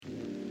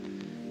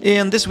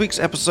In this week's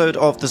episode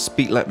of the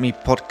Speak Like Me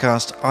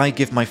podcast, I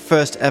give my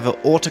first ever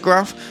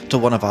autograph to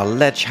one of our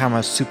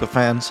Ledgehammer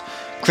superfans.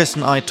 Chris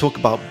and I talk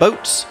about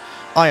boats,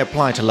 I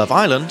apply to Love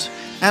Island,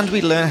 and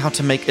we learn how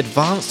to make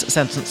advanced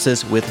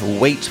sentences with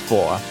wait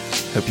for.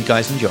 Hope you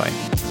guys enjoy.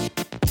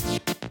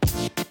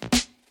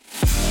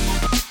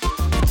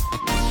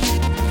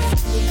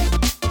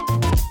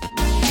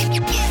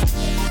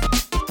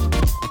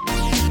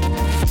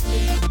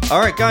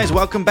 Alright guys,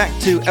 welcome back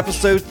to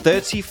episode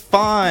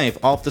 35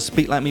 of the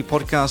Speak Like Me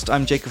podcast.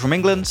 I'm Jacob from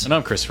England. And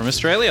I'm Chris from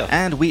Australia.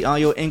 And we are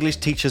your English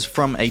teachers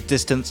from a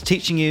distance,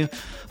 teaching you,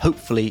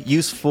 hopefully,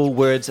 useful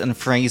words and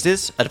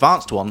phrases,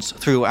 advanced ones,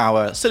 through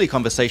our silly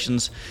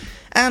conversations.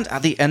 And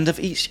at the end of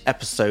each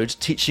episode,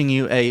 teaching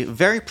you a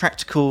very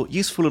practical,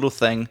 useful little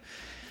thing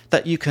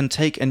that you can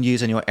take and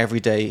use in your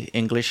everyday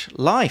English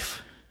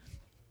life.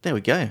 There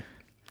we go.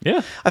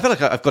 Yeah. I feel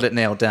like I've got it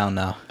nailed down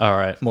now. All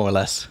right. More or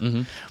less.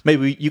 Mm-hmm.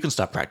 Maybe you can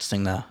start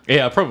practicing now.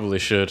 Yeah, I probably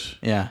should.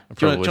 Yeah.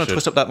 Do you want to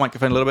twist up that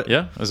microphone a little bit?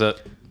 Yeah? Is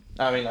that...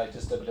 I mean, like,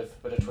 just a bit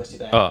of twisty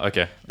there. Oh,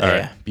 okay. All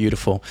right.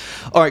 Beautiful.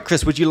 All right,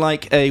 Chris, would you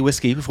like a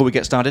whiskey before we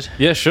get started?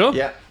 Yeah, sure.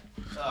 Yeah.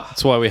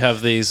 That's why we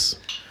have these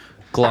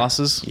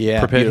glasses. Yeah.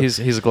 Prepared. Here's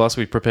a glass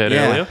we prepared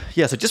earlier.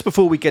 Yeah, so just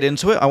before we get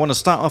into it, I want to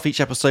start off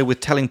each episode with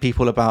telling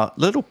people about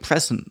a little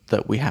present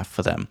that we have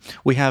for them.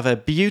 We have a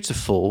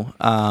beautiful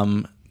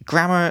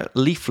grammar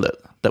leaflet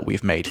that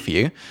we've made for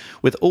you,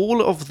 with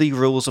all of the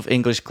rules of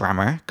English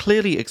grammar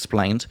clearly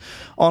explained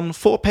on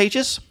 4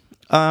 pages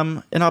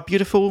in our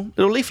beautiful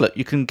little leaflet.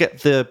 You can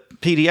get the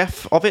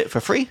PDF of it for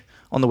free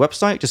on the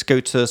website. Just go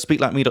to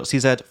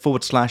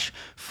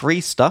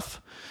speaklikeme.cz/free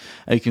stuff.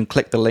 You can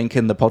click the link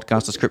in the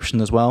podcast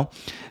description as well.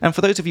 And for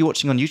those of you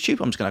watching on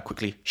YouTube, I'm just going to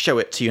quickly show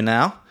it to you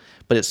now.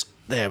 But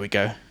there we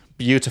go.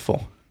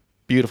 Beautiful.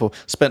 Beautiful.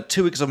 Spent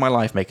 2 weeks of my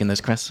life making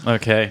this, Chris.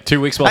 Okay. 2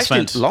 weeks well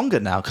spent. Actually, longer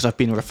now because I've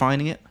been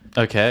refining it.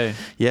 Okay.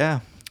 Yeah.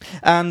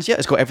 And yeah,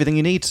 it's got everything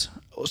you need.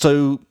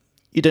 So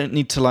you don't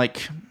need to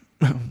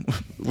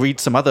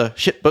read some other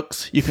shit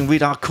books. You can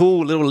read our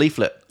cool little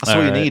leaflet. That's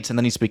all you need, and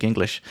then you speak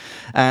English.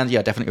 And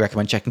yeah, definitely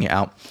recommend checking it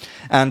out.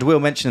 And we'll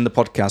mention in the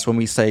podcast when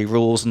we say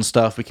rules and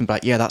stuff, we can be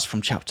like, yeah, that's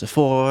from chapter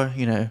 4,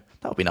 that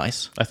would be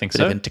nice. I think Bit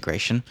so. of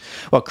integration.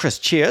 Well, Chris,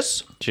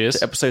 cheers. Cheers.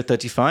 To episode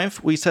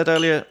 35. We said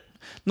earlier,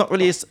 not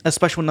really a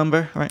special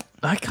number, right?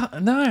 I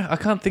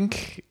can't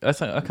think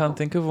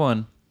of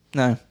one.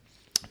 No.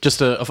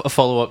 Just a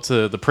follow-up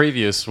to the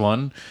previous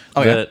one.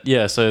 Oh,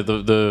 yeah? So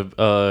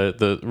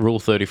the rule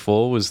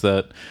 34 was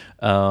that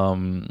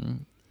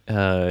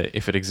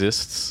if it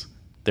exists,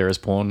 there is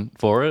porn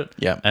for it.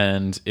 Yeah.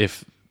 And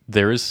if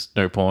there is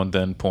no porn,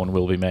 then porn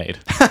will be made.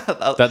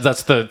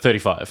 That's the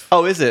 35.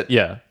 Oh, is it?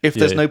 Yeah. If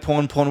there's no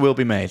porn, porn will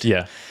be made.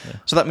 Yeah.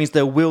 So that means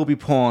there will be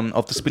porn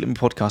of the Speak Like Me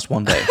podcast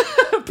one day.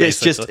 It's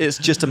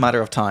just a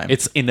matter of time.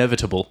 It's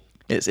inevitable.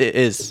 It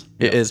is.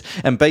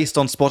 And based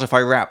on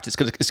Spotify Wrapped, it's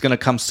going to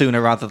come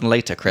sooner rather than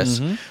later, Chris,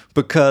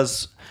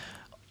 because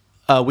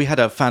we had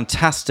a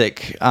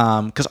fantastic.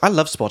 Because I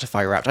love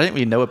Spotify Wrapped. I didn't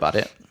really know about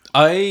it.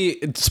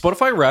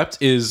 Spotify Wrapped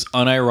is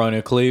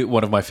unironically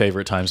one of my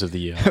favorite times of the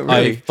year. Really?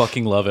 I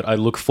fucking love it. I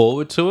look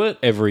forward to it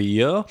every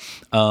year,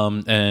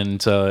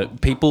 and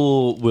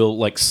people will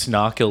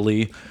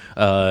snarkily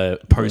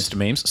post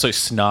memes. So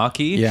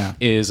snarky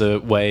is a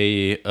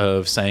way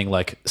of saying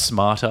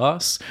smart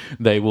ass.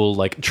 They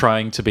will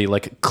trying to be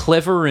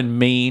clever and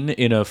mean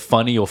in a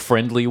funny or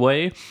friendly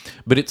way,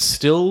 but it's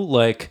still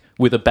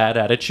with a bad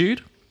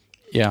attitude.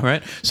 Yeah.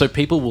 Right. So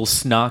people will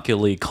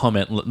snarkily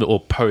comment or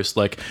post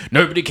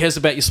nobody cares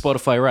about your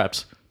Spotify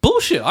Wrapped.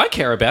 Bullshit. I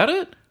care about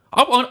it.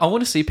 I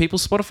want to see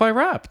people's Spotify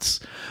Wrapped.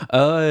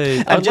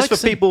 And just for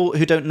people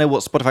who don't know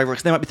what Spotify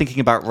Wrapped, they might be thinking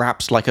about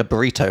wraps like a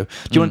burrito.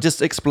 Do you want to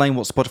just explain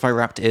what Spotify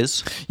Wrapped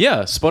is?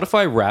 Yeah,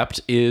 Spotify Wrapped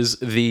is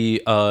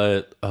the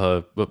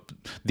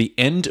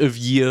end of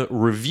year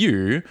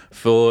review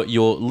for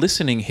your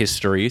listening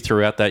history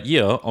throughout that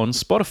year on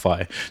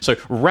Spotify. So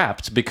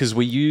wrapped because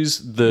we use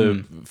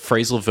the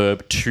phrasal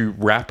verb to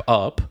wrap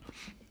up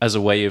as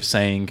a way of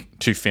saying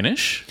to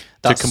finish.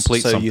 That's to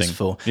complete so something.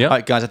 Useful. Yeah. All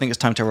right, guys, I think it's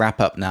time to wrap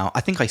up now.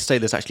 I think I say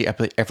this actually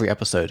every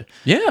episode.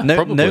 Yeah,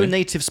 probably. No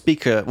native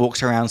speaker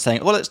walks around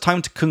saying, well, it's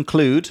time to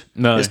conclude.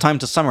 No. It's time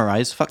to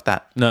summarize. Fuck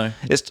that. No.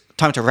 It's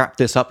time to wrap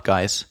this up,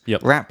 guys.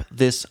 Yep. Wrap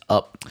this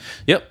up.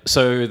 Yep.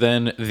 So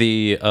then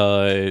the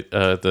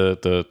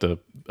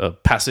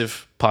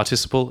passive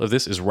participle of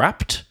this is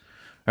wrapped.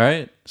 All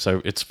right.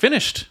 So it's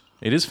finished.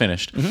 It is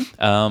finished.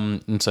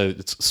 And so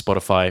it's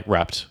Spotify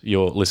Wrapped,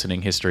 your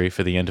listening history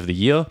for the end of the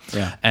year.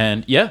 Yeah.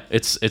 And yeah,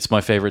 it's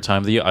my favorite time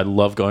of the year. I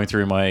love going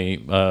through my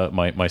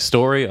my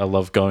story. I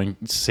love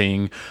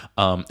seeing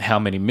how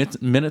many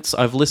minutes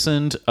I've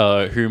listened,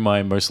 who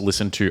my most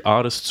listened to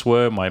artists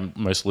were, my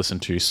most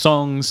listened to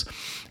songs,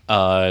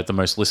 the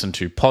most listened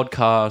to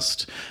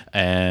podcast,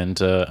 and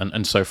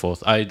so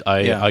forth.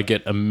 I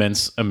get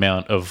immense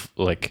amount of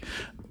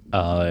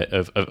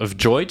of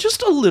joy,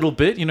 just a little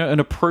bit, an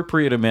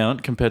appropriate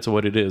amount compared to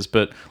what it is,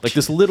 but like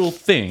this little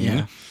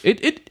thing,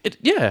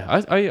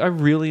 I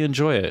really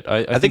enjoy it.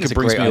 I think it's it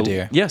brings a great me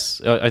idea.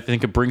 Yes, I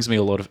think it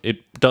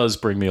does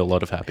bring me a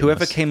lot of happiness.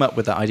 Whoever came up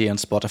with that idea on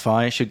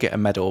Spotify should get a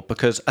medal,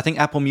 because I think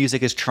Apple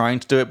Music is trying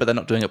to do it, but they're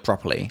not doing it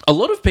properly. A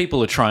lot of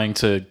people are trying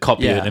to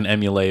copy it and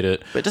emulate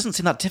it, but it doesn't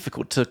seem that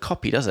difficult to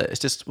copy, does it? It's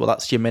just, well,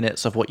 that's your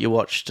minutes of what you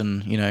watched,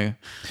 and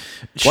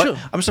Sure.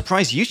 I'm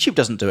surprised YouTube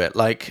doesn't do it.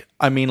 Like,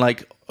 I mean,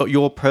 like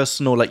your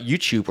personal like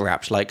YouTube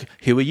Wrapped, like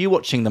who are you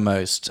watching the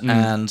most,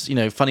 and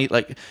funny,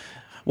 like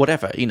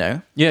whatever,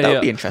 that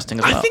would be interesting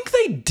as well. I think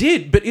they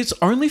did, but it's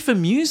only for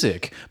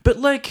music. But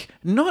like,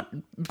 not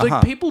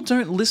like people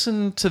don't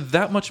listen to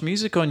that much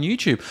music on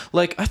YouTube.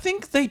 Like, I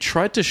think they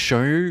tried to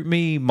show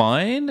me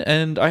mine,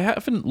 and I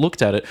haven't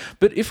looked at it.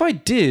 But if I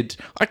did,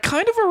 I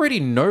kind of already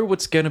know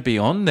what's going to be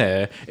on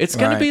there. It's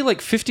going to be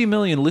like 50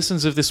 million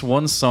listens of this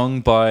one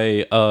song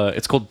by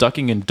it's called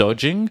Ducking and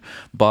Dodging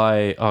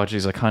by I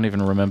can't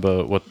even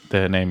remember what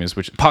their name is,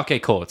 which Parquet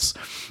Courts.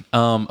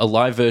 A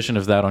live version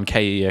of that on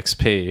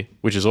KEXP,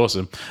 which is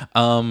awesome.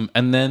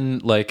 And then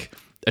like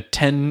a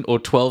 10 or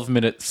 12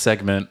 minute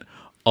segment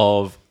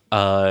of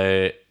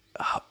a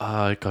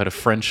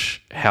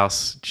French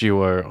house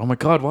duo. Oh my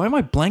god, why am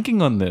I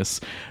blanking on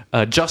this?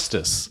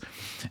 Justice.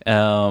 They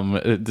have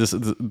a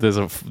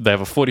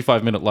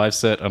 45-minute live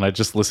set, and I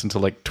just listened to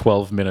like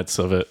 12 minutes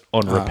of it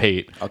on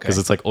repeat because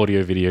it's like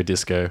audio video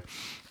disco.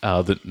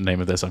 The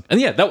name of their song, and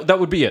that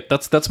would be it.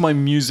 That's my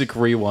music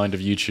rewind of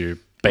YouTube,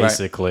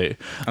 basically.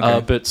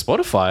 Right. But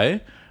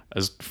Spotify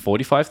has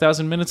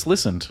 45,000 minutes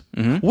listened,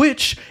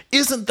 which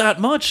isn't that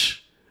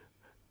much.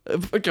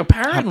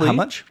 Apparently, how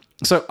much?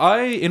 So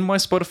in my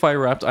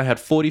Spotify Wrapped, I had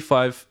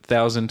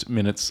 45,000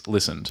 minutes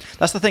listened.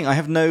 That's the thing. I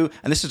have no,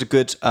 and this is a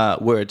good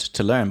word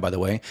to learn, by the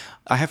way.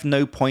 I have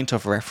no point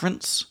of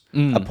reference.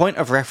 A point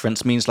of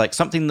reference means like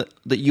something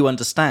that you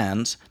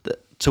understand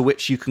to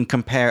which you can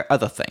compare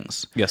other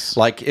things. Yes.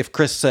 Like if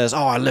Chris says,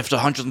 I lift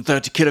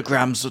 130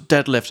 kilograms of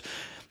deadlift.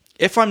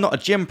 If I'm not a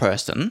gym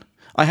person,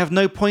 I have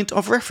no point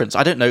of reference.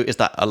 I don't know, is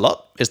that a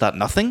lot? Is that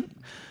nothing?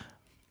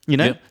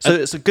 So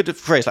it's a good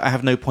phrase. Like, I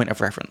have no point of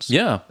reference.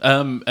 Yeah,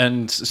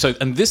 and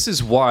this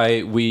is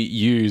why we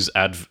use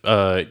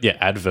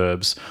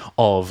adverbs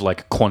of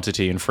like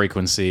quantity and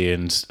frequency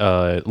and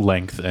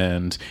length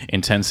and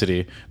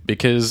intensity,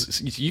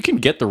 because you can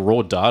get the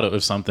raw data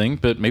of something,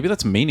 but maybe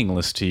that's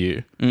meaningless to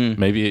you.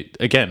 Maybe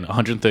again,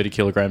 130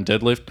 kilogram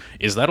deadlift,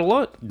 is that a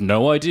lot?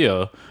 No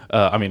idea.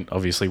 I mean,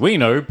 obviously we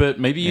know, but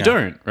maybe you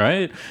don't,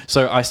 right?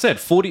 So I said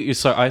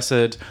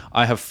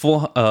I have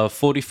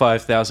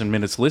 45,000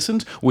 minutes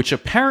listened, which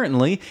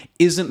apparently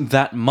isn't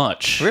that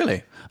much.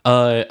 Really?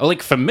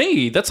 Like for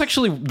me, that's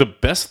actually the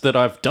best that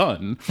I've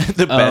done.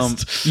 The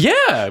best,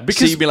 yeah. Because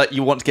so you'd be like,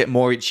 you want to get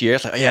more each year.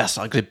 It's like, yes,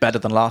 I did better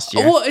than last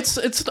year. Well, it's.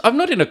 I'm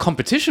not in a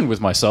competition with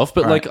myself,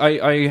 but like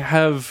I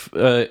have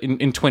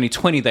in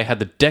 2020 they had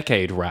the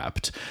decade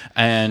Wrapped,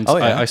 and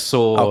I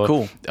saw. Oh,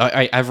 cool.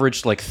 I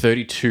averaged like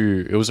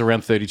 32. It was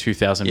around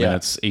 32,000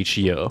 minutes each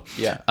year.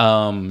 Yeah.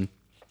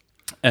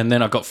 And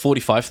then I got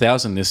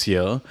 45,000 this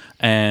year,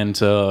 and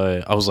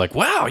I was like,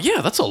 wow,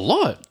 yeah, that's a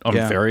lot. I'm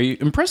very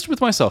impressed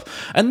with myself.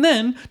 And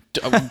then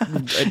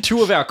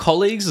two of our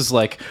colleagues is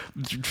like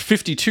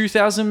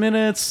 52,000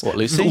 minutes. What,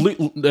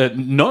 Lucy?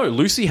 No,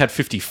 Lucy had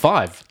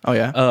 55. Oh,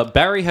 yeah?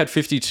 Barry had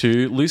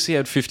 52. Lucy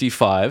had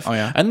 55. Oh,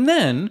 yeah? And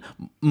then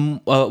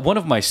one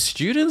of my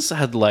students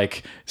had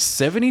like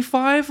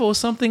 75 or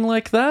something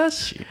like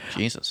that.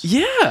 Jesus.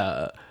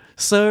 Yeah.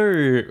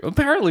 So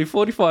apparently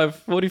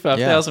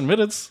 45,000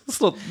 minutes.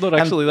 It's not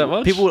actually that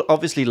much. People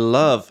obviously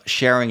love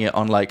sharing it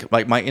on like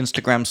my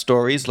Instagram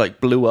stories like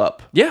blew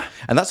up. Yeah.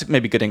 And that's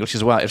maybe good English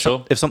as well.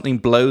 If something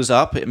blows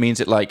up, it means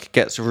it like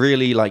gets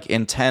really like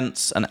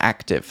intense and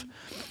active.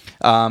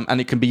 And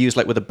it can be used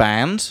like with a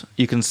band.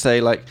 You can say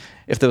like,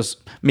 if there was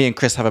me and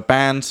Chris have a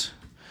band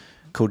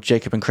called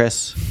Jacob and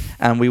Chris,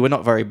 and we were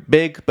not very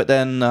big, but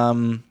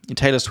then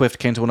Taylor Swift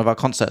came to one of our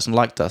concerts and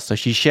liked us, so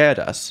she shared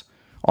us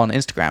on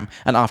Instagram,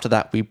 and after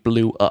that we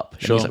blew up.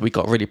 It means, like, we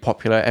got really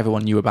popular.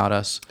 Everyone knew about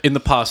us. In the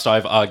past,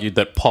 I've argued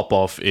that pop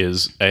off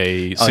is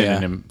a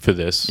synonym for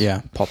this.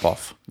 Yeah, pop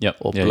off. Yep.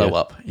 Or blow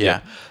up.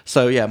 Yeah.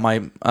 So yeah,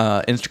 my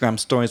Instagram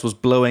stories was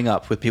blowing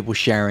up with people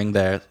sharing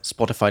their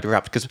Spotify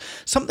Wrapped, because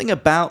something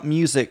about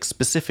music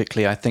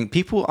specifically, I think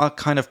people are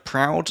kind of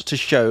proud to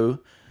show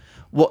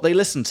what they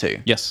listen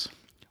to. Yes.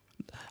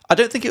 I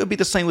don't think it would be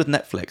the same with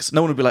Netflix.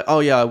 No one would be like, oh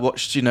yeah, I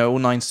watched all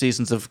 9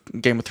 seasons of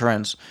Game of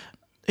Thrones.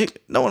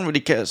 No one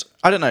really cares.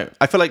 I don't know.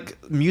 I feel like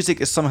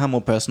music is somehow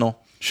more personal.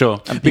 Sure.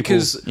 And people,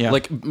 because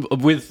like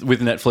with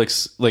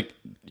Netflix, like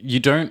you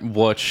don't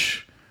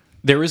watch.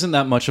 There isn't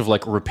that much of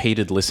like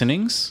repeated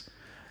listenings.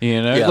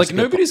 You know, like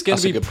nobody's going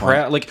to be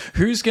proud. Like,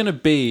 who's going to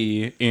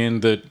be in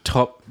the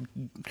top?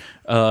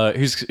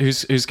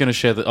 Who's going to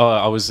share that? Oh,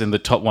 I was in the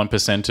top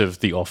 1% of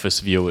The Office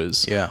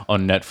viewers.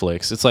 On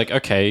Netflix. It's like,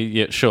 okay,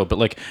 yeah, sure, but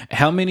like,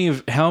 how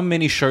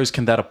many shows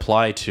can that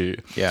apply to?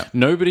 Yeah,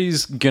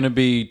 nobody's going to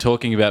be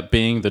talking about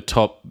being the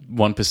top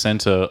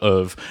 1%er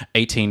of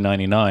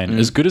 1899.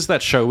 As good as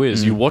that show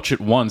is, you watch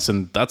it once,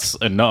 and that's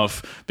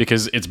enough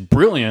because it's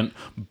brilliant,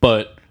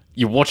 but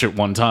you watch it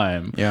one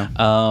time.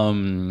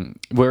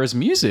 Whereas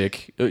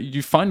music,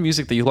 you find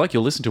music that you like,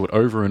 you'll listen to it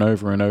over and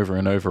over and over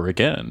and over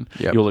again.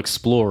 You'll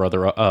explore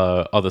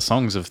other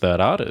songs of that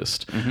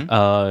artist.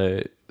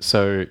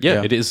 So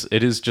it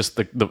is just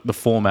the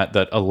format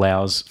that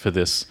allows for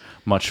this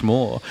much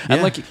more.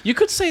 And like, you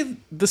could say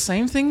the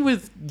same thing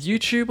with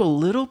YouTube a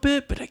little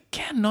bit, but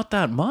again, not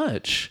that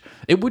much.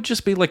 It would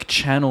just be like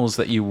channels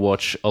that you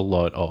watch a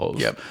lot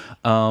of.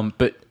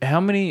 But how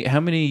many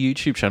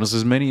YouTube channels,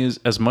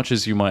 as much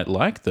as you might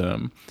like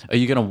them, are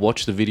you going to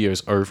watch the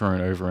videos over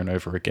and over and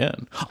over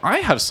again? I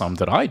have some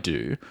that I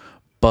do,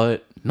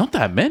 but not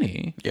that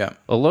many.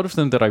 A lot of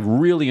them that I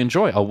really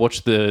enjoy, I'll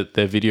watch their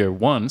video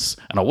once,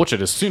 and I'll watch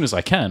it as soon as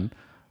I can.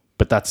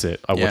 But that's it.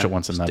 I watch it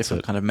once, and that's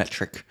different it. Kind of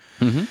metric.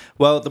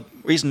 Well, the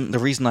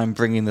reason I'm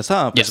bringing this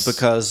up is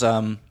because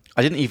I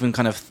didn't even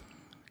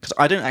because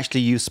I don't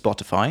actually use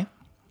Spotify,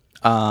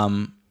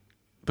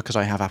 because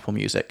I have Apple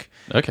Music.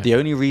 Okay. The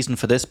only reason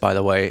for this, by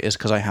the way, is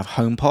because I have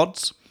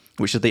HomePods,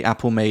 which is the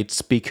Apple-made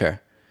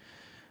speaker.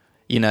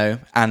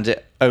 And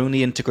it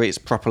only integrates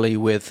properly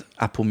with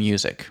Apple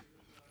Music.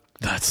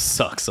 That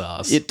sucks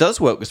ass. It does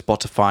work with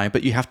Spotify,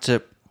 but you have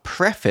to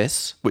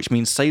preface, which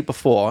means say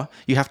before,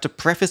 you have to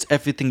preface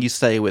everything you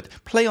say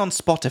with play on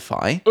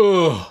Spotify.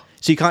 Ugh.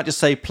 So you can't just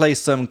say play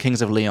some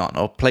Kings of Leon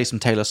or play some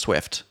Taylor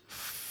Swift.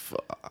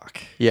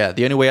 Fuck. Yeah,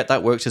 the only way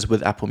that works is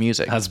with Apple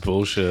Music. That's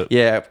bullshit.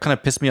 Yeah, it kind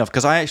of pissed me off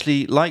because I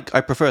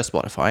prefer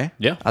Spotify.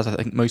 As I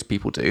think most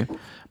people do.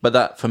 But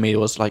that for me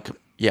was like,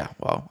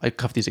 I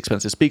have these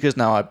expensive speakers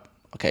now.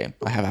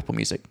 I have Apple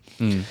Music,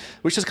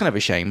 which is kind of a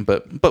shame,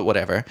 but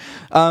whatever.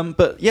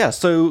 But yeah,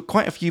 so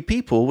quite a few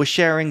people were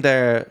sharing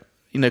their,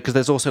 because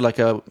there's also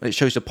it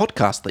shows the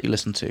podcast that you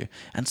listen to,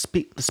 and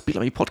the Speak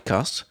Like Me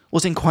podcast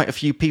was in quite a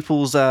few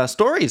people's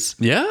stories.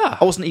 Yeah.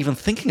 I wasn't even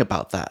thinking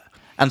about that.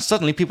 And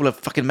suddenly people are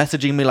fucking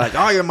messaging me like,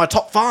 oh, you're in my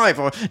top 5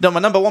 or no, my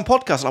number 1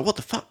 podcast. I'm like, what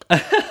the fuck?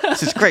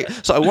 This is great.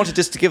 So I wanted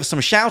just to give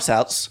some shout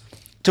outs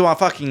to our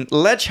fucking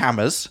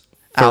Ledgehammers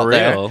out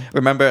there.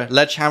 Remember,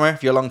 Ledgehammer,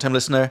 if you're a long-time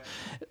listener,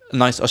 a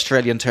nice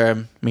Australian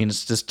term,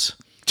 means just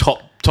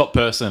top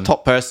person.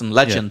 Top person,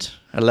 legend.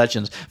 Yeah. A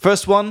legend.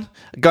 First one,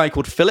 a guy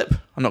called Philip.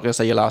 I'm not going to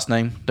say your last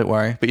name, don't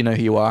worry, but you know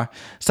who you are.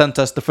 Sent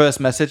us the first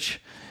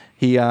message.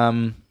 He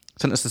sent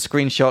us a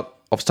screenshot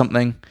of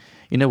something.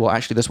 You know what?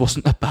 Actually, this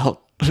wasn't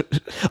about...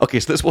 okay,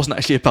 so this wasn't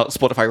actually about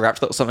Spotify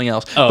Wrapped. That was something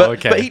else.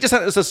 Okay. But he just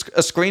sent us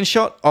a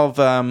screenshot of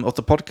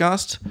the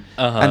podcast.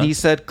 And he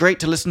said, great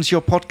to listen to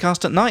your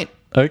podcast at night.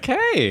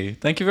 Okay.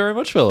 Thank you very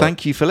much, Philip.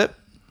 Thank you, Philip.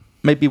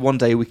 Maybe one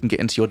day we can get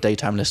into your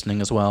daytime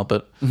listening as well,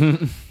 but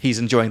he's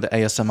enjoying the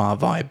ASMR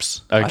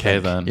vibes. Okay,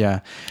 then.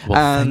 Yeah.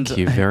 Well, thank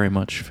you very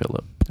much,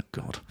 Philip. Oh,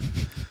 God.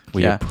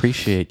 We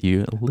appreciate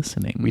you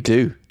listening. We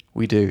do.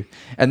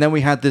 And then we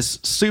had this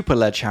super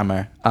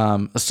Ledgehammer,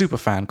 a super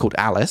fan called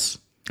Alice.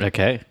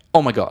 Okay.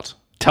 Oh, my God.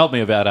 Tell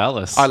me about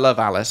Alice. I love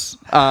Alice.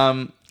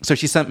 So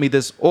she sent me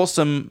this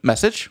awesome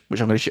message,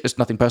 which I'm going to share. It's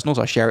nothing personal,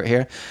 so I share it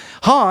here.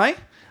 Hi.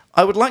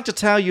 I would like to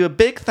tell you a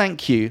big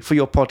thank you for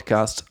your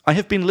podcast. I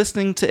have been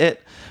listening to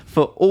it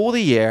for all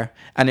the year,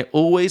 and it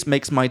always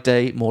makes my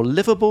day more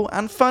livable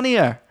and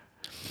funnier.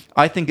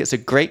 I think it's a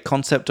great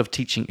concept of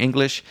teaching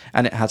English,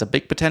 and it has a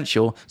big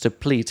potential, so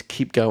please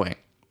keep going.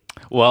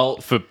 Well,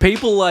 for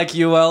people like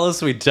you,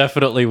 Alice, we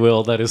definitely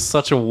will. That is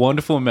such a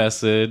wonderful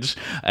message,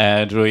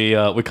 and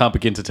we can't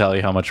begin to tell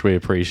you how much we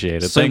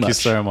appreciate it. Thank you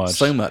so much.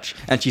 So much.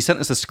 And she sent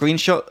us a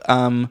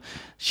screenshot.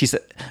 She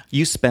said,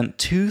 you spent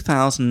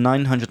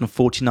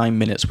 2,949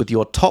 minutes with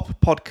your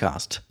top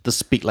podcast, the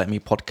Speak Like Me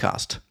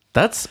podcast.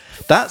 That's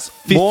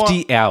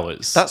 50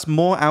 hours. That's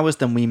more hours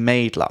than we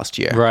made last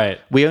year. Right.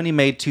 We only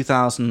made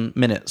 2,000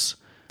 minutes.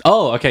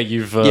 Oh, okay.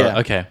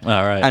 Okay. All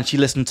right. And she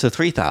listened to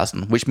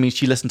 3,000, which means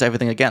she listened to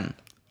everything again.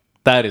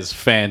 That is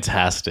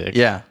fantastic.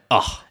 Yeah.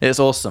 Oh, it's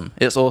awesome.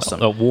 It's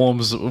awesome. It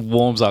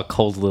warms our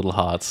cold little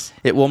hearts.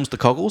 It warms the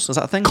cockles. Is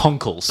that a thing?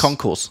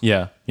 Conkles.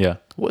 Yeah.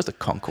 What is a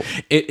conkle?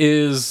 It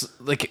is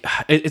like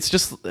it's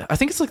just. I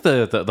think it's like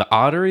the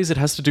arteries. It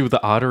has to do with the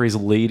arteries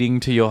leading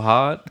to your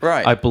heart.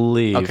 Right. I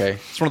believe. Okay.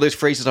 It's one of those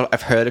phrases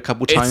I've heard a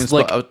couple times,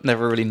 but I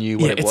never really knew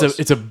what it was.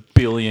 It's a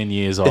billion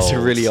years old. It's a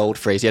really old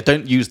phrase. Yeah.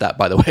 Don't use that,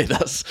 by the way.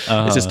 It's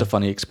just a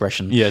funny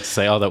expression. Yeah. To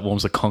say, oh, that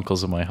warms the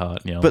conkles of my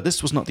heart. Yeah. But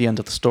this was not the end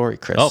of the story,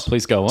 Chris. Oh,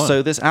 please go on.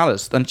 So there's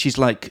Alice, and she's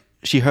like,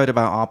 she heard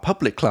about our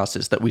public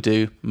classes that we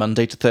do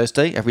Monday to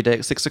Thursday, every day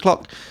at 6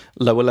 o'clock,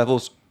 lower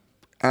levels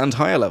and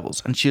higher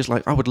levels. And she was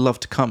like, I would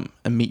love to come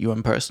and meet you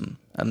in person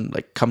and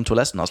like come to a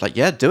lesson. I was like,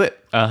 yeah, do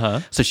it.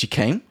 So she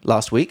came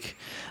last week.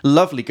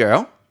 Lovely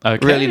girl.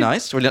 Okay. Really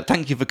nice. Really,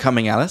 thank you for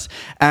coming, Alice.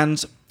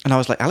 And And I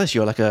was like, Alice,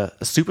 you're like a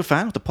super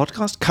fan of the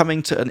podcast,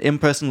 coming to an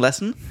in-person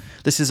lesson.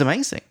 This is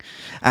amazing.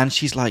 And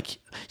she's like,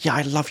 yeah,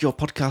 I love your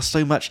podcast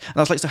so much. And I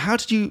was like, so how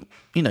did you,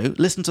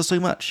 listen to so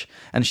much?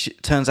 And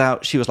turns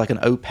out she was like an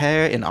au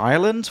pair in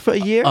Ireland for a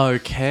year.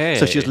 Okay.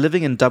 So she was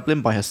living in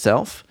Dublin by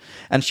herself.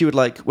 And she would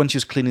when she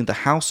was cleaning the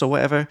house or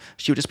whatever,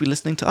 she would just be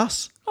listening to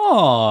us.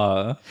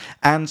 Aww.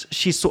 And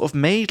she sort of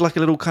made like a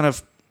little kind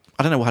of,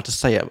 I don't know how to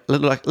say it, a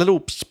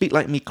little Speak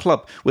Like Me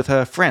club with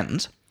her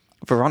friend,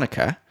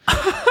 Veronica.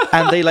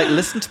 And they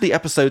listened to the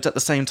episodes at the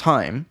same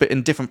time, but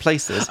in different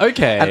places.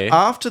 Okay. And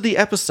after the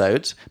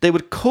episode, they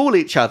would call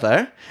each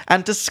other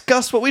and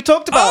discuss what we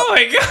talked about. Oh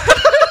my god!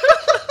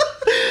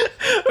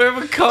 We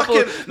have a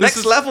couple.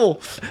 Next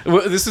level.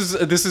 This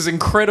is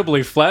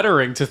incredibly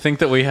flattering to think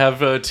that we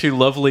have two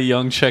lovely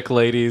young Czech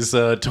ladies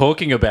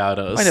talking about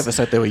us. I never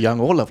said they were young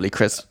or lovely,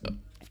 Chris.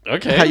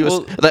 Okay.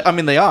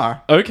 They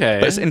are. Okay.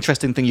 But it's an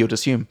interesting thing you'd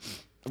assume.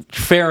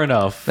 Fair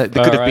enough. They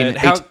could have been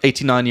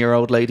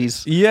 89-year-old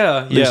ladies.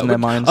 Losing their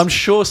minds. I'm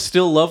sure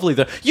still lovely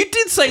though. You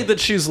did say that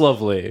she's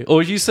lovely,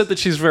 or you said that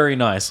she's very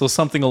nice, or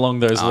something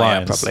along those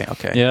lines. Yeah,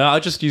 probably. Okay. Yeah, I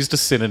just used a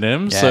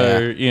synonym,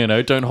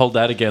 don't hold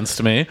that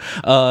against me.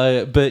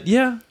 But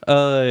yeah,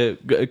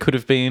 it could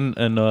have been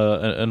an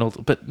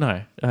old, but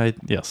no.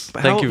 Yes.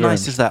 But Thank how you very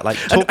nice much. is that?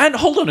 And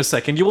hold on a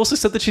second. You also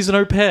said that she's an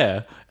au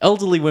pair.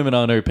 Elderly women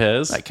aren't au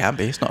pairs. That can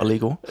be. It's not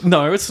illegal.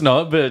 No, it's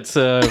not. But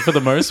for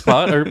the most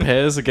part, au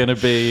pairs are going to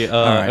be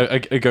are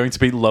going to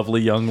be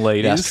lovely young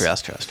ladies. Yeah,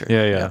 that's true.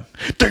 Yeah.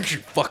 Don't you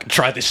fucking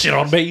try this shit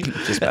on me.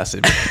 Just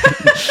passive.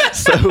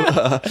 So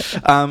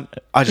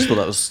I just thought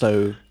that was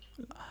so.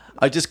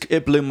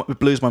 It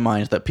blows my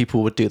mind that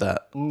people would do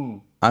that.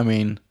 Ooh. I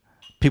mean,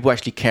 people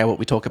actually care what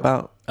we talk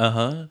about.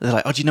 They're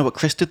like, oh, do you know what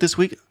Chris did this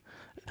week?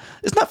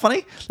 Isn't that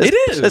funny? It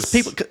is.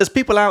 There's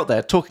people out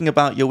there talking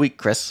about your week,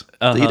 Chris,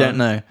 that you don't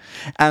know,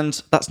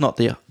 and that's not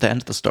the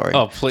end of the story.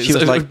 Oh, please! She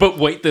was like, but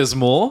wait, there's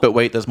more. But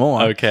wait, there's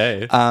more.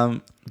 Okay.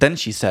 Then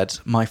she said,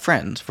 my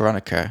friend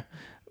Veronica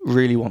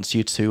really wants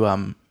you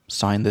to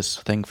sign this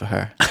thing for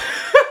her.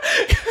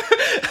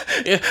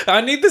 Yeah,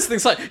 I need this thing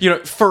signed,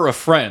 for a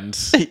friend.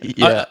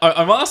 Yeah.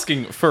 I'm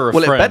asking for a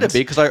friend. Well, it better be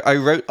because I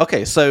wrote.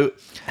 Okay, so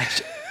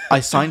I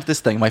signed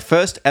this thing, my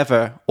first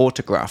ever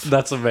autograph.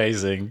 That's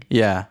amazing.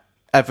 Yeah.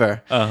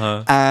 Ever.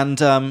 Uh-huh. And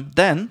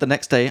then the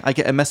next day I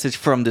get a message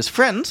from this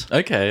friend.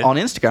 Okay. On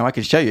Instagram. I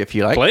can show you if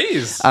you like.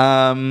 Please.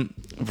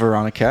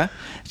 Veronica.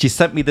 She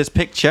sent me this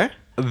picture.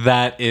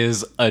 That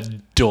is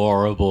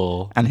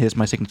adorable. And here's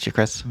my signature,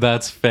 Chris.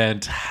 That's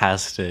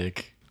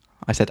fantastic.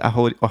 I said,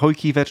 ahoy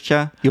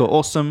Vercha, you're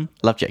awesome.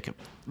 Love, Jacob.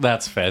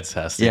 That's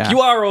fantastic. Yeah. You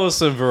are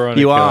awesome,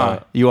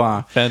 Veronica. You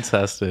are.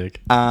 Fantastic.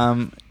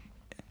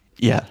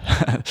 Yeah.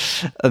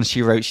 And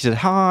she said,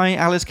 hi,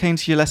 Alice came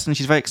to your lesson.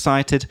 She's very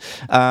excited.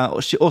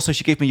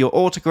 She gave me your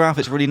autograph.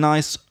 It's really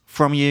nice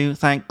from you.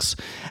 Thanks.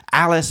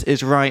 Alice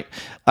is right.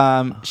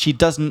 She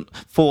doesn't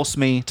force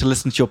me to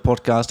listen to your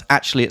podcast.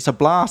 Actually, it's a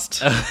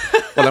blast.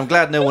 Well, I'm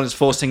glad no one is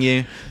forcing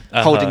you,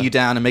 holding you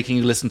down and making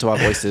you listen to our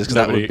voices, because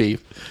that would be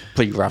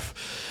pretty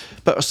rough.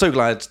 But I'm so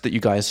glad that you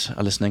guys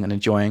are listening and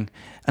enjoying.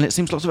 And it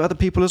seems lots of other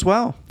people as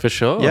well. For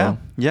sure.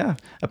 Yeah.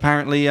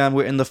 Apparently,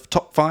 we're in the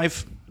top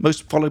 5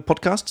 most followed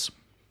podcasts.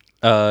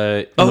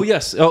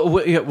 Yes.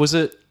 Was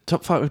it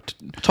top 5?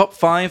 Top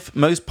 5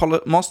 most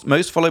followed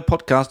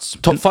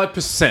podcasts. Top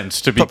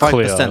 5%, to be top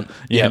clear. 5%.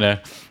 You know.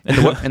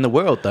 In the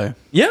world, though.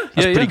 Yeah.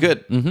 That's pretty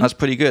good. Mm-hmm. That's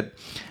pretty good.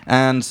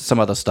 And some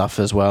other stuff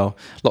as well.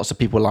 Lots of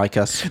people like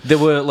us. There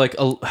were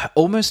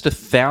almost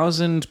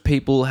 1,000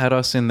 people had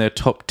us in their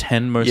top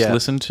 10 most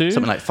listened to.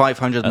 Something like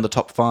 500 in the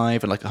top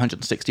 5 and like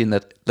 160 in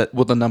that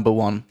were the number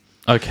 1.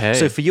 Okay.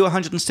 So for you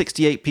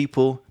 168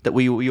 people that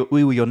we were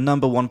your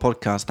number 1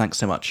 podcast, thanks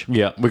so much.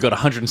 Yeah, we got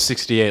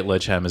 168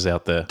 Ledgehammers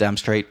out there. Damn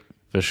straight.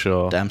 For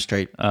sure. Damn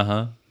straight.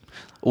 Uh-huh.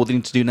 All they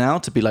need to do now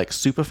to be like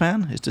super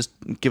fan is just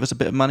give us a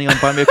bit of money on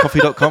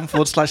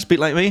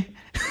buymeacoffee.com/speaklikeme.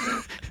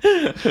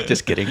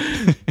 Just kidding.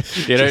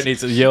 You don't need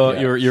to.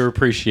 Your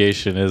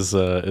appreciation is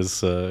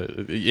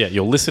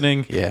your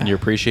listening and your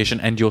appreciation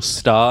and your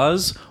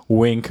stars.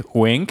 Wink,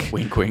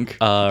 wink,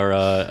 are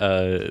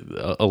a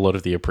lot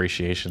of the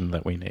appreciation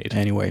that we need.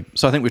 Anyway,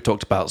 so I think we've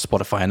talked about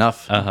Spotify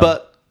enough,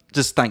 but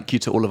just thank you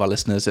to all of our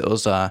listeners. It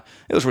was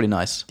really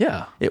nice.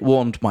 Yeah, it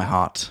warmed my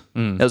heart.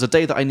 There was a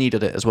day that I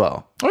needed it as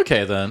well.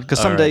 Okay, then, because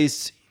some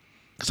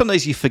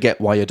days you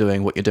forget why you're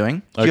doing what you're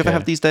doing. Do you ever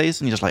have these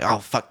days and you're just like, oh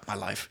fuck my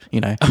life,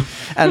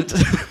 and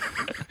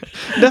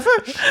never.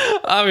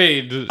 I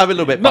mean, I'm a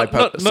little bit not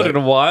in a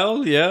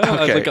while. Yeah,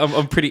 okay.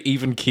 I'm pretty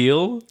even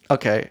keel.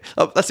 Okay,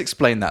 let's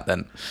explain that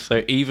then.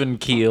 So even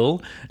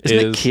keel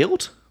isn't it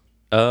keeled?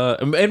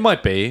 It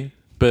might be,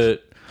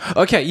 but.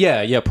 Okay,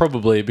 yeah,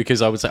 probably,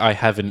 because I would say I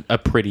have a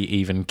pretty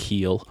even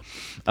keel.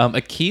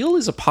 A keel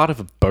is a part of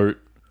a boat.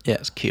 Yeah,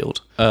 it's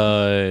keeled.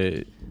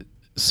 So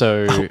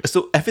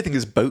everything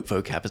is boat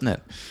vocab, isn't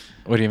it?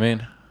 What do you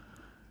mean?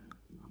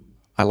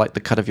 I like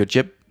the cut of your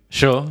jib.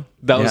 Sure.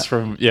 That was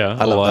from I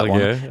a love while that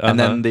one. ago. And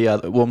then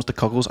the warms the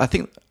cockles. I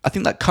think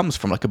that comes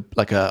from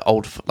like a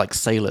old like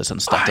sailors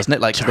and stuff, doesn't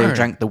it? Like they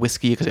drank the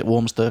whiskey because it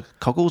warms the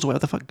cockles or whatever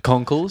the fuck.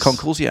 Conkles?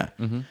 Conkles, yeah.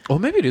 Mm-hmm. Or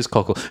maybe it is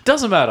cockle.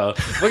 Doesn't matter.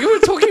 Like we're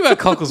talking about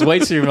cockles way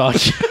too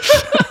much.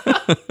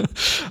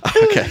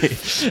 Okay.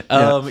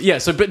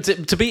 So but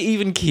to be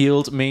even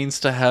keeled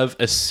means to have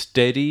a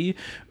steady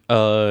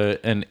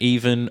an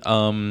even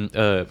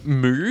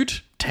mood,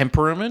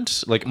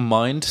 temperament, like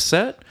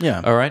mindset.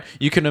 Yeah. All right.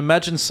 You can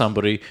imagine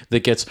somebody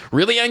that gets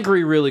really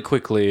angry really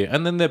quickly,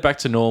 and then they're back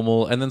to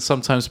normal, and then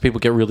sometimes people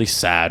get really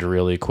sad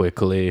really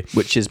quickly.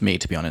 Which is me,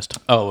 to be honest.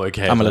 Oh,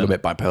 okay. I'm a little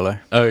bit bipolar.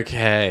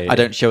 Okay. I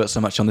don't show it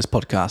so much on this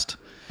podcast.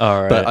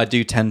 All right. But I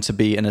do tend to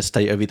be in a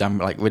state of either I'm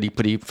like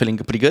really feeling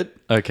pretty good,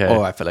 Okay.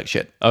 or I feel like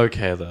shit.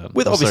 Okay then.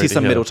 With I'm obviously sorry to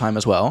some hear. middle time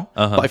as well,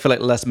 but I feel like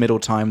less middle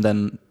time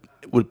than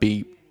would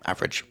be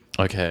average.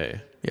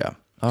 Okay. Yeah.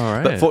 All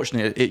right. But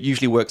fortunately, it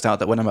usually works out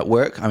that when I'm at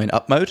work, I'm in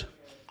up mode,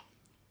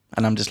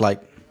 and I'm just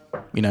like,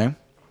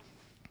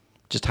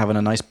 just having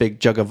a nice big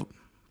jug of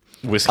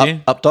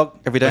whiskey. up dog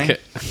every day. Okay.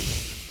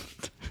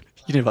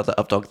 You know about the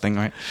up dog thing,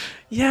 right?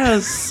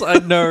 Yes, I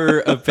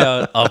know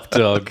about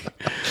Updog.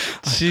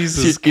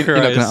 Jesus Christ. You're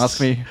not going to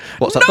ask me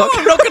what's No, up dog?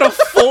 I'm not going to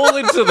fall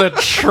into the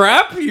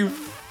trap, you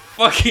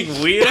fucking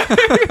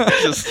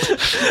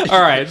weirdo. All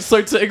right,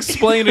 so to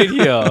explain it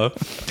here,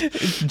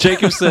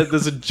 Jacob said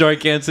there's a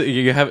gigantic.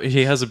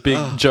 He has a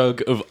big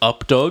jug of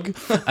Updog,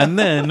 and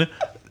then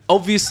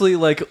obviously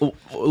like.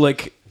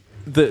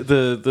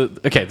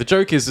 The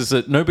joke is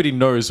that nobody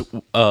knows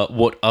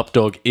what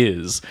Updog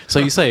is. So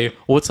you say,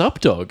 "What's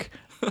Updog?"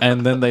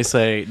 And then they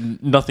say,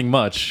 "Nothing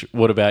much.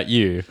 What about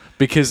you?"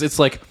 Because it's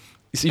like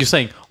you're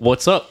saying,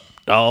 "What's up,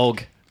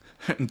 dog?"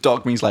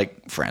 Dog means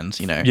like friends,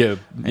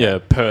 Yeah,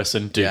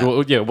 person, dude. Yeah.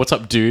 Well, what's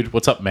up, dude?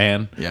 What's up,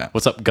 man? Yeah.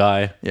 What's up,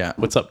 guy? Yeah.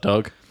 What's up,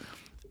 dog?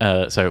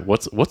 So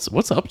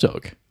what's up,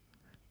 dog?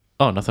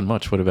 Oh, nothing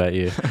much. What about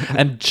you?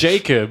 And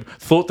Jacob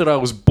thought that I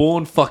was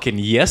born fucking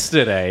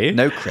yesterday.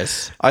 No,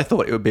 Chris. I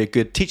thought it would be a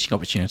good teaching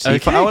opportunity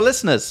for Okay. our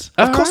listeners.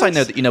 Of course, I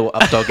know that you know what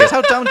up dog is.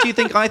 How dumb do you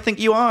think I think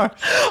you are?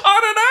 I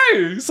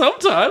don't know.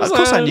 Sometimes. Of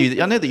course, I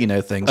know that you know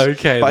things.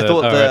 Okay, but I then.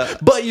 thought All that right.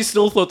 But you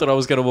still thought that I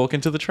was going to walk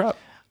into the trap.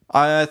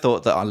 I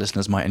thought that our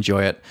listeners might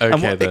enjoy it. Okay,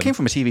 And then. it came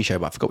from a TV show,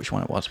 but I forgot which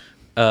one it was.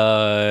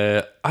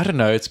 I don't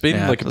know. It's been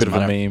Yeah, like a bit of a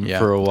doesn't matter. meme Yeah.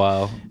 for a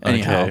while.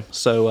 Anyhow, Okay.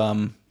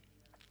 so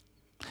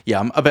yeah,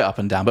 I'm a bit up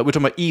and down, but we're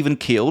talking about even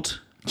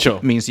keeled. Sure.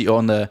 It means that you're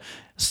on the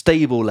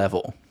stable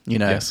level.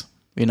 Yes.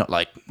 You're not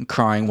like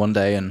crying one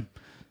day and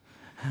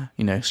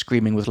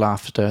screaming with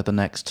laughter the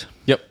next.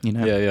 Yep.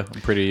 Yeah. Yeah.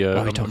 I'm pretty. Why are we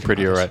I'm talking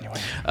pretty about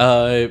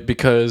alright. this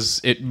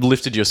Because it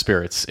lifted your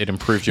spirits. It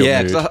improved your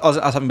Yeah, mood. because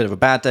I was having a bit of a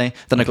bad day.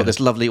 Then I got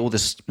all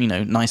this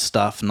nice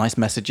stuff, nice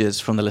messages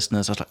from the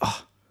listeners. I was like,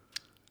 oh,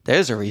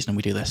 there's a reason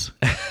we do this.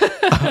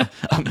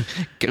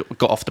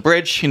 Got off the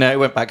bridge,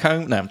 went back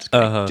home. No, I'm just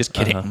kidding. Just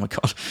kidding. Oh my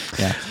god.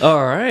 Yeah.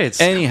 All right.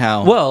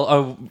 Anyhow.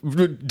 Well,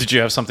 did you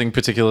have something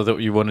particular that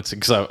you wanted to?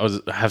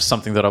 Because I have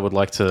something that I would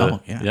like to. Oh,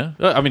 yeah.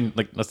 I mean,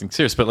 like nothing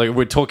serious, but like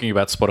we're talking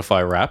about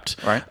Spotify Wrapped,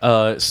 Right.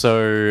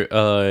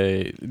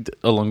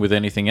 Along with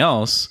anything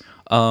else,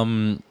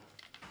 how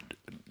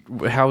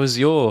was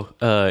your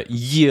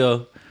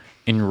year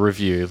in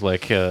review?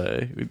 Like,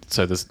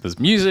 so there's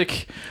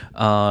music,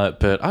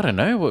 but I don't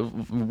know.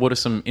 What are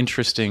some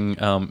interesting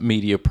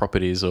media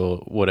properties or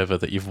whatever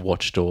that you've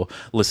watched or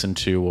listened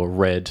to or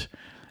read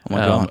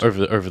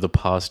over the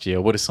past year?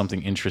 What is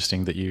something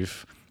interesting that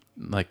you've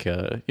like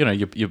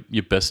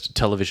your best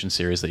television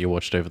series that you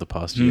watched over the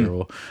past year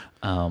or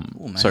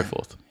so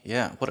forth?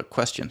 Yeah, what a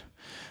question.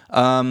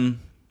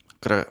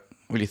 Gotta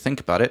really think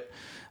about it.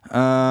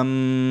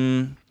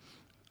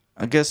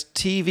 I guess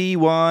TV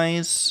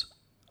wise,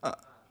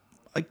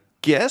 I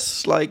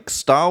guess like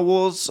Star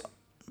Wars,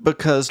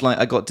 because like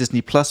I got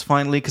Disney Plus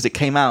finally because it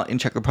came out in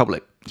Czech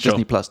Republic. Sure.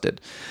 Disney Plus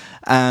did,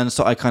 and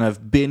so I kind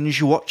of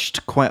binge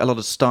watched quite a lot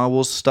of Star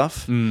Wars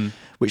stuff,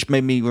 which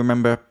made me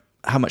remember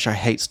how much I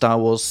hate Star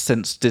Wars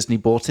since Disney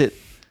bought it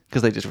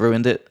because they just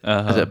ruined it.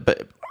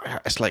 But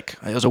it's like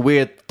it was a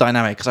weird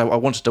dynamic because I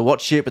wanted to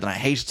watch it, but then I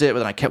hated it, but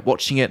then I kept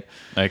watching it.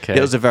 Okay.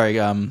 It was a very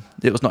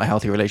it was not a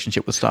healthy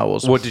relationship with Star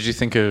Wars. What did you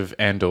think of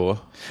Andor?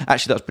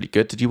 Actually, that was pretty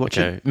good. Did you watch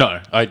it?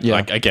 No, I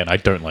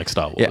don't like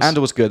Star Wars. Yeah,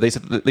 Andor was good. They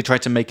said that they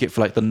tried to make it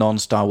for like the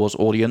non-Star Wars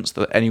audience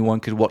that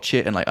anyone could watch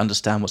it and like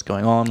understand what's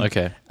going on.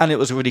 Okay. And it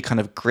was really kind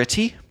of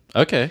gritty.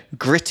 Okay.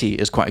 Gritty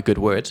is quite a good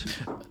word.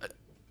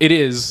 It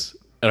is,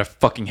 and I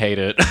fucking hate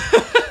it.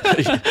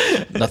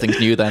 Nothing's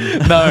new then.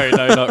 No,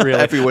 not really.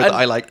 Every word that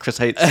I like, Chris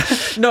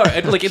hates. No,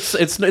 like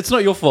it's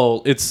not your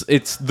fault.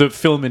 It's the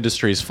film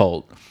industry's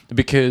fault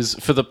because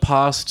for the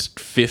past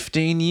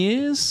 15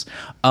 years,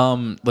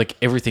 like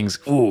everything's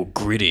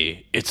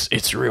gritty.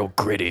 It's real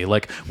gritty.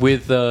 Like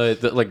with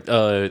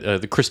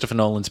the Christopher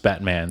Nolan's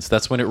Batmans,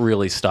 that's when it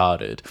really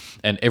started,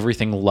 and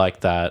everything like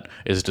that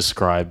is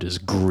described as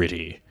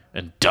gritty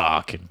and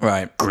dark and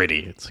gritty.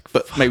 It's like,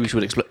 but maybe we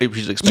should explain.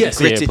 Yes,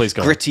 gritty, yeah, please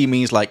go on. Gritty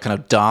means like kind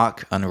of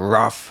dark and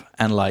rough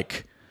and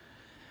like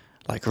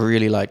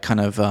really like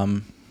kind of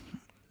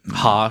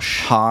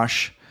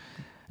harsh.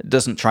 It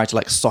doesn't try to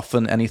like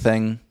soften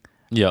anything.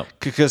 Yeah,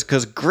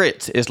 because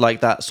grit is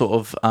like that sort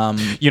of.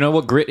 You know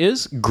what grit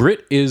is?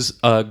 Grit is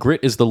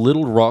the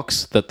little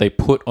rocks that they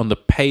put on the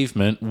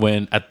pavement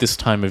when at this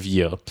time of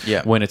year.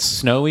 Yeah. When it's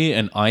snowy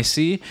and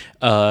icy,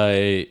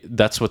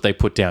 that's what they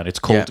put down. It's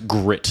called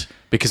grit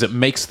because it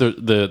makes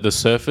the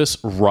surface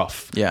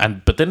rough. Yeah.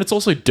 But then it's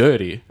also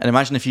dirty. And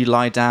imagine if you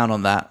lie down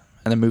on that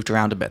and then moved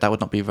around a bit, that would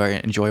not be a very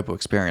enjoyable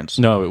experience.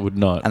 No, it would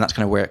not. And that's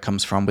kind of where it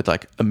comes from with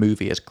like a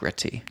movie as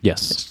gritty.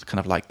 Yes. It's kind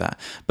of like that.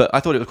 But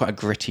I thought it was quite a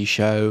gritty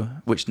show,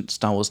 which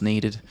Star Wars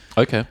needed.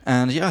 Okay.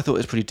 And yeah, I thought it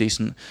was pretty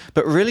decent.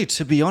 But really,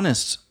 to be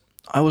honest,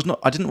 I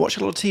didn't watch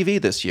a lot of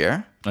TV this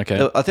year.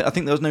 Okay. I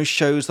think there was no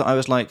shows that I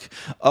was like,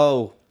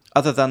 oh,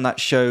 other than that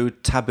show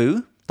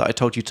Taboo that I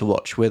told you to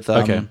watch with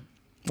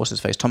what's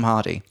his face? Tom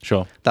Hardy.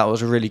 Sure. That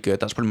was really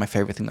good. That's probably my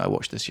favorite thing that I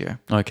watched this year.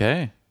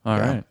 Okay. All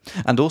right.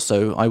 And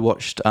also, I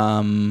watched.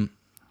 Oh my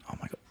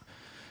god,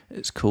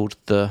 it's called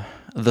the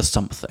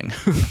something.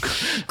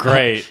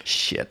 Great.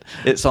 Shit.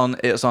 It's on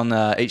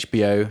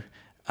HBO,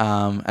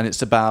 and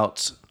it's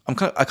about.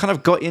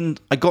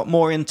 I got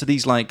more into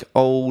these like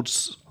old,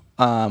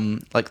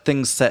 like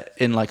things set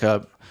in like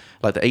the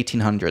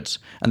 1800s,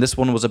 and this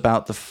one was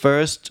about the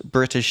first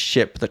British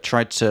ship that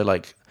tried to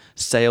like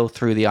sail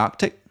through the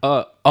Arctic.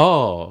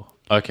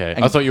 Okay.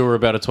 I thought you were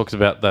about to talk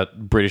about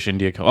that British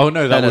India.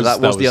 That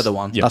was the other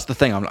one. Yeah. That's the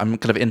thing. I'm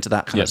kind of into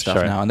that kind of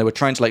stuff now. And they were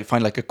trying to like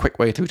find like a quick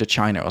way through to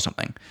China or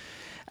something,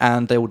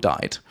 and they all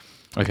died.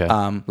 Okay.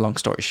 Long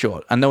story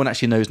short, and no one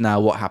actually knows now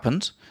what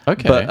happened.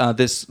 Okay. But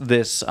this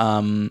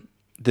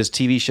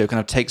TV show kind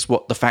of takes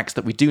the facts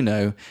that we do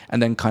know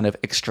and then kind of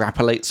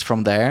extrapolates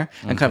from there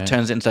and kind of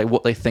turns it into like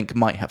what they think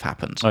might have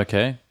happened.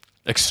 Okay.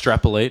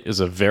 Extrapolate is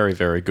a very,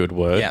 very good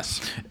word.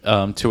 Yes.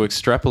 To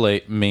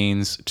extrapolate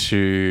means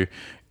to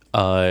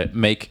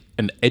make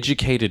an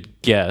educated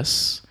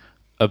guess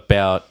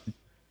about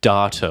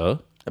data.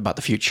 About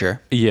the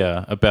future.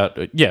 About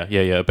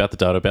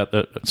data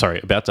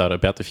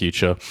about the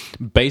future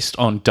based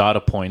on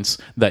data points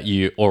that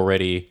you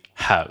already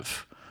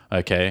have.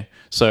 Okay.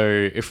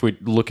 So if we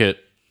look at,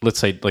 let's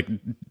say, like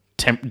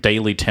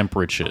daily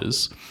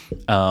temperatures,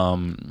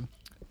 one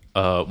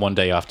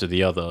day after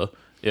the other,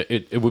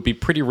 it would be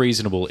pretty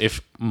reasonable if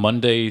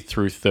Monday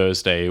through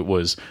Thursday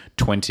was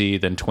 20,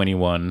 then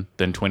 21,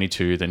 then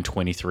 22, then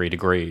 23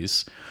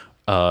 degrees.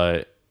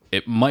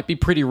 It might be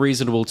pretty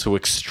reasonable to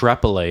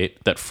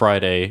extrapolate that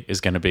Friday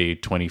is going to be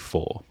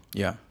 24.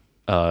 Yeah.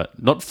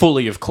 Not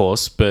fully, of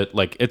course, but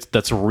like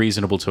that's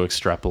reasonable to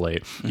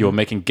extrapolate. Mm-hmm. You're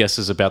making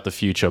guesses about the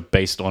future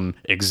based on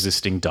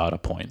existing data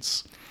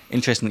points.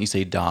 Interesting that you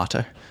say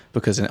data,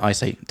 because I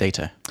say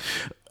data.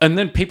 And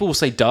then people will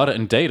say data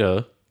and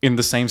data in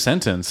the same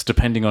sentence,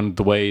 depending on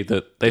the way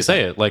that they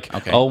say it.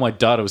 Like, all my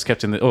data was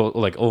kept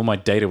all my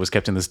data was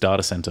kept in this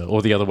data center,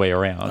 or the other way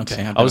around.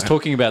 Okay, I was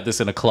talking about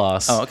this in a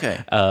class. Oh,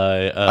 okay.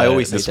 I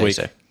always say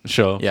data. Week.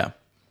 Sure. Yeah.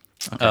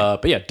 Okay.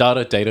 But yeah,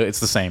 data, it's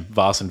the same.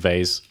 Vase and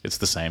vase, it's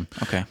the same.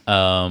 Okay.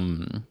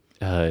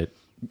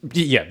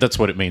 Yeah, that's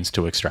what it means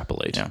to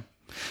extrapolate. Yeah.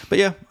 But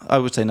yeah, I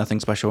would say nothing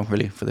special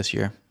really for this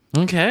year.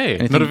 Okay.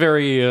 Not a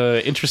very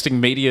interesting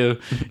media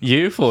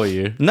year for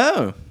you.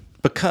 No,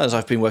 because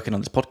I've been working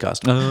on this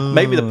podcast.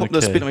 Maybe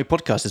the Spin On Me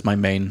podcast is my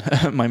main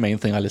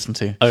thing I listen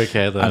to.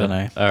 Okay, then. I don't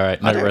know. All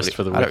right, no rest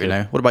for the wicked. I don't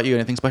really know. What about you?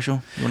 Anything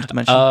special you wanted to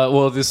mention?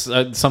 Well, this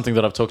something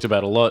that I've talked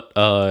about a lot.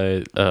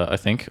 I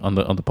think on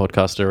the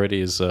podcast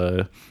already is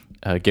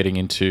getting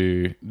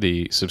into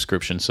the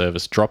subscription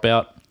service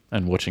Dropout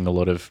and watching a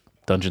lot of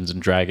Dungeons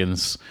and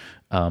Dragons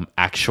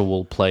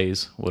actual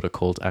plays, what are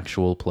called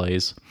actual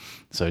plays.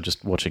 So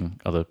just watching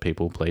other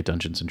people play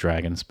Dungeons and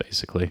Dragons,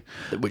 basically.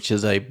 Which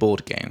is a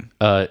board game.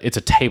 It's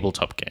a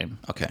tabletop game.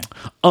 Okay.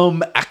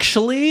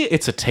 Actually,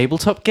 it's a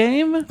tabletop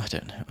game? I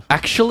don't know.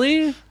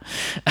 Actually?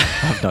 I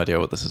have no idea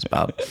what this is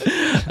about.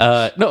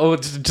 No,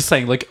 just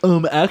saying, like,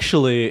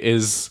 actually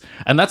is...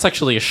 And that's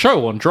actually a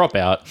show on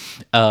Dropout.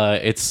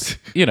 It's,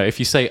 if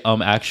you say,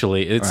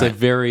 actually, it's a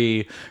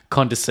very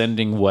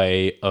condescending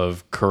way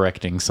of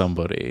correcting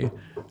somebody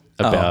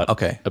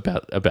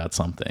about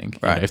something.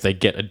 Right. If they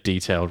get a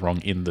detail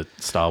wrong in the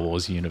Star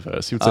Wars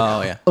universe. You would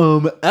say,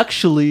 yeah.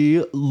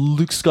 Actually,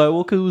 Luke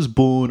Skywalker was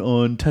born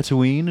on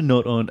Tatooine,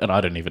 not on... And I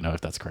don't even know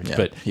if that's correct,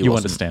 but you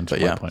understand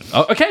my point.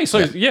 Oh, okay, so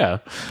yeah.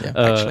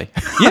 Actually.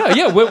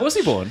 Where was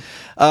he born?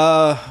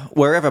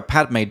 Wherever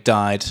Padme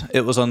died,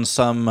 it was on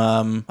some,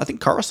 I think,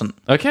 Coruscant.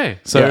 Okay,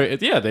 so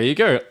there you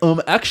go.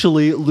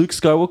 Actually, Luke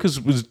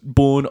Skywalker was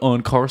born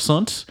on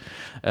Coruscant.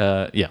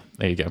 There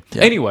you go.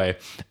 Yeah. Anyway,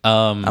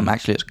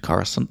 actually, it's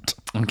Coruscant.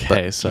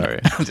 Okay, but, sorry.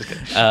 I'm just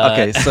kidding.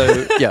 Okay,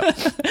 so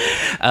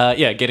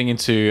yeah, getting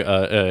into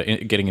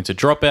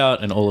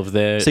Dropout and all of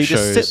their. So you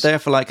shows. just sit there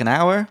for like an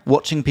hour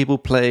watching people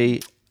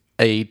play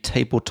a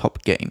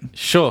tabletop game.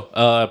 Sure,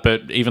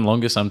 but even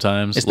longer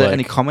sometimes. Is there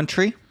any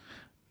commentary?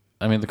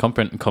 I mean, the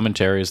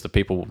commentary is the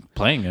people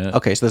playing it.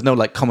 Okay, so there's no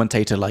like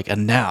commentator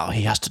and now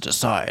he has to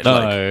decide.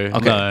 No,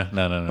 okay.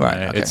 No.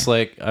 Right, okay. It's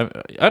like, I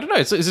don't know.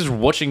 It's just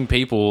watching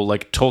people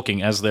like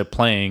talking as they're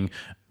playing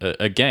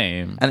a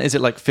game. And is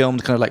it like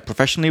filmed kind of like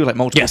professionally with like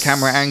multiple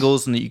camera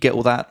angles and you get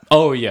all that?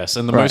 Oh, yes.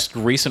 And the most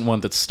recent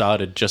one that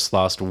started just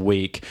last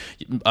week,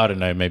 I don't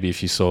know, maybe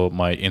if you saw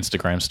my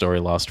Instagram story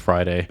last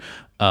Friday,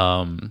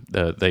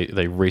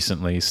 they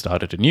recently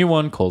started a new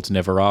one called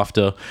Never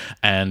After,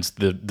 and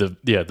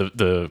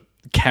the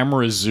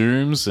camera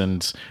zooms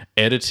and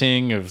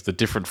editing of the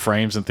different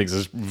frames and things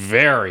is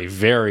very,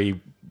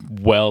 very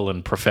well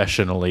and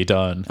professionally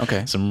done.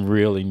 Okay. Some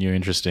really new,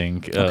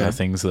 interesting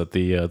things that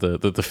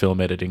the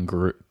film editing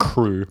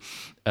crew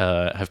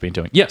have been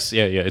doing. Yes,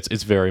 yeah.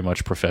 It's very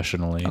much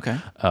professionally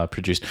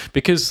produced,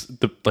 because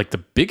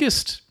the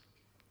biggest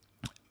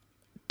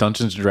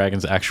Dungeons and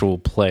Dragons actual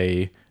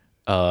play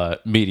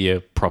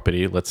media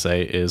property, let's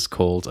say, is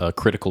called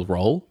Critical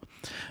Role,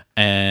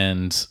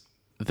 and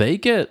they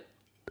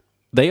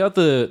have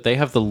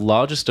the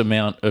largest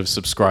amount of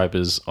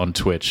subscribers on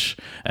Twitch.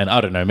 And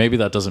I don't know, maybe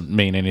that doesn't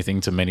mean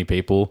anything to many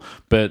people,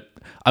 but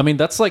I mean,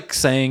 that's like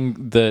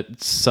saying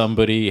that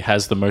somebody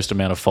has the most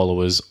amount of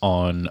followers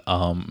on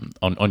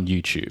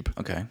YouTube.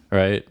 Okay.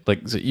 Right?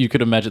 Like, so you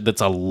could imagine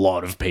that's a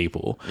lot of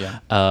people.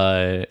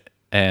 Yeah.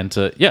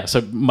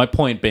 So my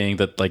point being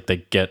that like they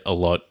get a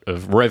lot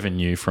of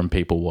revenue from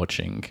people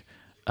watching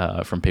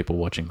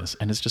this,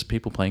 and it's just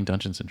people playing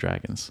Dungeons and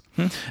Dragons.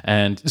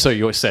 And so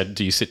you said,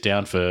 do you sit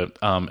down for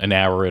an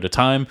hour at a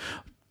time?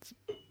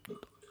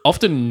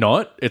 Often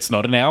not. It's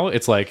not an hour.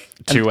 It's like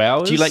 2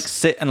 hours. Do you like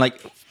sit and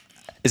like?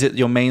 Is it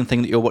your main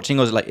thing that you're watching,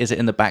 or is it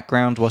in the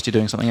background whilst you're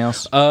doing something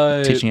else?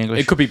 Teaching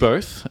English. It could be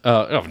both.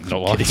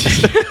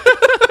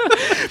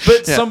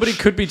 But somebody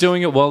could be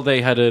doing it while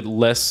they had a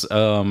less,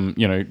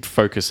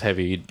 focus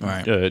heavy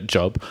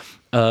job.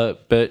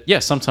 But yeah,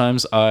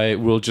 sometimes I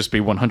will just be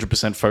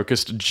 100%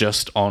 focused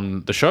just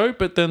on the show.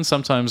 But then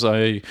sometimes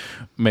I'll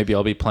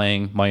be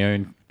playing my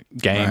own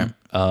game,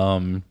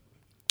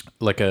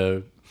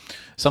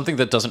 something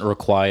that doesn't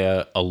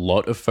require a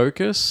lot of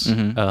focus.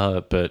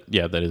 But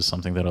yeah, that is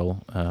something that I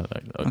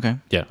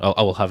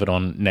will have it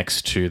on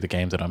next to the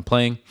game that I'm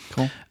playing.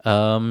 Cool.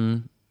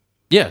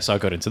 So I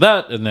got into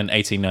that, and then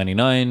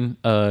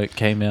 1899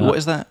 came out. What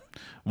is that?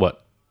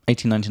 What?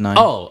 1899.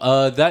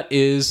 Oh, that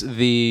is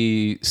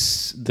the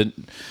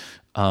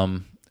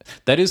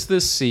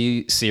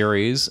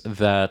series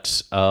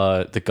that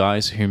the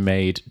guys who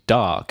made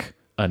Dark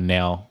are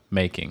now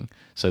making.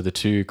 So the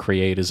two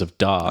creators of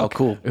Dark. Oh,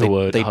 cool.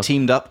 They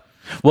teamed up.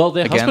 Well,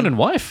 they're husband and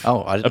wife.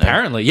 Oh, I didn't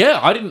apparently. know. Yeah,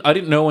 I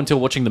didn't know until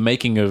watching the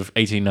making of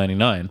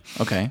 1899.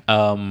 Okay.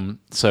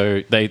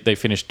 So they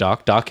finished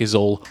Dark. Dark is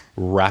all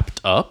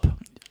wrapped up.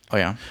 Oh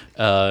yeah.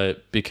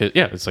 Because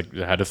it's like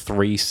it had a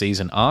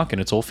 3-season arc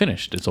and it's all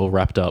finished. It's all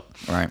wrapped up.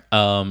 Right.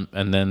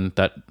 And then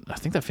I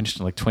think that finished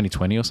in like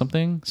 2020 or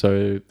something.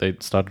 So they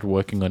started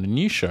working on a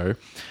new show,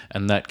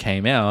 and that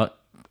came out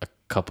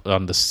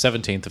on the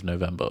 17th of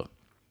November.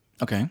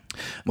 Okay.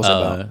 What's it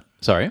about?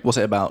 Sorry. What's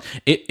it about?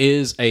 It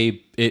is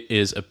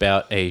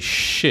about a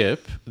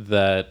ship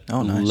that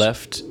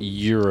left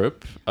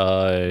Europe.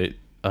 I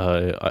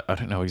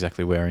don't know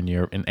exactly where in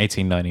Europe, in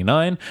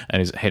 1899,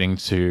 and is heading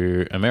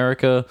to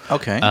America.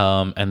 Okay.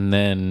 And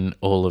then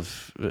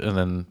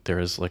there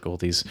is like all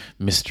these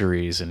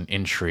mysteries and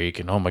intrigue,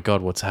 and oh my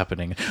god, what's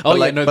happening?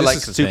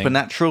 This is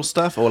supernatural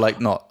stuff, or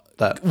like not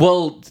that?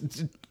 Well,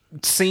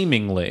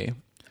 seemingly,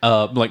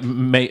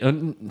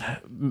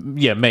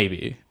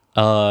 maybe.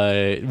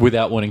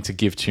 Without wanting to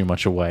give too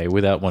much away,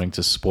 without wanting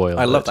to spoil.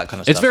 I love that kind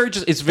of stuff.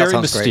 It's very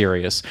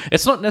mysterious. Great.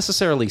 It's not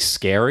necessarily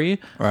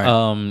scary.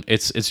 Right.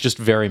 It's just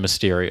very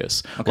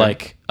mysterious. Okay.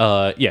 Like,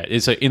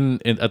 it's in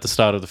at the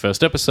start of the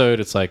first episode,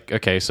 it's like,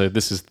 okay, so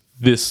this is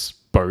this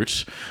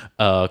boat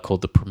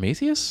called the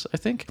Prometheus, I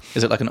think.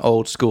 Is it like an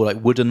old school like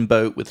wooden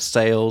boat with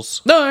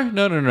sails? No.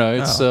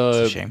 It's that's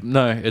a shame.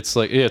 No, it's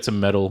like it's a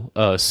metal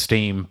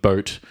steam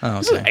boat. Oh,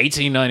 It's like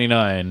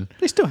 1899.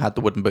 They still had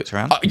the wooden boats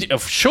around.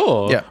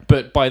 Sure. Yeah.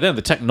 But by then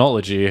the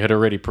technology had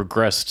already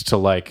progressed to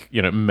like,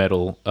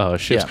 metal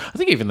ships. Yeah. I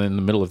think even in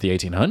the middle of the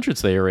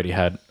 1800s they already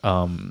had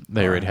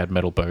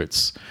metal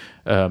boats,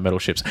 metal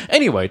ships.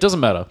 Anyway, it doesn't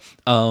matter.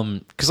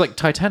 Cuz like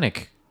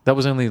Titanic, that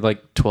was only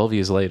like 12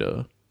 years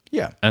later.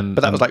 Yeah, but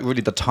that was like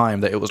really the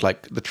time that it was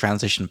like the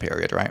transition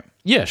period, right?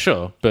 Yeah,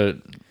 sure, but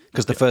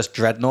because the first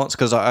dreadnoughts,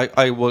 because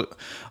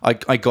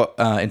I got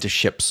into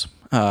ships.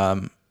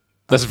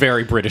 That's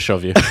very British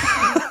of you.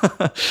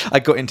 I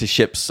got into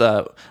ships,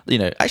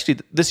 actually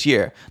this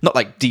year, not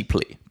like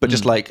deeply, but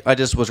just like I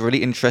just was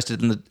really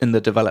interested in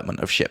the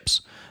development of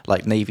ships,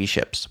 like Navy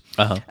ships,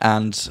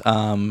 and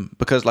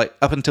because like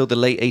up until the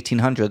late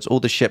 1800s, all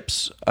the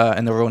ships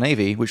in the Royal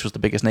Navy, which was the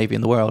biggest navy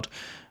in the world,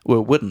 were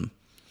wooden.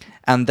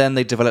 And then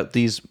they developed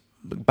these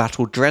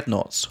battle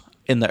dreadnoughts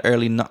in the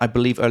early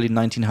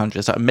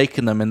 1900s. Started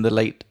making them in the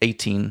late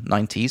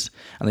 1890s,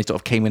 and they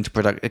sort of came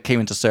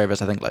into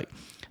service, I think, like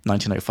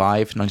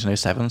 1905,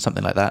 1907,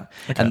 something like that.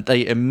 Okay. And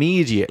they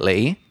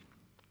immediately,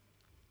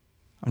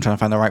 I'm trying to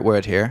find the right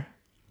word here,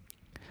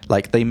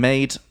 like they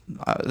made,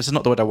 this is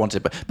not the word I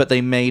wanted, but they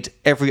made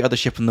every other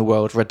ship in the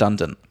world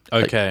redundant.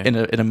 Okay.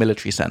 Like, in a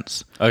military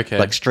sense. Okay.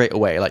 Like straight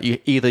away,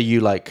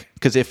 like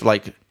because if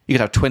like you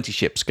could have 20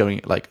 ships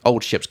going, like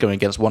old ships going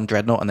against one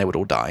dreadnought, and they would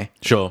all die.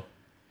 Sure.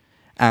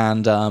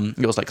 And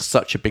it was like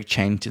such a big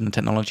change in the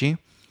technology.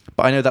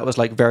 But I know that was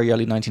like very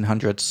early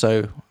 1900s,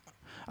 so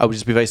I would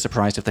just be very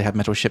surprised if they had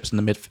metal ships in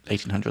the mid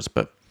 1800s.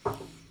 But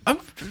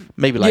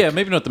maybe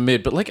maybe not the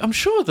mid, but like I'm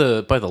sure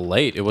by the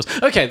late it was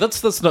okay.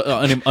 That's not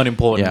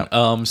unimportant.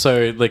 Yeah.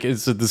 So like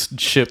this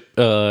ship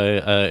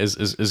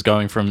is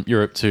going from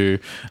Europe to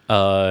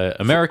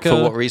America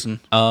for what reason?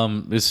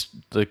 Is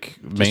like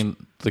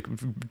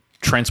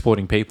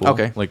transporting people.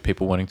 Okay. Like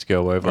people wanting to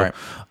go over,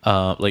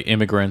 right. Like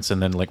immigrants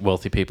and then like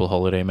wealthy people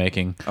holiday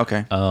making.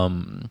 Okay.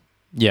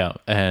 Yeah,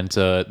 and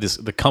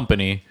the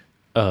company.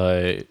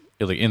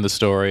 Like in the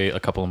story, a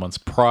couple of months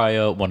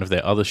prior, one of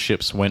their other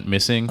ships went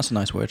missing. That's a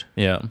nice word.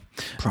 Yeah.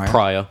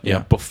 Prior. Yeah.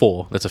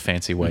 Before. That's a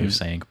fancy way of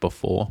saying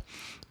before.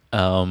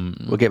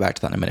 We'll get back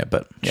to that in a minute,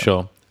 but... Yeah.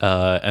 Sure.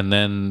 And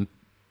then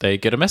they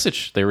get a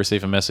message. They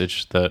receive a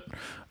message that,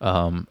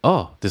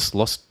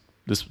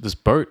 this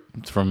boat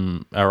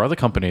from our other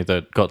company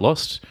that got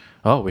lost.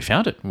 Oh, we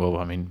found it. Well,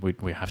 I mean,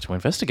 we have to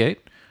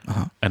investigate.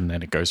 Uh-huh. And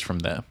then it goes from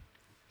there.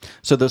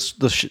 So the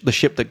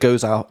ship that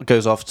goes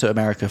off to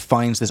America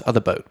finds this other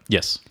boat.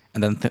 Yes.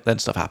 And then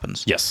stuff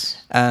happens.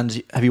 Yes.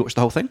 And have you watched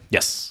the whole thing?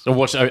 Yes.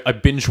 I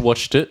binge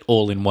watched it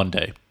all in one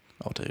day.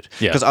 Oh, dude.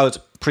 Yeah. Because I was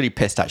pretty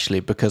pissed, actually,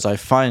 because I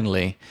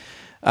finally...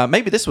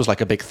 maybe this was like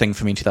a big thing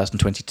for me in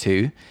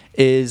 2022,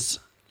 is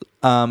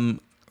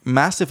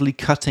massively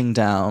cutting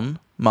down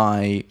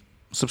my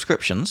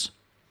subscriptions.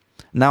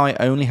 Now I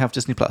only have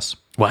Disney+.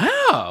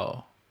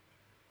 Wow.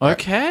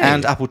 Okay.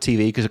 And Apple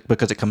TV,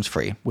 because it comes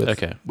free with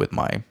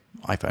my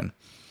iPhone.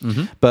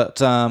 Mm-hmm. But,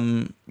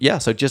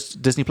 so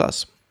just Disney+.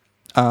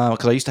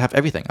 Because I used to have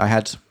everything. I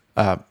had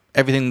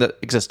everything that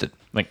existed.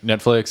 Like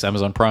Netflix,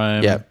 Amazon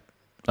Prime. Yeah.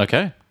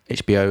 Okay.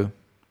 HBO.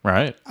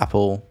 Right.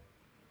 Apple.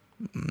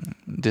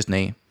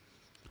 Disney.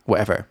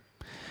 Whatever.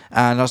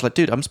 And I was like,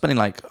 dude, I'm spending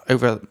like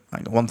over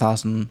like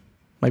 1,000,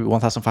 maybe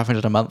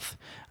 1,500 a month.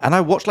 And I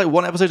watched like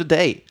one episode a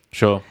day.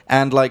 Sure.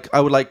 And like I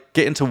would like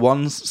get into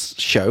one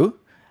show.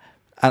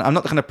 And I'm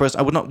not the kind of person,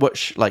 I would not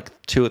watch like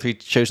 2 or 3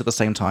 shows at the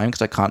same time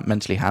because I can't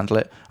mentally handle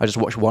it. I just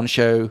watch one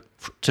show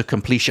to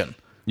completion,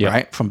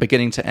 right? From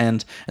beginning to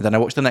end. And then I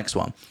watch the next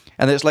one.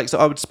 And it's like, so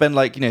I would spend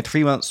like,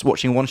 3 months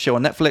watching one show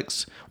on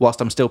Netflix whilst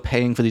I'm still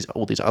paying for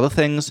all these other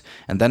things.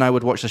 And then I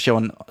would watch the show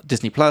on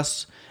Disney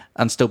Plus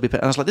and still be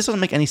paying. And I was like, this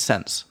doesn't make any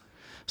sense.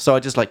 So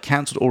I just like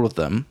canceled all of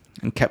them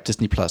and kept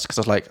Disney Plus because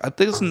I was like,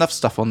 there's enough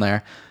stuff on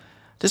there.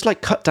 Just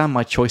like cut down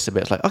my choice a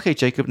bit. It's like, okay,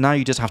 Jacob, now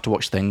you just have to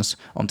watch things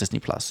on Disney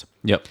Plus.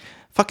 Yep.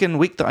 Fucking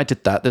week that I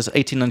did that, there's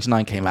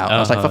 1899 came out. And I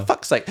was like, for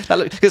fuck's sake,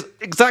 because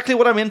exactly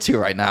what I'm into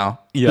right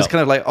now. Yeah. It's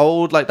kind of like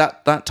old, like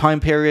that time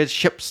period,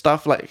 ship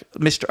stuff, like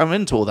I'm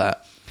into all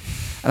that.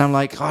 And I'm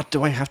like, God,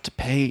 do I have to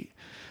pay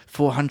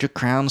 400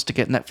 crowns to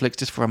get Netflix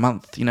just for a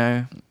month?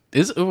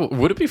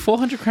 Would it be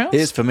 400 crowns?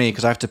 It is for me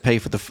because I have to pay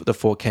for the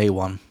 4K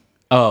one.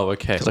 Oh,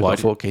 okay. Because I've got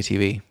a 4K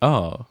TV.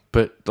 Oh,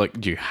 but like,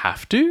 do you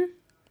have to?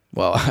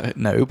 Well,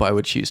 no, but I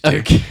would choose to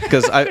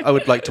because I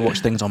would like to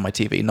watch things on my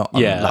TV, not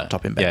on a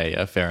laptop in bed.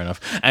 Yeah, fair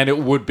enough. And it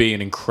would be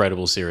an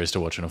incredible series to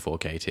watch on a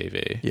 4K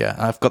TV. Yeah,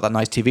 I've got that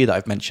nice TV that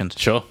I've mentioned.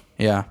 Sure.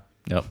 Yeah.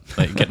 Yep.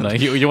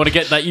 You want to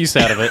get that use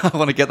out of it. I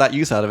want to get that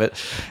use out of it.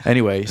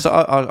 Anyway, so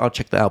I'll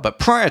check that out. But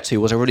prior to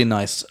was a really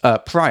nice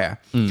prior.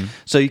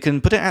 So you can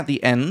put it at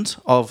the end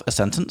of a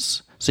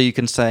sentence. So you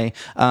can say,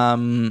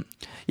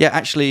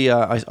 actually,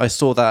 I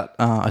saw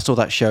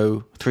that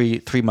show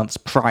three months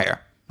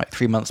prior. Like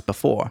 3 months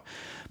before.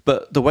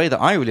 But the way that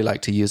I really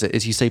like to use it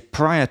is you say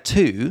prior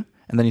to,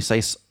 and then you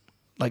say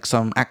like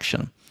some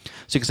action.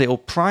 So you can say, well,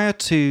 prior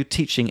to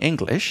teaching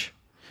English,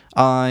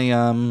 I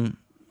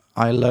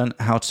learned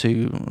how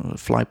to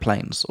fly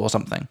planes or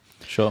something.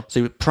 Sure.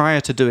 So prior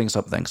to doing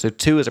something. So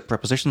to is a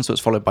preposition, so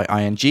it's followed by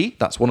ing.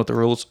 That's one of the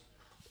rules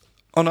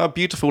on our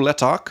beautiful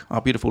letarc, our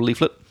beautiful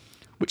leaflet,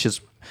 which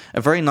is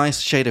a very nice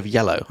shade of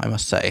yellow, I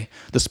must say.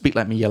 The Speak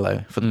Like Me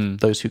yellow, for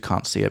those who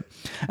can't see it.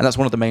 And that's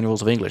one of the main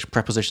rules of English.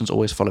 Prepositions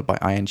always followed by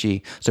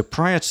ing. So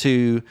prior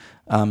to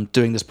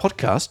doing this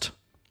podcast,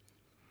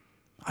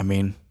 I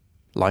mean,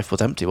 life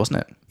was empty, wasn't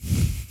it?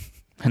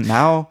 And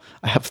now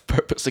I have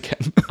purpose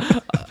again.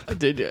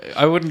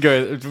 I wouldn't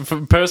go...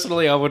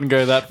 Personally, I wouldn't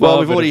go that far. Well,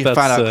 we've already found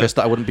out, Chris,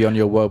 that I wouldn't be on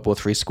your World War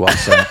III squad,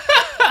 so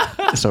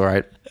it's all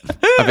right.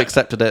 I've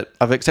accepted it.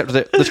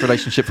 This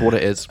relationship for what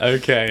it is.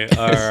 Okay,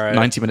 all right.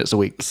 90 minutes a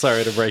week.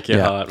 Sorry to break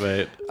your heart,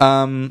 mate.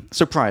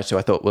 So prior to,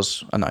 I thought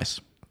was a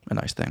nice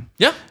thing.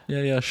 Yeah,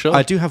 sure.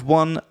 I do have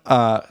one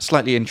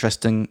slightly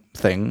interesting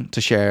thing to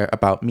share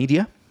about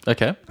media.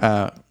 Okay.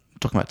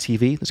 Talking about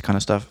TV, this kind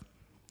of stuff.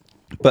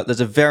 But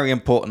there's a very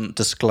important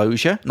disclaimer.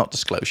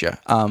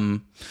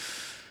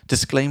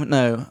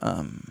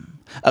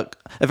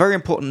 A very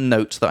important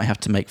note that I have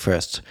to make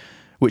first,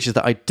 which is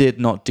that I did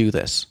not do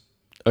this.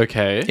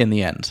 Okay. In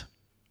the end.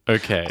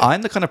 Okay.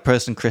 I'm the kind of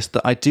person, Chris,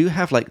 that I do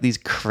have like these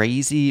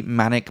crazy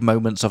manic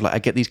moments of like I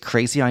get these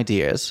crazy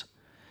ideas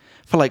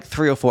for like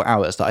 3 or 4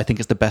 hours that I think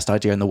is the best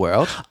idea in the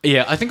world.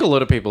 Yeah, I think a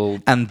lot of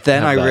people. And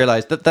then I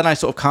realized that then I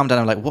sort of calm down.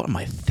 I'm like, what am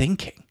I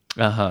thinking?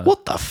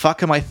 What the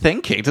fuck am I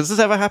thinking? Does this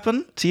ever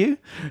happen to you?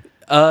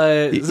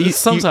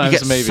 Sometimes you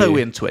get maybe so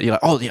into it. You're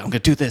like, oh yeah, I'm going to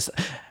do this.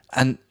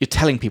 And you're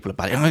telling people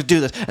about it. I'm going to do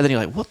this. And then you're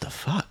like, what the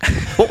fuck?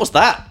 What was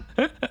that?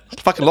 I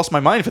fucking lost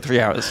my mind for 3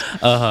 hours.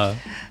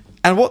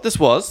 And what this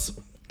was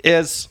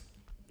is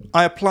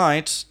I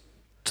applied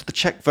to the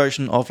Czech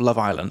version of Love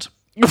Island.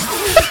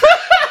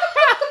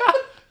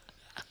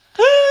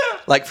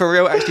 Like, for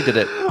real, actually did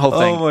it. Whole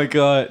thing. Oh my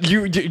god.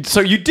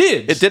 So you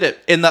did? It did it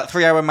in that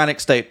 3-hour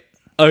manic state.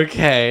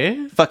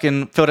 Okay.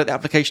 Fucking filled out the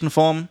application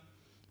form.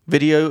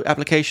 Video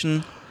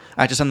application.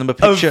 I had to send them a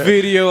picture. A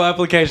video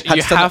application.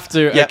 You have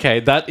to. Yep.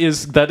 Okay,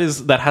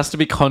 that has to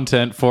be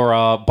content for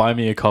our Buy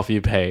Me a Coffee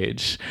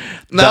page.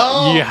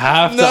 No, you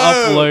have to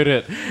upload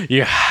it.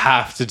 You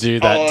have to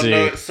do that, dude.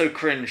 No, it's so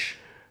cringe.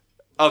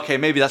 Okay,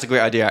 maybe that's a great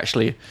idea,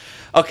 actually.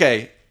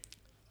 Okay,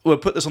 we'll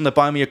put this on the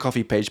Buy Me a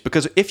Coffee page,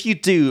 because if you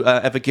do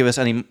ever give us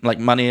any like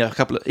money,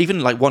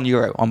 even like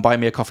 €1 on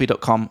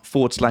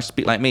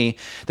buymeacoffee.com/speaklike.me,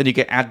 then you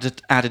get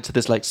added to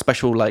this like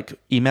special like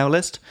email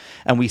list,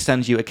 and we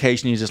send you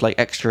occasionally just like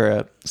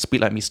extra Speak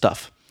Like Me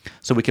stuff,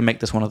 so we can make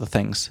this one of the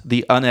things,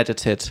 the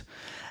unedited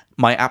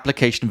my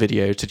application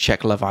video to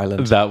Czech Love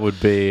Island. That would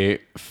be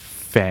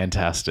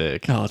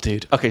fantastic. Oh,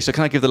 dude. Okay, so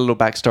can I give the little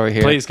backstory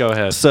here? Please go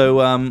ahead.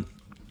 So,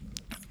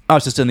 I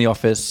was just in the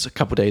office a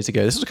couple of days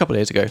ago. This was a couple of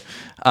days ago.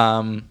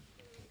 I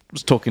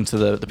was talking to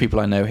the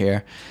people I know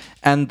here,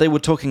 and they were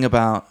talking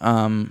about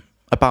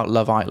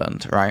Love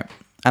Island, right?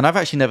 And I've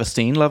actually never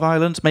seen Love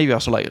Island. Maybe I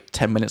saw like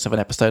 10 minutes of an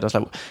episode. I was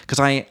like, because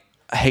I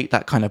hate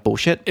that kind of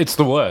bullshit. It's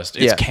the worst.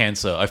 It's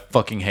cancer. I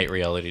fucking hate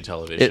reality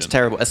television. It's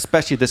terrible,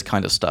 especially this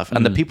kind of stuff.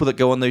 And the people that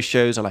go on those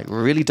shows are like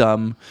really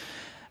dumb,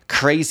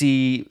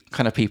 crazy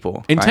kind of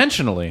people.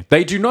 Intentionally. Right?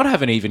 They do not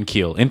have an even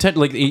keel.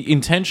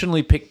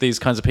 Intentionally pick these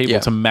kinds of people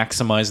to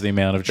maximize the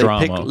amount of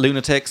drama. They pick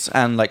lunatics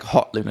and like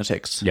hot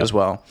lunatics as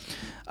well.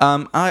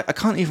 I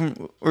can't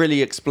even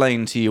really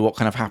explain to you what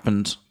kind of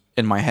happened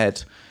in my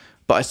head,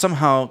 but I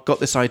somehow got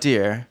this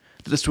idea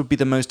that this would be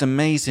the most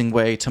amazing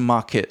way to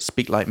market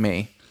Speak Like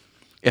Me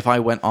if I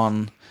went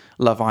on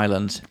Love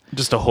Island.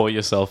 Just to whore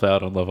yourself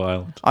out on Love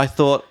Island. I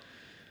thought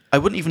I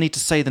wouldn't even need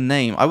to say the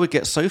name. I would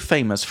get so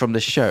famous from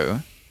this show.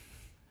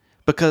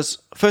 Because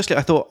firstly,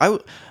 I thought I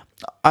would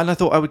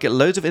get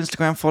loads of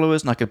Instagram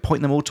followers, and I could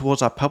point them all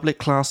towards our public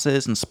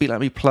classes and Speak Like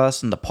Me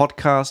Plus and the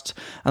podcast.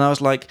 And I was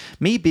like,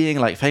 me being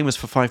like famous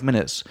for 5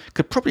 minutes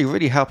could probably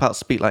really help out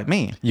Speak Like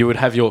Me. You would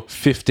have your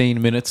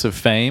 15 minutes of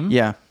fame.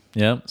 Yeah.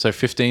 Yeah. So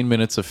 15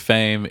 minutes of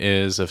fame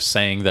is a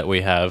saying that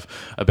we have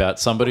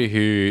about somebody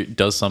who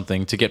does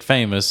something to get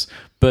famous,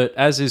 but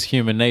as is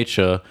human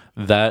nature,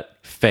 that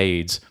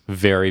fades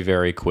very,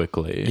 very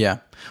quickly. Yeah.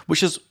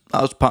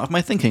 That was part of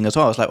my thinking as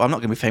well. I was like, well, I'm not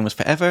going to be famous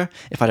forever.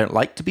 If I don't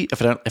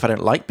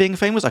like being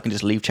famous, I can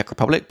just leave Czech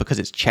Republic because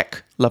it's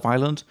Czech Love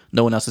Island.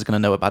 No one else is going to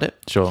know about it.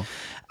 Sure.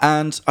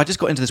 And I just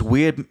got into this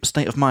weird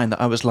state of mind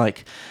that I was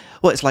like,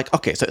 well, it's like,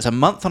 okay, so it's a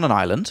month on an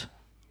island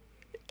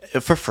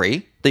for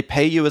free. They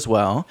pay you as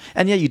well.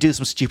 And yeah, you do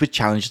some stupid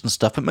challenges and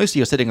stuff, but mostly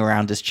you're sitting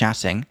around just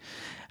chatting.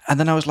 And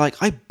then I was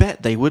like, I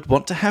bet they would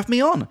want to have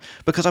me on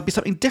because I'd be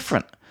something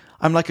different.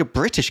 I'm like a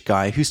British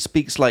guy who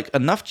speaks like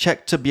enough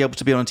Czech to be able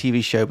to be on a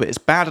TV show, but it's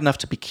bad enough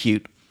to be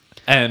cute.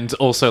 And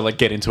also like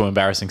get into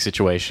embarrassing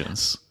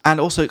situations. And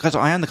also because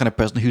I am the kind of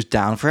person who's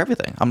down for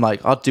everything. I'm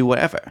like, I'll do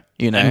whatever,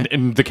 you know? And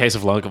in the case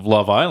of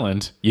Love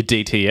Island, you're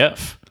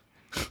DTF.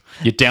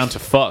 You're down to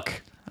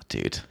fuck.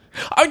 Dude.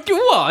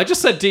 I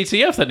just said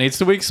DTF. That needs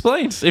to be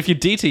explained. If you're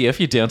DTF,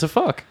 you're down to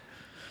fuck.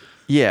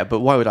 Yeah,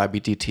 but why would I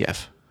be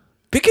DTF?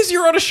 Because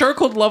you're on a show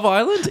called Love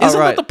Island? Isn't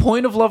that the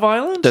point of Love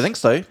Island? Don't think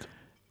so.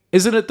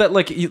 Isn't it that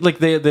like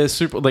they're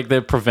super like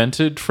they're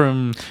prevented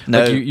from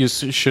no like you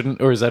shouldn't,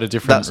 or is that a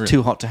different? That's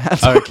too hot to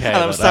handle. Okay, and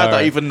I'm sad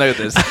that I even know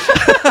this.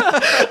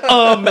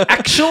 Actually,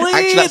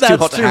 that's too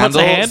hot to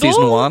handle.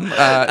 Season 1,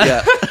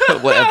 yeah,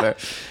 whatever.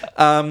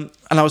 And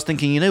I was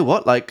thinking, you know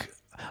what? Like,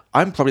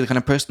 I'm probably the kind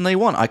of person they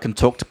want. I can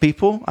talk to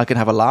people. I can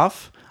have a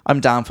laugh. I'm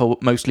down for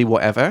mostly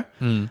whatever.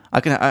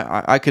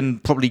 I can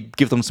probably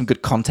give them some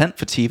good content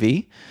for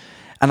TV.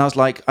 And I was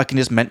like, I can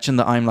just mention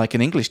that I'm like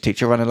an English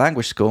teacher, run a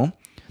language school.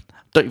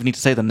 Don't even need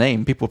to say the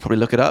name. People will probably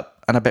look it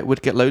up, and I bet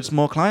we'd get loads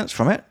more clients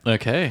from it.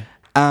 Okay.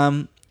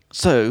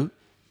 So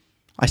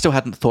I still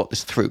hadn't thought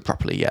this through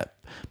properly yet,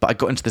 but I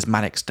got into this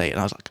manic state,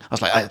 and I was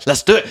like,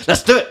 let's do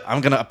it.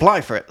 I'm going to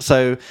apply for it.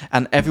 So,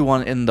 and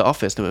everyone in the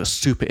office, they were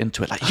super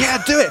into it. Like,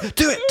 yeah, do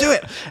it.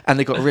 And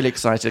they got really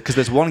excited because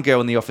there's one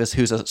girl in the office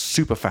who's a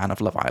super fan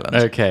of Love Island.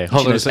 Okay.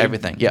 Hold on. She knows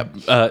everything.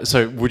 Yeah.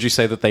 So would you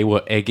say that they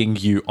were egging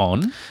you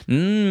on?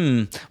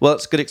 Well,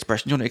 it's a good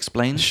expression. Do you want to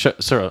explain?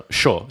 Sure.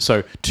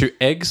 So to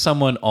egg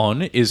someone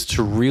on is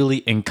to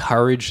really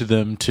encourage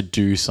them to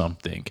do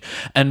something.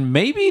 And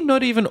maybe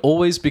not even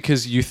always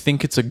because you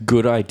think it's a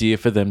good idea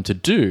for them to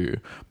do,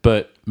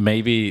 but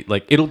maybe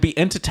like it'll be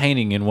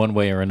entertaining in one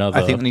way or another.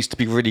 I think it needs to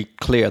be really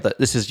clear that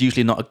this is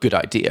usually not a good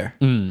idea.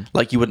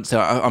 Like you wouldn't say,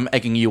 I'm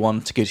egging you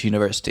on to go to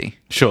university.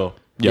 Sure.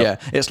 Yep.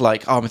 Yeah. It's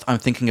like, I'm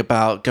thinking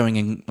about going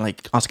and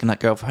like asking that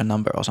girl for her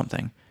number or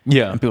something.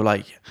 Yeah. And people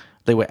like,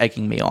 they were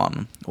egging me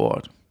on,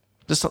 or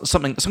Just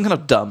some kind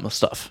of dumb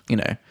stuff, you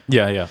know.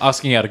 Yeah.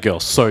 Asking out a girl,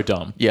 so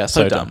dumb. Yeah,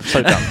 so dumb.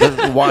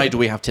 Why do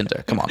we have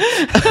Tinder? Come on.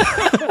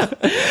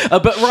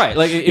 But right,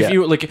 like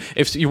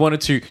if you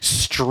wanted to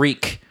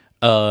streak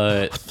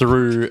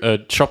through a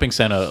shopping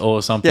center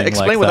or something,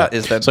 explain what that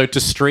is then. So to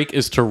streak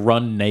is to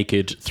run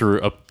naked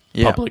through a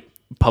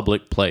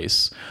public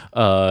place,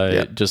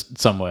 just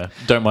somewhere.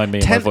 Don't mind me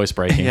and my voice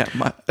breaking.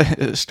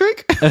 Yeah,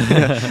 streak.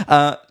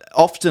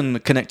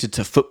 Often connected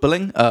to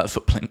footballing,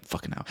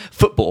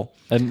 football,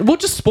 and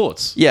just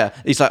sports. Yeah,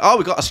 he's like, oh,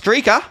 we got a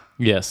streaker.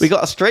 Yes, we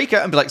got a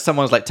streaker, and be like,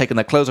 someone's like taking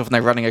their clothes off and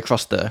they're running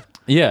across the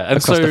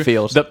across the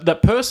field.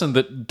 That person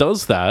that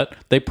does that,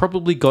 they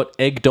probably got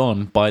egged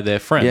on by their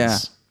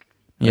friends.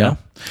 Yeah.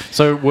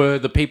 So were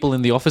the people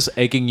in the office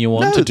egging you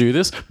on to do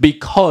this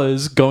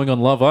because going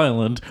on Love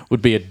Island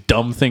would be a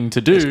dumb thing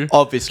to do? It's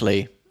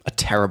obviously a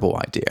terrible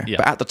idea. Yeah.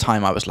 But at the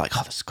time, I was like,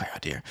 oh, that's a great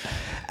idea.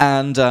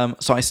 And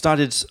so I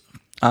started.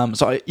 How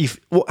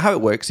it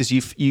works is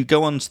you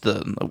go onto the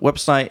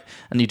website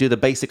and you do the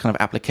basic kind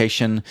of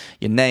application,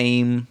 your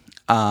name,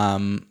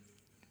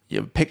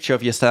 your picture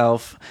of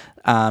yourself.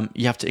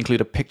 You have to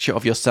include a picture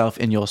of yourself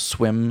in your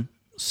swim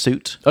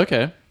suit.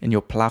 Okay. In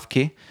your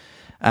plavki.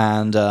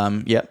 And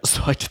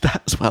so I did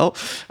that as well.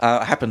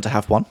 I happened to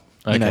have one,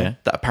 that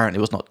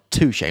apparently was not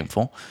too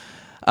shameful.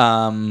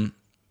 And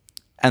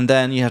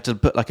then you have to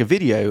put like a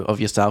video of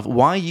yourself,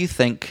 why you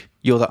think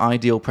you're the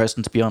ideal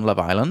person to be on Love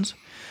Island,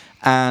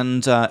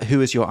 and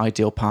who is your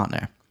ideal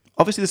partner.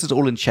 Obviously, this is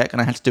all in Czech,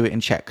 and I had to do it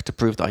in Czech to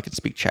prove that I could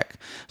speak Czech.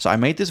 So I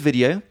made this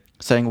video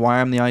saying why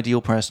I'm the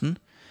ideal person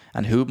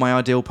and who my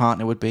ideal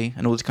partner would be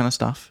and all this kind of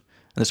stuff.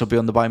 And this will be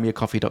on the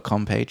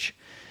buymeacoffee.com page.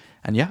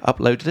 And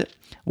uploaded it.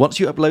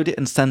 Once you upload it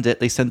and send it,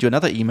 they send you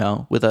another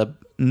email with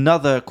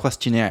another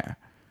questionnaire.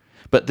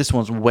 But this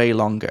one's way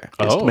longer.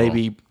 It's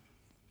maybe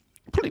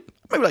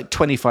like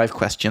 25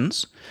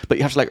 questions, but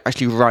you have to like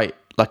actually write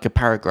like a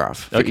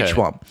paragraph for each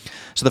one.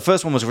 So the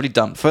first one was really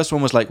dumb. First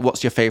one was like,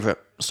 what's your favorite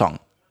song?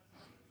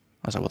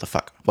 I was like, what the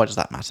fuck? Why does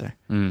that matter?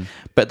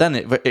 But then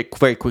it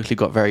very quickly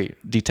got very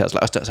detailed.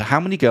 Like, so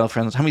how many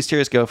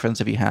serious girlfriends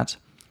have you had?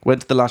 When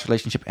did the last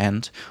relationship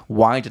end?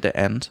 Why did it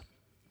end?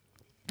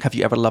 Have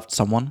you ever loved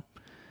someone?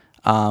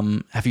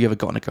 Have you ever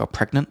gotten a girl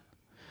pregnant?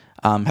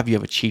 Have you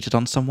ever cheated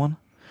on someone?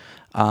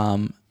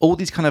 All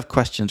these kind of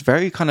questions,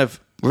 very kind of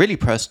really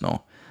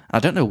personal. And I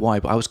don't know why,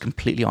 but I was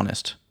completely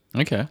honest.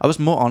 Okay. I was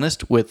more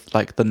honest with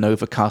like the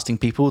Nova casting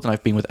people than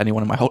I've been with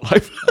anyone in my whole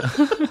life.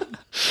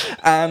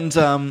 And,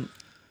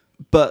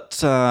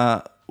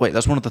 wait,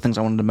 that's one of the things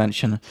I wanted to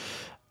mention.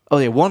 Oh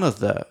yeah, one of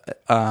the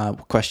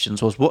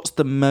questions was, what's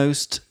the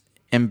most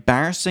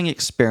embarrassing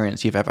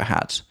experience you've ever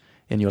had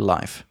in your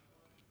life?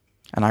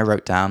 And I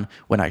wrote down,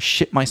 when I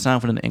shit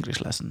myself in an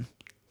English lesson.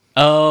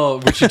 Oh,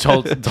 which you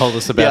told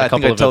us about a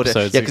couple of episodes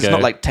ago. Yeah, because it's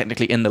not like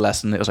technically in the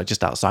lesson. It was like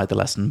just outside the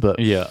lesson. But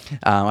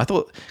I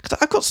thought, because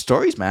I've got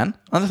stories, man.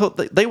 And I thought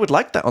they would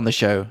like that on the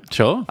show.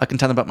 Sure. I can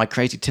tell them about my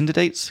crazy Tinder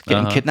dates,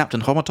 getting kidnapped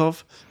in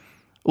Chomutov.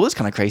 All this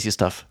kind of crazy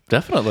stuff.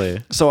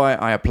 Definitely. So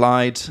I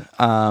applied.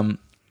 And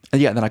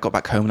then I got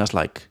back home and I was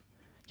like,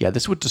 yeah,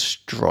 this would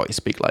destroy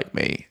Speak Like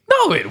Me.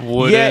 No, it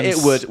wouldn't. Yeah, it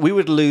would. We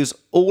would lose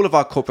all of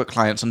our corporate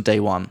clients on day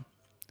one.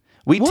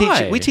 We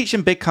teach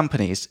in big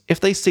companies, if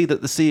they see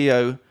that the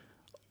CEO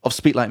of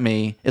Speak Like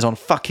Me is on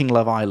fucking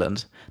Love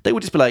Island, they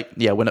would just be like,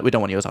 yeah, we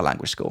don't want you as our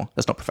language school.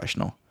 That's not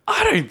professional.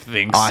 I don't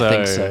think so. I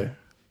think so.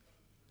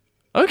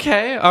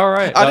 Okay, all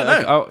right. I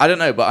don't know. I don't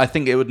know, but I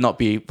think it would not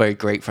be very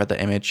great for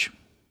the image.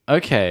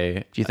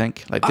 Okay. Do you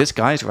think? Like, this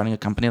guy's running a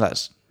company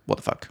that's, what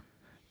the fuck?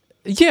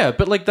 Yeah,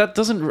 but like that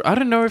doesn't, I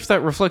don't know if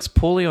that reflects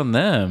poorly on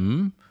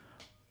them.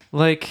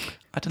 Like,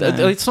 I don't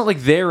know. It's not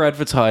like they're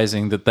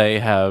advertising that they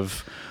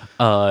have...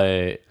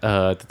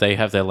 that they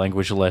have their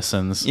language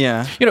lessons.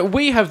 Yeah. You know,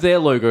 we have their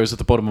logos at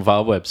the bottom of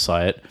our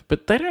website,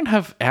 but they don't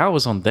have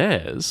ours on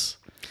theirs.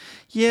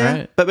 Yeah,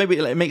 right? But maybe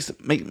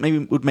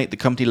it would make the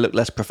company look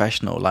less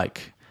professional,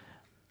 like,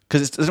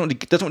 because it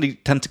doesn't really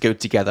tend to go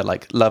together,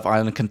 like Love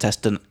Island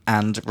contestant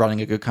and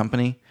running a good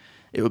company.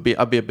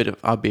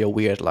 I'd be a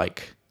weird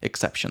like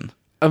exception.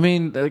 I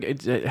mean,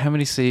 how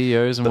many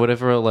CEOs and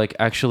whatever like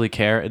actually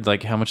care?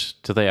 Like, how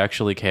much do they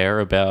actually care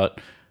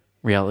about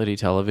reality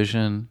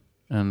television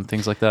and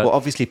things like that? Well,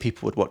 obviously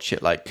people would watch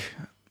it, like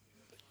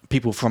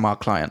people from our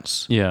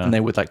clients. Yeah. And they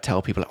would like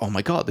tell people, like, oh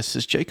my God, this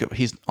is Jacob.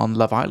 He's on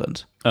Love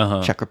Island,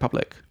 Czech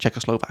Republic,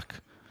 Czechoslovak.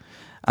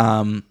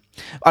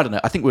 I don't know.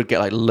 I think we'd get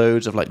like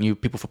loads of like new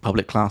people for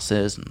public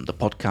classes and the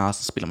podcast,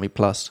 Speak Like Me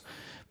Plus.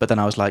 But then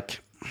I was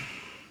like,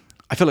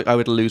 I feel like I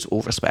would lose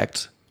all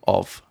respect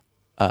of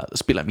the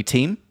Speak Like Me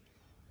team.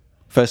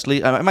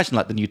 Firstly, I imagine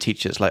like the new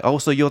teachers, like, oh,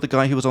 so you're the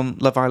guy who was on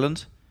Love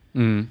Island?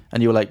 And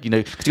you were like, you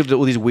know, because you did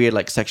all these weird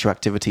like sexual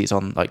activities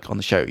on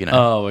the show, you know.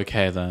 Oh,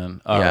 okay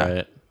then. All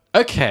right.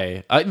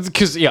 Okay.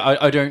 Because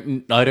I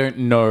don't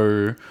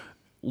know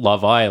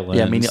Love Island.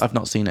 Yeah, I mean, I've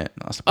not seen it.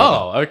 That's the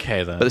problem. Oh,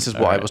 okay then. But this is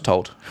what I was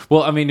told.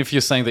 Well, I mean, if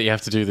you're saying that you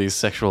have to do these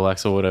sexual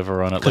acts or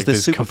whatever on it, because like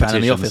the super fan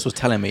in the office was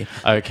telling me.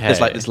 Okay.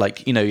 There's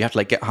like you know, you have to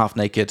like get half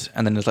naked,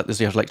 and then there's like this,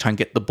 you have to like try and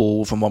get the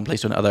ball from one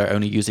place to another,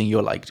 only using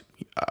your like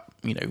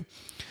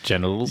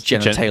genitals,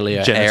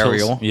 genitalia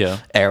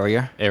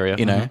area,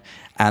 you know.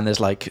 And there's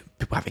like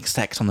people having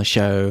sex on the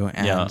show,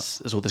 and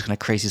there's all this kind of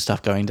crazy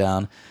stuff going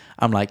down.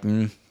 I'm like,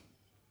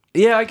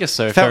 yeah, I guess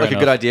so. Felt like a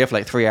good idea for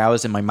like 3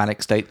 hours in my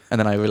manic state, and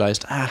then I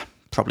realized,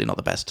 probably not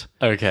the best.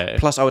 Okay.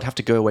 Plus, I would have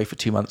to go away for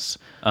 2 months.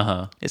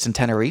 It's in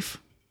Tenerife.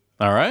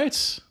 All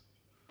right.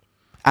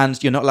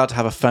 And you're not allowed to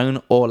have a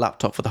phone or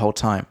laptop for the whole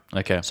time.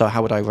 Okay. So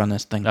how would I run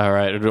this thing? All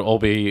right. It would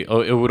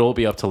all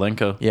be up to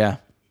Lenka. Yeah.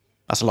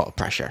 That's a lot of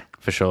pressure.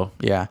 For sure.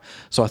 Yeah.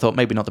 So I thought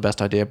maybe not the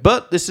best idea.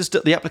 But this is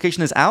the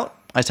application is out.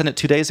 I sent it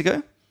 2 days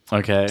ago.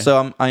 Okay.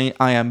 So I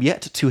am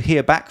yet to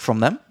hear back from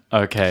them.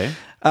 Okay.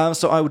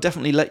 So I would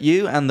definitely let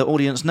you and the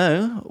audience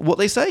know what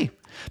they say.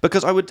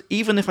 Because I would,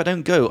 even if I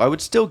don't go, I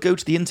would still go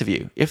to the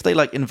interview. If they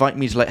like invite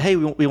me to like, hey,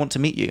 we want to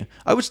meet you,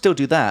 I would still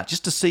do that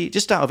just to see,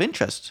 just out of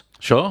interest.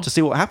 Sure. To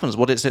see what happens.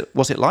 What's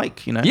it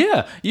like, you know?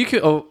 Yeah. You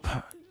could,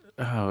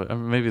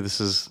 maybe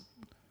this is...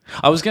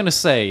 I was going to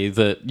say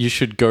that you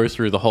should go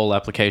through the whole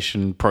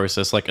application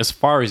process, like as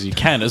far as you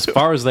can, as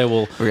far as they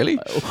will. Really?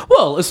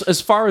 Well,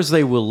 as far as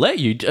they will let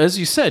you, as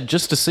you said,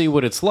 just to see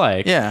what it's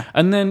like. Yeah.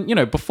 And then,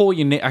 before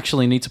you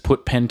actually need to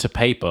put pen to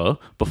paper,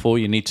 before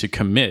you need to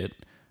commit,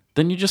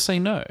 then you just say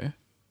no.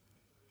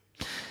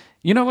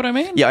 You know what I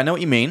mean? Yeah, I know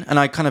what you mean, and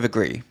I kind of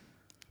agree.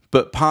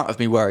 But part of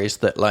me worries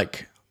that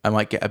like I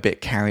might get a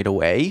bit carried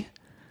away.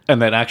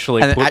 And then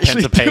actually put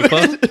pen to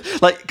paper?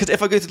 Like, because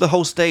if I go through the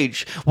whole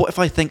stage, what if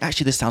I think,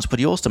 actually, this sounds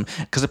pretty awesome?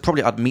 Because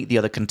I'd meet the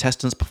other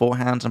contestants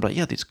beforehand, and I'm like,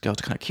 yeah, these girls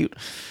are kind of cute.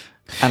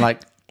 And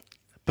like,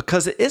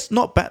 because it's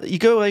not bad. You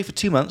go away for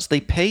 2 months,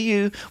 they pay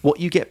you what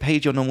you get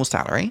paid your normal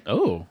salary.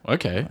 Oh,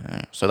 okay.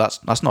 So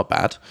that's not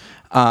bad.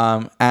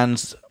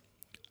 It's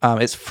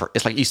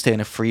like you stay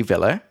in a free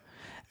villa,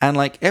 and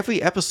like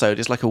every episode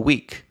is like a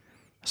week.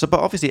 So,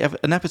 but obviously,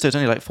 an episode's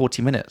only like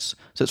 40 minutes.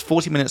 So it's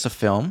 40 minutes of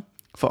film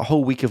for a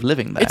whole week of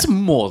living there. It's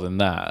more than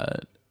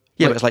that.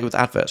 Yeah, but it's like with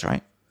adverts,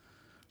 right?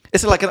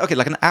 It's like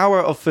an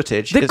hour of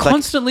footage. They're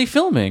constantly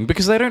filming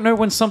because they don't know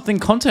when something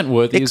content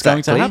worthy is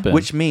going to happen.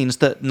 Which means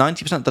that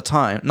 90% of the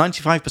time,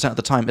 95% of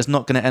the time is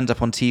not going to end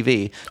up on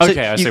TV.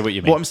 Okay, I see what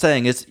you mean. What I'm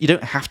saying is you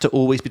don't have to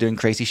always be doing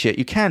crazy shit.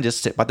 You can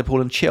just sit by the pool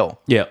and chill.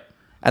 Yeah.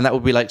 And that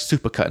would be like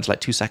super cut into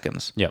like 2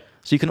 seconds. Yeah.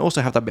 So you can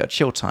also have that bit of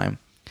chill time.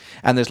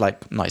 And there's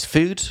like nice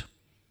food.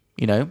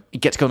 You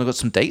get to go on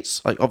some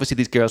dates. Like obviously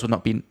these girls would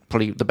not be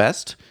probably the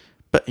best.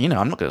 But, I'm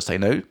not going to say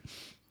no.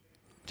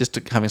 Just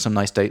to having some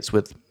nice dates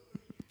with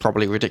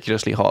probably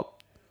ridiculously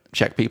hot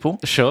Czech people.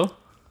 Sure.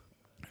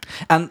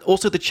 And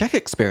also the Czech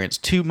experience.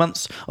 2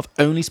 months of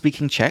only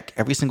speaking Czech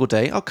every single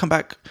day. I'll come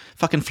back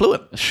fucking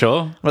fluent.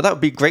 Sure. Well, that would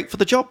be great for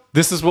the job.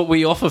 This is what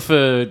we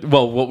offer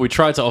what we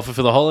tried to offer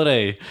for the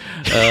holiday.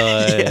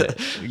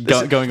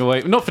 Going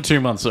away. Not for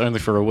 2 months, only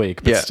for a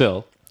week, but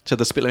still. So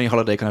the Spit Learning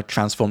holiday kind of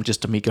transformed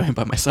just to me going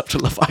by myself to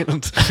Love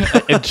Island.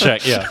 In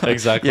Czech, yeah,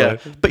 exactly. Yeah.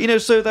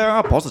 But, so there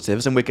are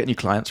positives and we're getting new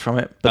clients from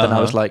it. But then I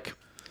was like,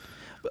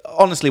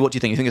 honestly, what do you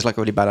think? You think it's like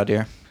a really bad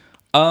idea?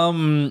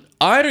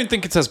 I don't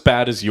think it's as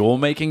bad as you're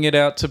making it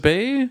out to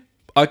be.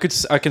 I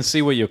can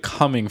see where you're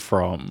coming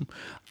from.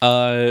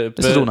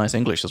 This is all nice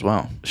English as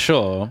well.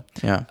 Sure.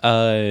 Yeah.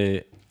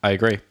 I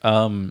agree.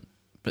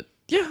 But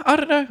yeah, I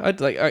don't know.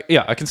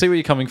 I can see where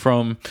you're coming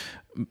from.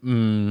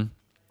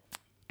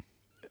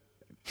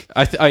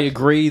 I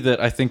agree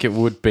that I think it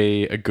would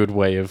be a good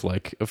way of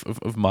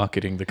of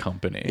marketing the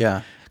company.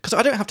 Yeah. Because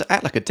I don't have to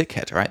act like a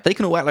dickhead, right? They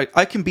can all act like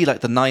I can be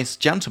like the nice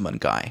gentleman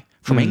guy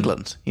from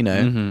England,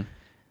 Mm-hmm.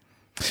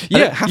 I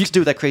don't have to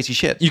do that crazy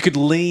shit. You could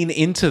lean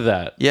into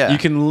that. Yeah. You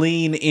can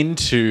lean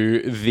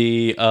into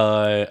the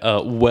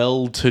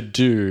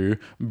well-to-do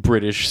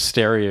British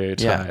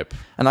stereotype. Yeah.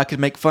 And I could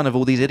make fun of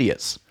all these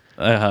idiots.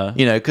 Uh-huh.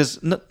 Because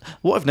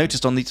what I've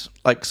noticed on these,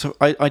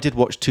 I did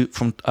watch Too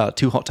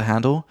Hot to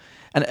Handle,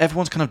 and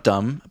everyone's kind of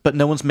dumb, but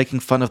no one's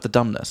making fun of the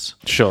dumbness.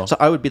 Sure. So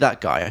I would be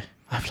that guy.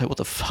 I'm like, what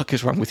the fuck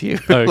is wrong with you?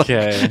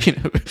 Okay.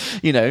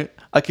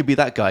 I could be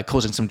that guy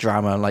causing some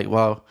drama. I'm like,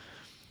 well,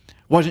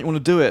 why didn't you want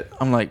to do it?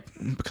 I'm like,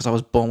 because I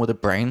was born with a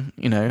brain,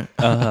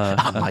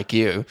 unlike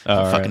you,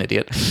 fucking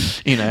idiot.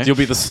 You'll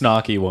be the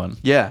snarky one.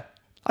 Yeah.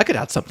 I could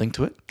add something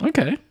to it.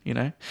 Okay.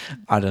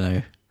 I don't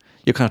know.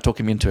 You're kind of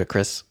talking me into it,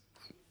 Chris.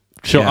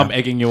 Sure, yeah. I'm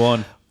egging you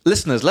on.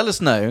 Listeners, let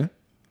us know.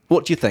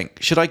 What do you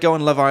think? Should I go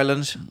on Love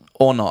Island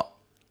or not?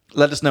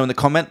 Let us know in the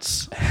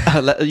comments.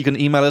 You can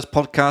email us,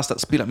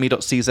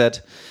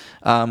 podcast@speaklikeme.cz.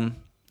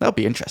 That'll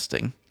be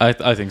interesting.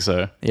 I think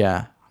so.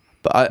 Yeah.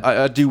 But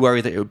I do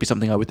worry that it would be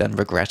something I would then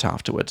regret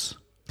afterwards.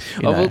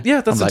 Well, yeah,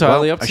 that's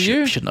entirely up to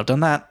you. I shouldn't have done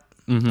that.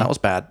 Mm-hmm. That was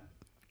bad.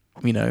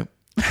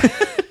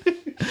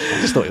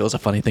 I just thought it was a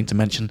funny thing to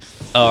mention.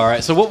 All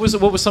right. So what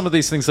were some of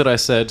these things that I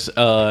said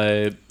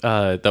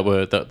that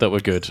were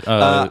good?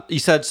 You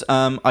said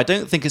I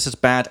don't think it's as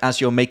bad as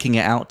you're making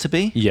it out to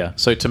be. Yeah.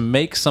 So to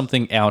make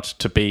something out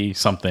to be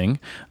something,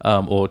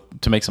 or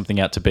to make something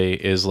out to be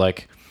is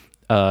like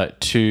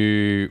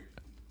to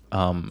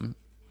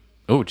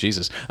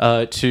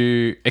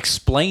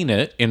explain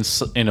it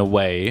in a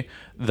way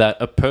that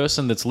a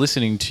person that's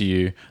listening to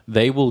you,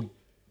 they will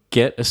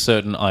get a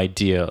certain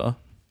idea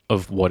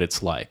of what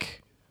it's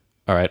like.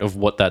 All right, of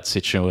what that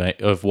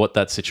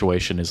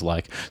situation is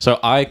like. So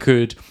I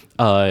could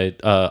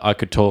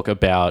talk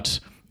about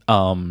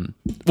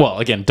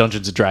again,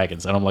 Dungeons and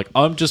Dragons, and I'm like,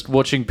 I'm just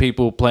watching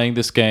people playing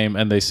this game,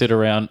 and they sit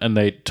around and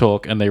they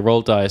talk and they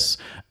roll dice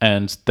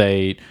and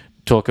they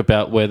talk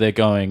about where they're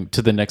going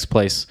to the next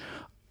place.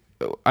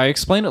 I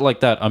explain it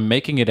like that. I'm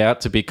making it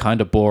out to be kind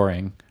of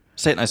boring.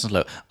 Say it nice and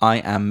slow. I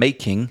am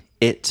making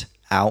it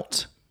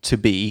out to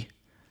be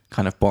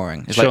kind of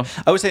boring. It's sure. like,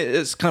 I would say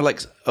it's kind of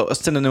like a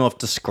synonym of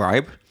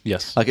describe.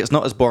 Yes. Like, it's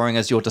not as boring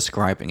as you're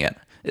describing it.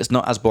 It's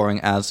not as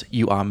boring as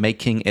you are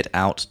making it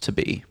out to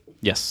be.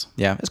 Yes.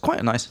 Yeah, it's quite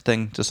a nice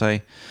thing to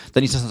say.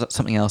 Then you said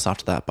something else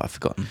after that, but I've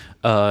forgotten.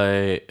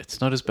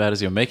 It's not as bad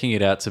as you're making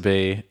it out to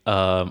be.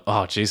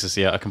 Oh, Jesus,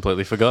 yeah, I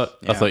completely forgot.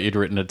 Yeah. I thought you'd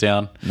written it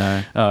down.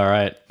 No. All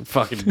right.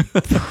 Fucking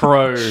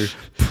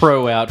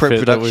pro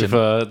outfit. Pro-production.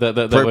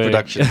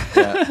 Pro-production.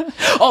 Yeah.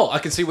 Oh, I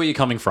can see where you're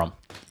coming from.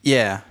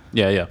 Yeah.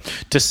 Yeah.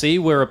 To see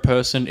where a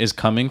person is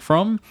coming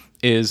from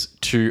is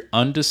to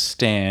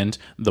understand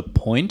the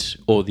point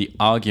or the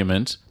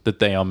argument that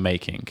they are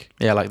making.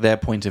 Yeah, like their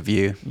point of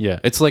view. Yeah,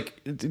 it's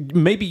like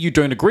maybe you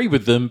don't agree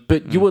with them,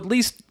 but you at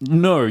least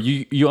know,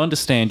 you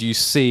understand, you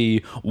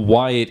see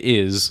why it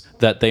is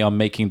that they are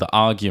making the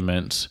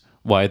argument,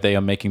 why they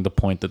are making the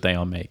point that they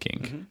are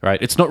making,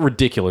 right? It's not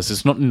ridiculous.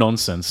 It's not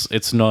nonsense.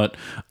 It's not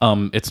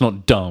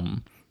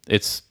dumb.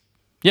 It's,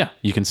 yeah,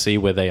 you can see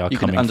where they are coming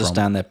from. You can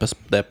understand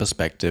their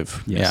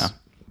perspective. Yes.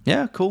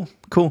 Yeah, cool.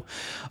 All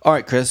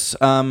right, Chris.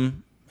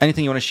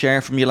 Anything you want to share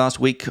from your last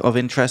week of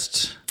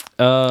interest?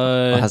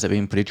 Or has it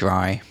been pretty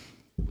dry?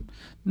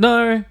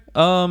 No.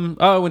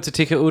 I went to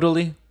Tika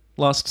Udoli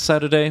last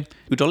Saturday.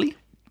 Udoli?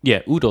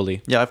 Yeah,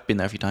 Udoli. Yeah, I've been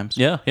there a few times.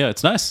 Yeah,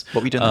 it's nice.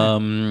 What were you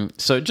doing there?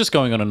 So just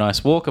going on a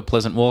nice walk, a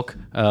pleasant walk,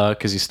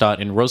 because you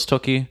start in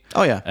Roztoki.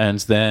 Oh, yeah. And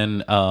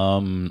then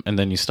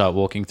you start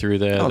walking through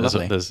there. Oh, There's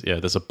lovely.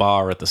 there's a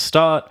bar at the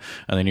start,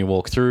 and then you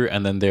walk through,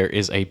 and then there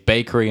is a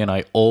bakery, and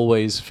I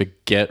always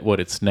forget what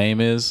its name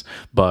is,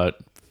 but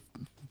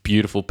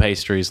beautiful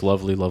pastries,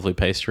 lovely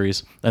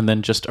pastries. And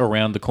then just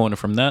around the corner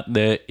from that,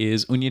 there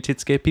is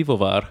Unietitske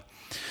Pivovar,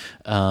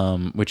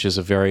 which is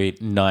a very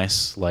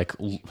nice,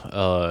 it's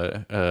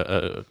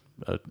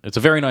a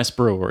very nice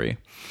brewery,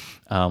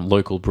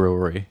 local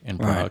brewery in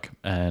Prague,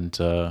 and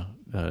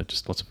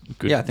just lots of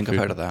good. Yeah, I think food.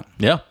 I've heard of that.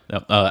 Yeah,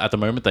 at the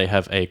moment they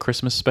have a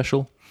Christmas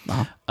special,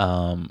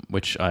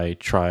 which I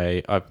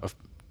try. I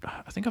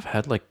think I've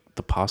had like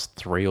the past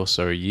 3 or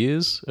so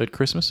years at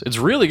Christmas. It's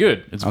really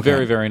good. It's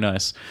very, very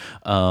nice.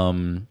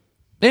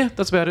 Yeah,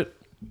 that's about it.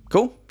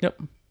 Cool.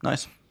 Yep.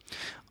 Nice.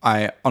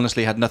 I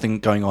honestly had nothing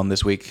going on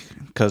this week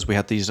because we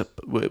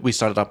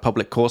started our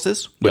public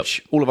courses,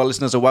 which all of our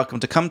listeners are welcome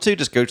to come to.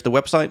 Just go to the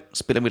website,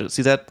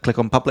 spitlimit.cz, click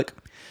on public,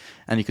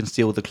 and you can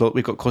see all the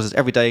we've got courses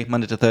every day,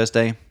 Monday to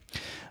Thursday,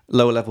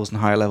 lower levels and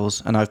higher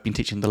levels, and I've been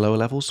teaching the lower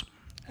levels,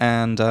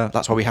 and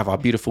that's why we have our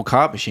beautiful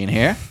card machine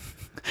here.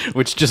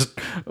 Which just...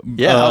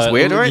 Yeah, that was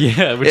weird, right?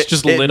 Yeah, which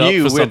just lit up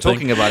for something. We were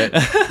talking about it.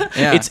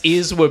 Yeah. Its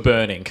ears were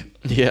burning.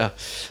 Yeah.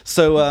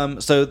 So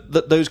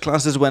those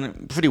classes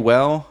went pretty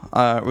well,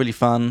 really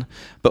fun,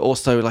 but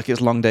also like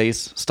it's long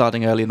days,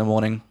 starting early in the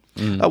morning.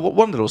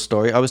 One little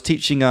story. I was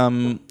teaching...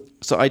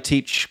 so I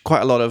teach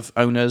quite a lot of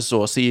owners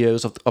or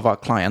CEOs of our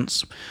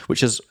clients,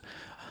 which is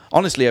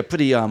honestly a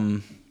pretty...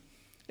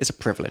 it's a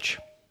privilege,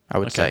 I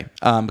would say,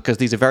 because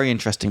these are very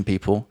interesting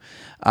people,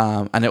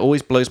 and it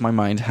always blows my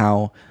mind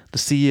how the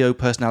CEO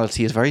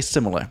personality is very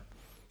similar.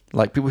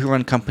 Like, people who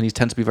run companies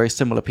tend to be very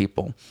similar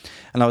people.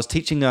 And I was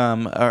teaching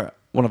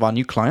one of our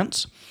new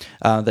clients.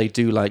 They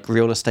do like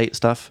real estate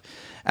stuff,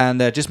 and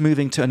they're just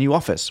moving to a new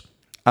office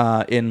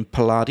in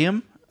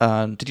Palladium.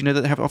 Did you know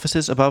that they have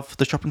offices above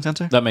the shopping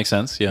center? That makes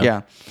sense.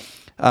 Yeah.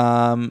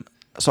 Yeah.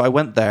 So I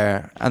went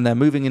there, and they're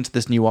moving into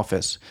this new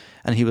office,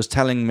 and he was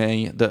telling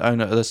me, the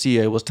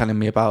CEO was telling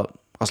me about.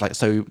 I was like,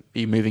 so are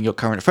you moving your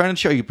current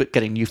furniture? Are you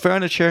getting new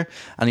furniture?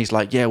 And he's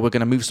like, yeah, we're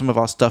going to move some of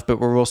our stuff, but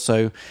we're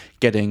also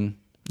getting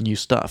new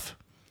stuff.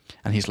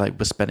 And he's like,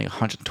 we're spending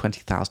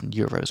 120,000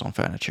 euros on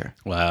furniture.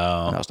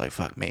 Wow. And I was like,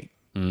 fuck me.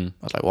 I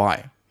was like,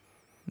 why?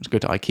 Let's go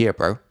to IKEA,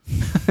 bro.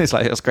 He's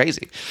like, that's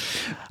crazy.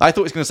 I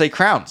thought he was going to say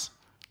crowns.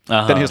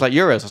 Then he was like,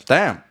 euros. I was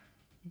like,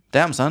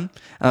 damn, son.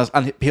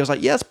 And he was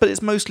like, yes, but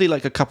it's mostly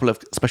like a couple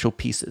of special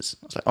pieces.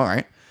 I was like, all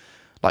right.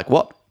 Like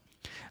what?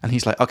 And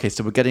he's like, okay,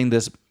 so we're getting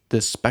this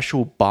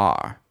special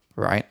bar,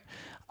 right?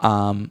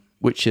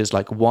 Which is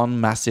like one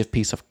massive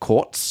piece of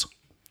quartz.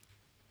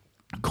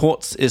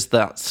 Quartz is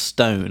that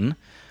stone.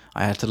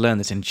 I had to learn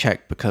this in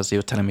Czech because he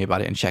was telling me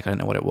about it in Czech. I don't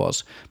know what it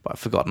was, but I've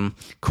forgotten.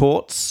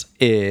 Quartz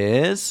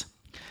is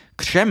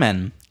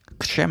křemen.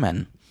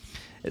 Křemen.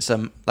 It's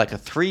like a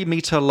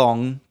 3-meter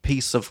long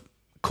piece of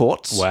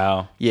quartz.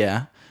 Wow.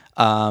 Yeah.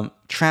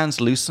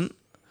 Translucent,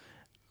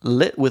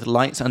 lit with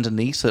lights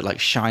underneath, so it like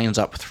shines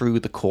up through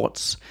the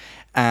quartz.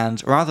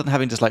 And rather than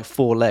having just like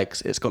 4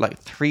 legs, it's got like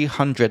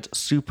 300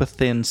 super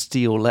thin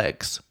steel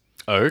legs.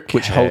 Okay.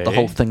 Which hold the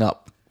whole thing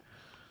up.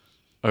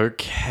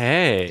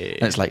 Okay.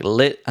 And it's like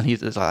lit, and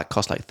it's like,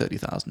 cost like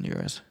 30,000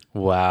 euros.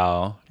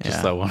 Wow. Just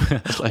Yeah. that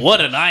one. like-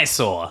 What an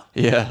eyesore.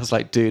 Yeah, it's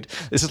like, dude,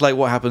 this is like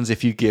what happens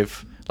if you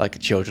give like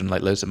children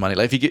like loads of money.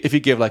 Like if you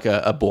give like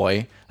a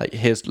boy like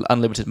here's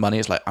unlimited money,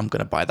 it's like I'm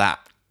gonna buy that.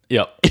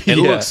 Yep. It Yeah.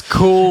 looks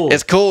cool.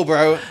 It's cool,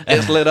 bro.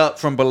 It's lit up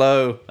from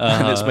below,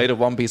 and it's made of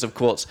one piece of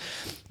quartz.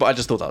 But I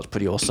just thought that was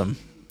pretty awesome,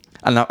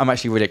 and I'm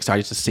actually really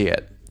excited to see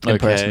it in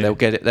person. They'll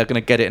get it. They're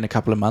gonna get it in a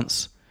couple of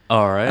months.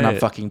 All right. And I'm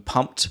fucking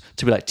pumped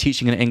to be like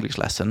teaching an English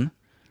lesson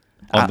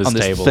On this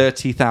table.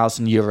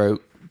 30,000 euro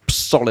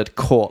solid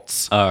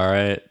quartz. All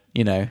right.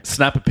 You know,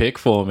 Snap a pic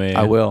for me.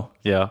 I will.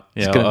 Yeah.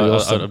 Yeah. gonna be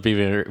awesome. I'd be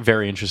very,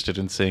 very interested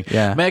in seeing.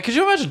 Yeah. Man, could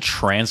you imagine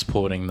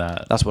transporting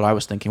that? That's what I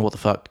was thinking. What the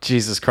fuck?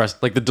 Jesus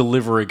Christ. Like the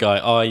delivery guy.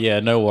 Oh, yeah,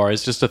 no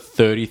worries. Just a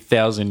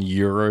 30,000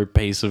 euro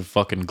piece of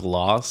fucking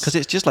glass. Because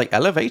it's just like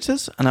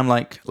elevators, and I'm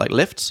like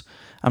lifts.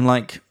 I'm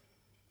like,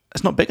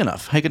 it's not big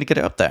enough. How are you going to get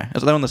it up there?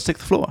 They're on the 6th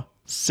floor.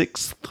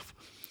 6th.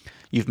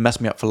 You've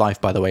messed me up for life,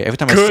 by the way. Every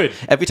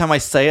time I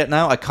say it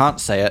now, I can't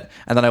say it,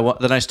 and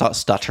then I start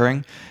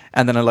stuttering,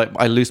 and then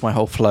I lose my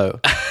whole flow.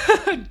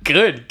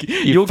 Good.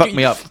 You fucked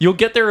me up. You'll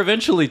get there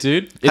eventually,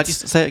 dude. How'd you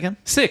say it again?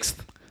 6th.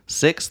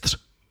 6th.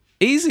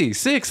 Easy.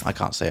 6th. I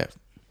can't say it.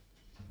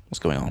 What's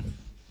going on?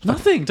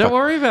 Nothing. Don't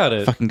worry about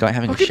it. Fucking guy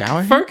having a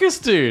shower. Focus,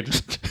 dude.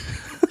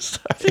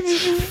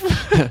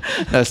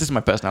 No, this is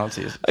my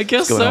personality. I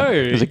guess What's going on? so.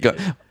 There's a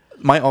guy-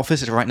 My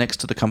office is right next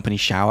to the company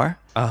shower,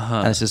 Uh-huh.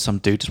 and this is some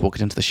dude just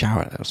walking into the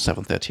shower at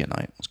 7:30 at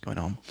night. What's going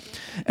on?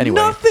 Anyway,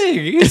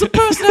 Nothing. It's a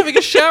person having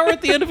a shower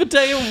at the end of a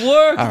day of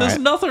work. All There's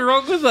right. nothing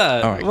wrong with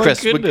that. all right, My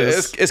Chris,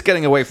 goodness. it's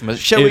getting away from us.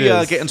 Shall It we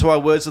is. get into our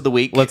words of the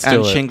week? Let's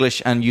and do it.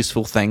 Chinglish and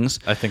useful things.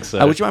 I think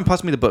so. Would you mind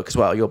passing me the book as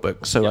well, your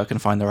book, so I can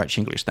find the right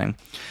Chinglish thing?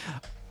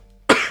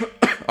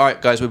 All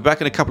right, guys, we'll be back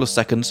in a couple of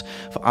seconds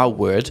for our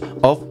word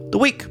of the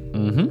week.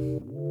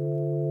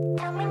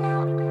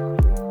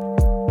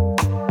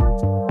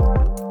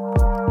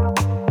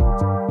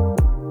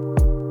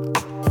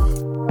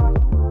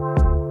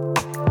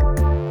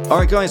 All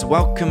right, guys,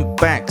 welcome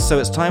back. So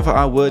it's time for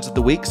our words of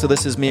the week. So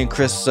this is me and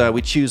Chris.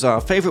 We choose our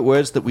favorite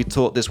words that we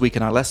taught this week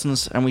in our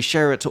lessons, and we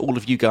share it to all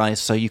of you guys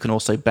so you can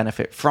also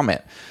benefit from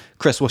it.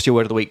 Chris, what's your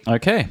word of the week?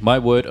 Okay, my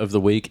word of the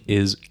week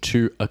is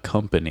to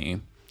accompany.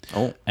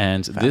 Oh,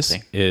 And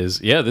fancy.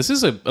 this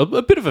is a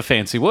bit of a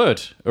fancy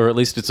word, or at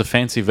least it's a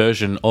fancy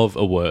version of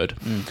a word.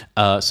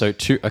 So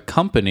to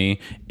accompany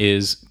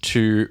is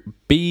to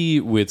be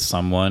with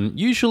someone,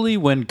 usually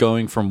when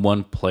going from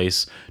one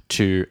place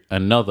to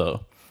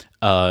another.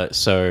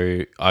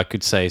 So I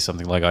could say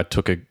something like, I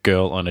took a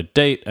girl on a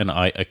date and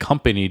I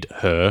accompanied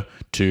her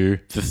to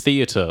the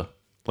theater.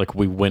 Like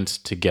we went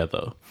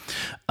together.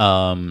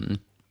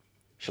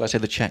 Shall I say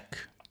the Czech?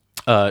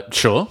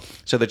 Sure.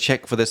 So the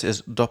Czech for this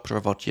is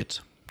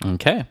doprovodit.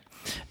 Okay.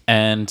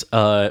 And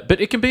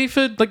but it can be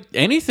for like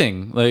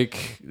anything.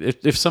 Like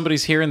if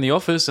somebody's here in the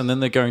office and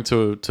then they're going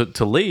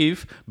to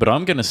leave, but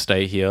I'm going to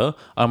stay here,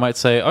 I might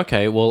say,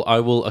 okay, well, I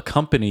will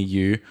accompany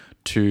you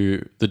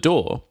to the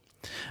door.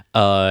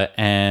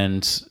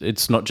 And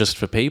it's not just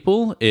for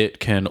people; it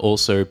can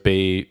also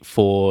be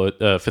for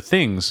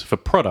things, for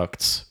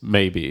products,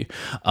 maybe,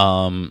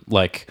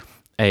 like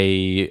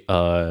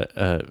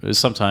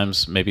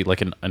sometimes maybe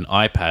like an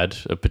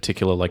iPad, a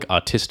particular like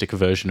artistic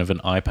version of an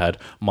iPad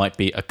might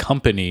be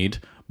accompanied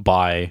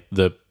by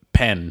the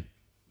pen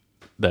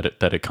that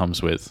it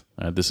comes with.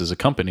 This is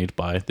accompanied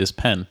by this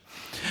pen.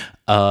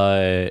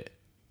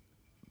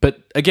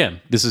 But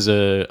again, this is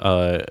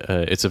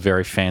it's a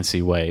very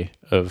fancy way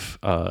of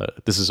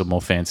this is a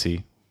more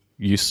fancy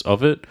use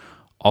of it.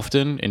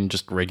 Often in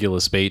just regular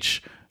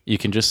speech, you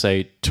can just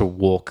say to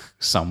walk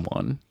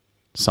someone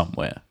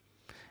somewhere.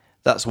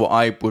 That's what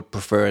I would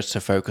prefer to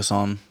focus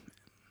on.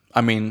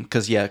 I mean,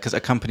 because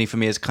accompany for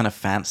me is kind of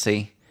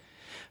fancy.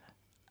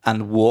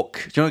 And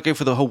walk. Do you want to go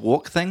for the whole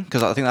walk thing?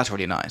 Because I think that's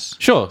really nice.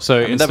 Sure. So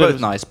I mean, they're both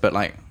nice, but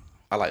like,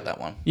 I like that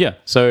one. Yeah.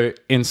 So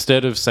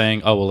instead of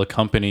saying, I will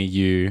accompany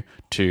you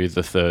to the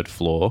 3rd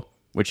floor,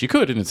 which you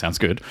could, and it sounds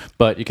good,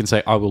 but you can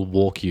say, I will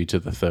walk you to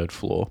the 3rd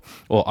floor,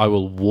 or I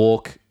will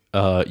walk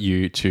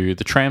you to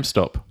the tram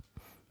stop.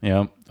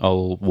 Yeah.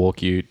 I'll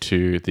walk you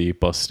to the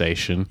bus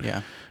station.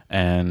 Yeah.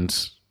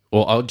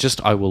 Or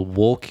I will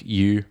walk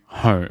you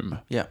home.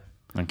 Yeah.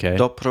 Okay.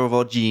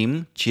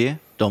 Doprovodzím cię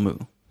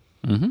domu.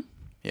 Mm-hmm.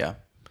 Yeah.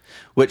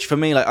 Which for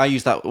me, like, I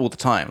use that all the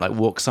time. Like,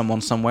 walk someone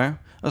somewhere.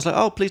 I was like,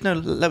 oh, please no,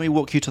 let me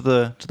walk you to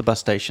the bus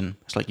station.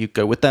 It's like you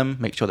go with them,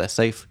 make sure they're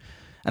safe.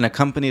 And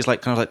accompany is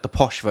like kind of like the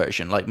posh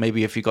version. Like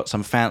maybe if you got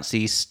some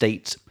fancy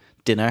state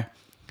dinner,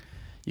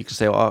 you can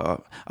say,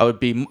 oh, I would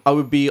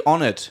be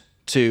honored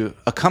to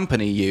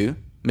accompany you,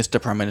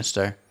 Mr. Prime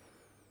Minister,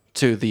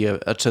 to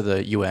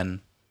the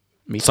UN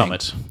meeting.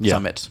 Summit. Yeah.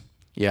 Summit.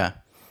 Yeah.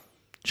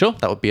 Sure.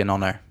 That would be an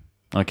honor.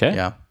 Okay.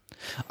 Yeah.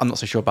 I'm not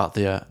so sure about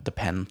the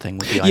pen thing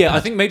with the iPad. Yeah, I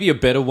think maybe a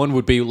better one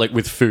would be like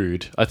with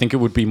food. I think it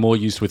would be more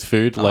used with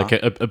food. Like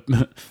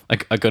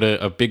I got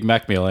a Big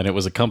Mac meal and it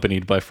was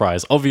accompanied by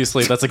fries.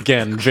 Obviously, that's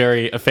again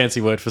a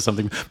fancy word for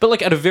something. But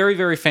like at a very,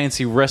 very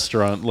fancy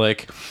restaurant,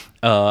 like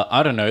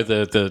I don't know,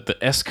 the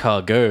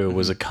escargot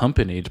was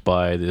accompanied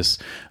by this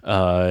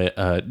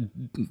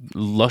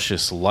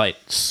luscious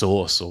light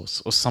sauce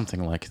or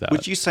something like that.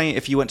 Would you say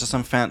if you went to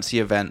some fancy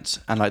event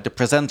and like the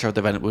presenter of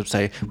the event would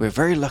say, "We're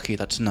very lucky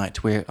that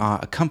tonight we are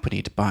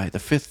accompanied by the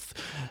Fifth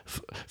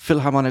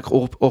Philharmonic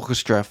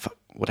Orchestra,"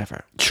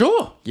 whatever.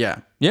 Sure. Yeah.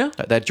 Yeah.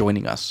 Like they're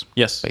joining us.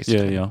 Yes.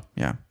 Basically.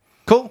 Yeah.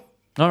 Cool.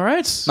 All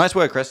right. Nice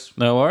word, Chris.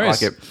 No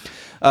worries. I like it.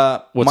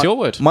 What's your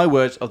word? My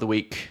word of the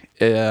week,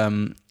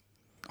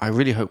 I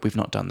really hope we've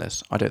not done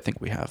this. I don't think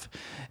we have,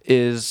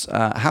 is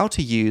how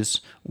to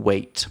use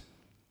wait.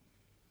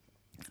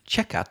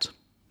 Checkat,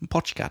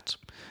 počkat,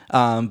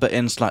 but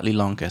in slightly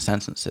longer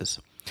sentences.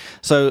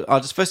 So I'll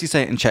just firstly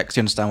say it in Czech so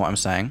you understand what I'm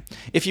saying.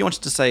 If you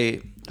wanted to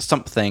say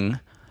something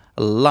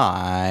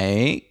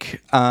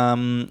like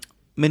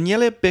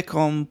Měli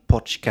bychom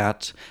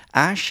počkat,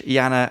 až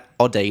Jana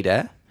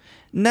odejde,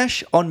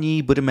 než o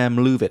ní budeme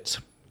mluvit.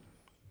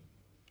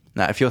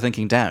 Now, if you're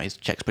thinking, damn, his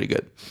Czech's pretty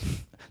good.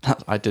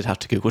 I did have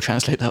to Google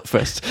Translate that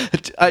first.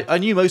 I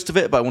knew most of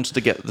it, but I wanted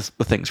to get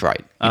the things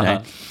right. You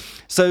know?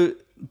 So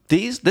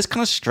this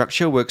kind of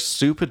structure works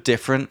super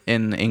different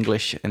in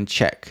English and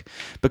Czech.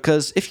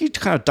 Because if you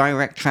kind of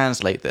direct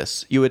translate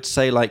this, you would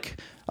say like,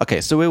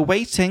 okay, so we're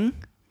waiting,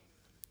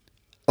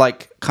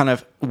 like kind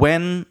of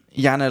when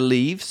Jana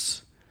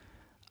leaves,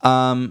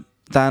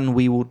 then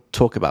we will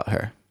talk about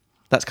her.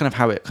 That's kind of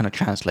how it kind of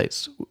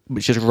translates,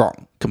 which is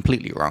wrong,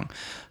 completely wrong.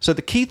 So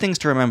the key things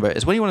to remember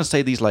is when you want to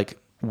say these like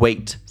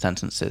wait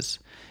sentences,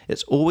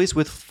 it's always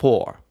with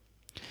for.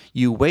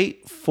 You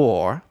wait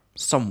for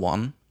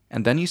someone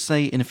and then you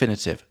say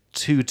infinitive,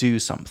 to do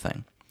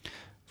something.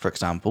 For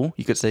example,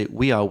 you could say,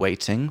 we are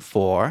waiting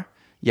for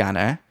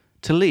Jana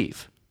to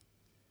leave.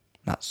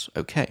 That's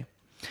okay.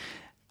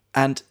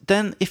 And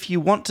then if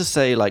you want to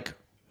say like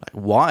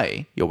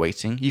why you're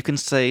waiting, you can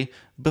say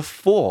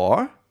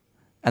before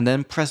and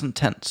then present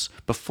tense,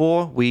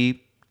 before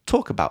we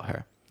talk about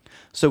her.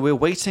 So we're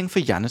waiting for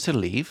Jana to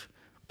leave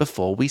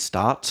before we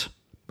start.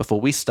 Before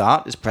we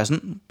start is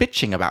present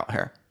bitching about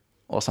her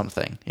or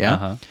something,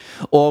 yeah?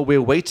 Or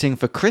we're waiting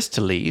for Chris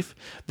to leave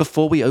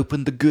before we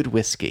open the good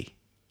whiskey.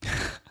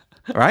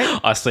 Right?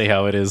 I see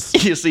how it is.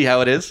 You see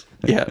how it is?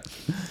 Yeah.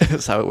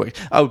 That's how it works.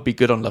 I would be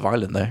good on Love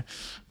Island, though.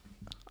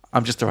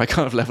 I'm just the right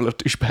kind of level of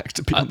douchebag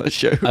to be on that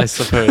show. I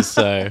suppose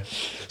so.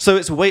 So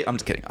it's wait. I'm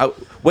just kidding.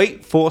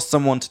 Wait for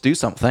someone to do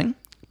something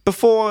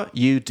before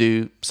you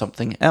do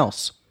something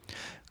else.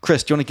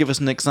 Chris, do you want to give us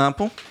an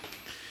example?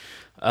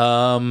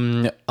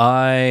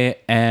 I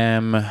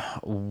am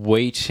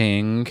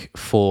waiting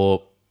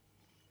for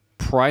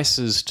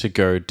prices to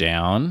go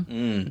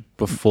down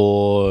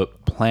before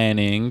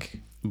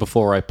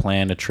I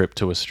plan a trip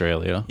to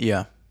Australia.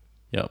 Yeah.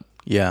 Yep.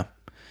 Yeah.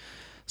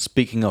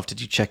 Speaking of,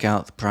 did you check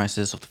out the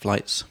prices of the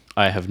flights?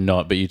 I have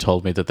not, but you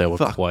told me that they were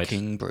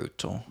fucking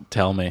brutal.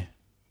 Tell me.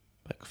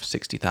 Like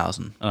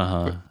 60,000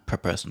 per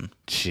person.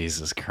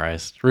 Jesus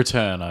Christ.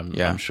 Return,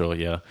 I'm sure,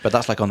 yeah. But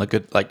that's like on the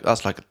good, like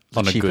that's like the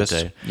on cheapest. A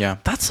good day. Yeah.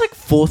 That's like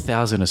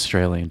 4,000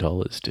 Australian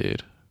dollars,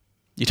 dude.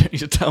 You don't need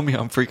to tell me,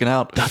 I'm freaking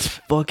out. That's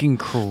fucking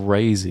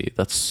crazy.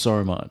 That's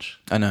so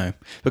much. I know.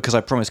 Because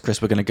I promised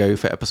Chris we're going to go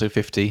for episode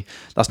 50.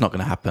 That's not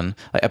going to happen.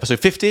 Like episode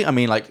 50, I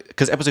mean like,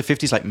 because episode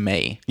 50 is like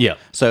May. Yeah.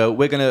 So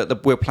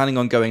we're planning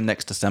on going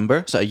next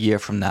December, so a year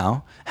from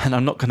now. And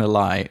I'm not going to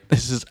lie,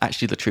 this is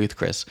actually the truth,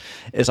 Chris,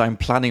 is I'm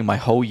planning my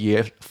whole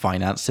year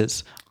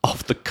finances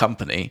of the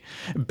company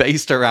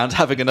based around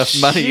having enough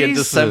money in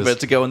December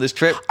to go on this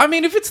trip. I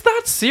mean, if it's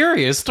that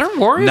serious, don't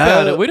worry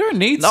about it. We don't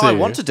need to. No, I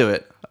want to do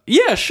it.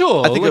 Yeah,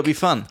 sure. I think it'll be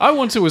fun. I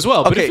want to as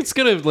well. But Okay. if it's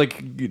going to,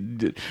 like...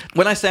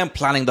 When I say I'm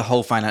planning the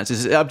whole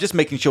finances, I'm just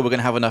making sure we're going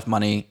to have enough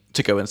money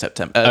to go in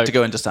September, to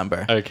go in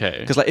December. Okay.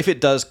 Because like if it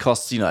does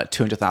cost, like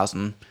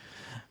 200,000,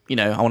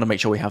 I want to make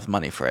sure we have the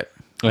money for it.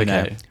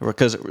 Okay.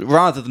 Because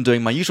rather than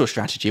doing my usual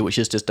strategy, which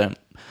is just don't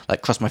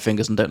like cross my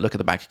fingers and don't look at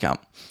the bank account.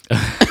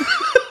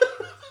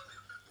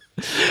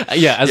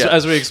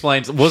 As we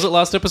explained, was it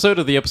last episode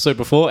or the episode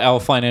before? Our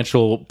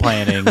financial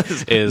planning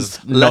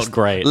is not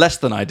great. Less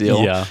than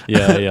ideal.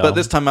 Yeah. But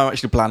this time I'm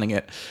actually planning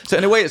it. So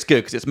in a way it's good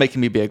because it's making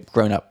me be a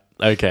grown up.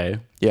 Okay.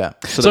 Yeah.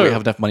 So that we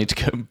have enough money to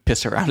go and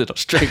piss around in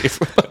Australia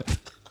for a month.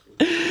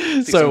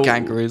 Some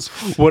kangaroos.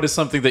 What is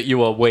something that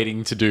you are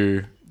waiting to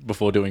do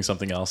before doing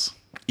something else?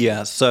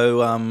 Yeah,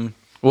 so...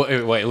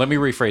 Wait, let me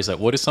rephrase that.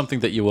 What is something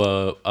that you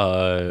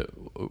are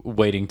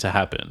waiting to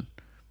happen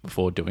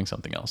before doing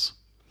something else?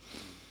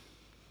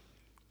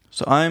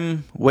 So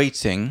I'm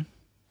waiting.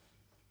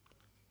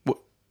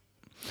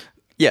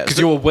 Yeah, because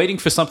you were waiting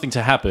for something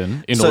to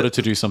happen in order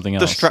to do something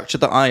else. The structure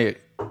that I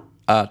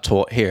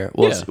taught here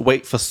was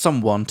wait for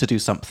someone to do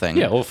something.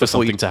 Yeah, or for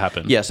something to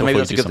happen. Yeah, so maybe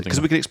that's a good thing,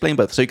 because we can explain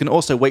both. So you can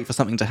also wait for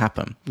something to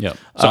happen. Yeah.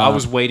 So I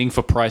was waiting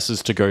for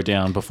prices to go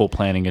down before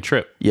planning a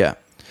trip. Yeah.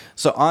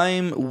 So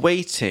I'm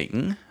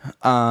waiting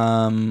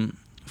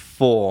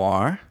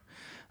for...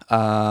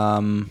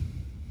 oh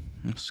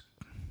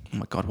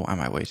my God, what am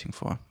I waiting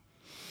for?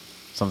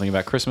 Something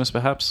about Christmas,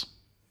 perhaps?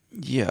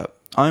 Yeah.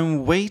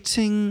 I'm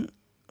waiting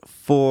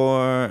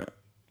for...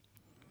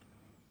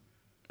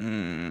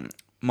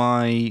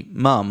 my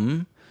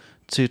mum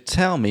to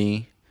tell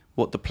me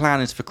what the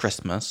plan is for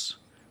Christmas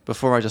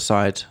before I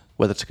decide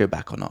whether to go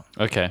back or not.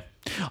 Okay.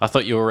 I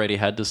thought you already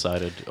had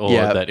decided, or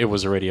that it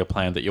was already a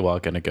plan that you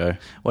are going to go.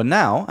 Well,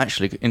 now,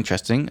 actually,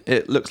 interesting,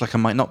 it looks like I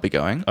might not be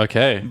going.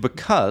 Okay.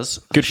 Because...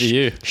 Good for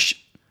you.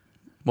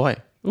 Why?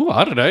 Oh,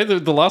 I don't know.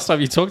 The last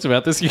time you talked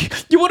about this,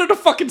 you wanted to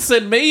fucking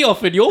send me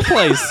off in your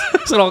place.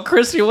 So, oh,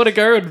 Chris, you want to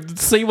go and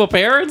see my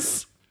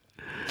parents?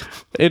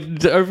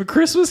 And over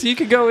Christmas, you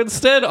can go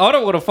instead. I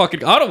don't want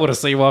to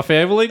see my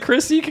family.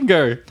 Chris, you can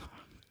go.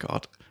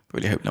 God,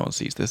 really hope no one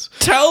sees this.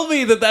 Tell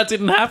me that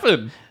didn't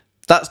happen.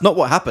 That's not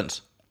what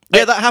happened.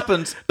 Yeah, that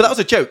happened, but that was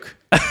a joke.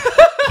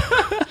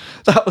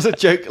 That was a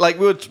joke. Like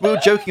we were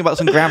joking about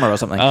some grammar or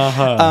something.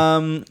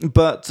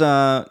 But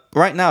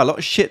right now, a lot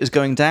of shit is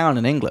going down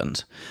in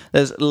England.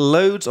 There's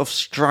loads of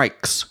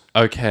strikes.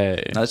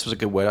 Okay. Now, this was a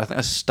good word. I think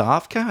a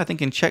stavka, I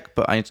think in Czech,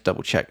 but I need to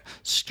double check.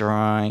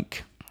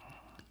 Strike.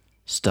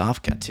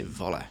 Stavka, ty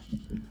vole.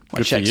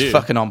 My Czech's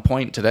fucking on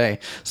point today.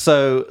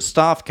 So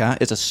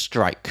stavka is a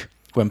strike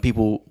when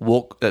people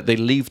they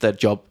leave their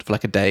job for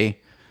like a day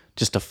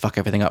just to fuck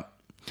everything up.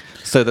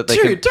 So that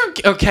they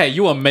okay,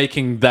 you are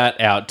making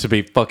that out to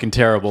be fucking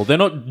terrible. They're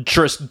not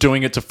just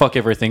doing it to fuck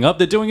everything up.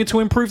 They're doing it to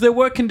improve their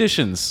work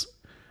conditions.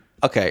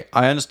 Okay,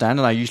 I understand,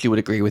 and I usually would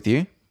agree with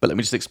you. But let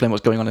me just explain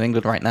what's going on in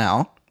England right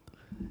now,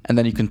 and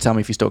then you can tell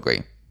me if you still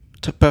agree.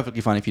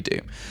 Perfectly fine if you do.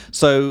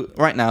 So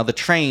right now, the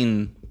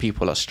train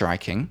people are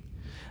striking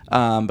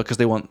because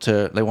they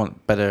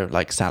want better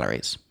like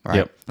salaries, right?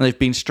 Yep. And they've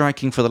been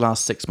striking for the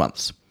last 6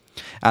 months,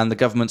 and the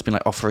government's been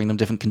like offering them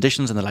different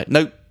conditions, and they're like,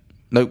 nope.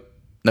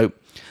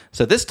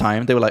 So this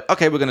time they were like,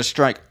 okay, we're going to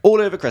strike all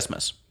over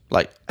Christmas.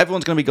 Like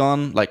everyone's going to be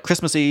gone. Like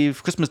Christmas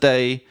Eve, Christmas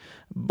Day,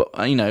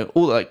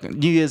 all like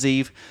New Year's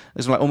Eve.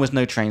 There's like almost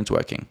no trains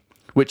working,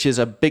 which is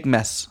a big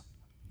mess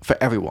for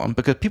everyone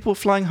because people are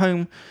flying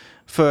home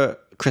for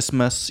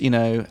Christmas,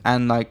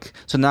 and like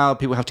so now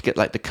people have to get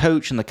like the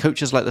coach, and the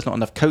coaches like there's not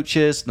enough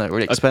coaches. They're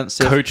really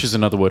expensive. Coach is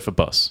another word for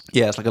bus.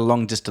 Yeah, it's like a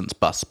long distance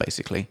bus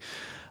basically.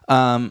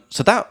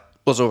 So that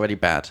was already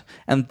bad.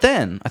 And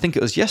then, I think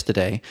it was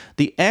yesterday,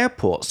 the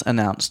airports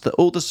announced that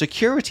all the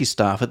security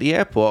staff at the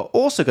airport are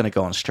also going to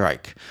go on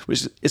strike,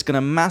 which is going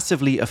to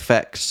massively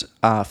affect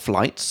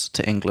flights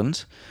to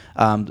England,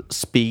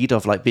 speed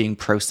of like being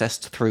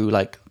processed through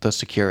like the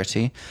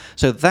security.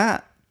 So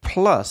that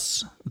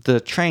plus the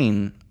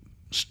train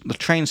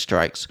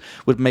strikes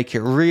would make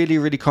it really,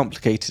 really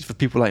complicated for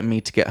people like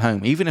me to get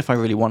home, even if I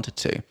really wanted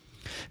to,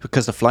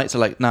 because the flights are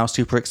like now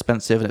super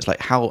expensive, and it's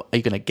like, how are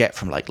you going to get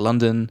from like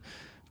London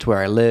to where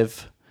I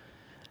live?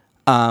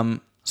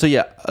 So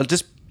yeah,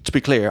 just to be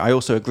clear, I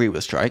also agree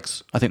with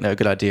strikes. I think they're a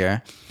good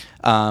idea.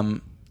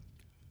 But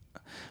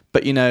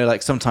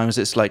like sometimes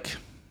it's like,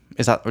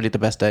 is that really the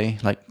best day?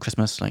 Like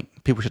Christmas, like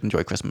people should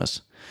enjoy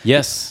Christmas.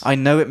 Yes. I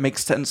know it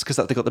makes sense because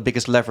they got the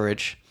biggest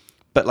leverage,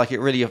 but like it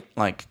really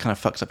like kind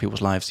of fucks up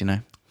people's lives,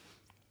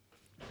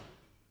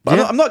 But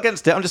yeah. I'm not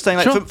against it. I'm just saying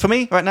like for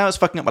me right now, it's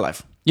fucking up my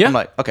life. Yeah. I'm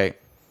like, okay,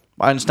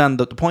 I understand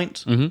the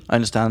point. Mm-hmm. I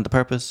understand the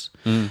purpose.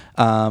 And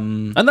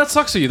that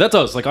sucks for you. That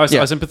does. Like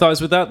I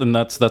sympathize with that, and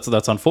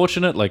that's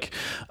unfortunate. Like,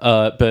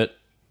 but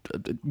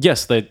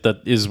yes,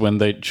 that is when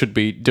they should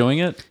be doing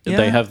it. Yeah.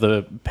 They have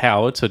the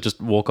power to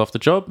just walk off the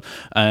job,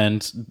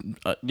 and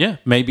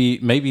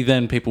maybe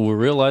then people will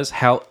realize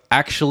how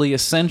actually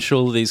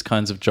essential these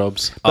kinds of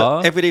jobs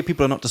are. Everyday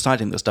people are not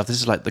deciding this stuff. This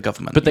is like the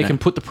government. But they can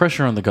put the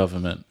pressure on the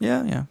government.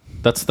 Yeah.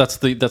 That's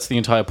the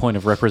entire point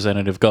of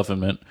representative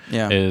government.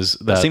 Yeah. Is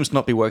that it seems to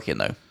not be working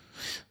though.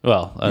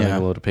 Well, I think a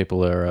lot of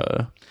people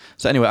are.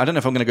 So anyway, I don't know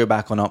if I'm going to go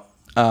back or not.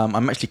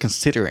 I'm actually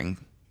considering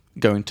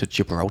going to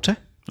Gibraltar.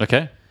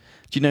 Okay.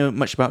 Do you know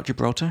much about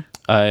Gibraltar?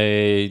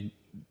 There's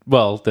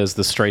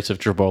the Straits of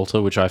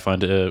Gibraltar, which I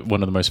find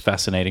one of the most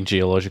fascinating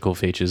geological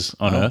features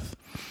on Earth.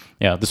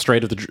 Yeah, the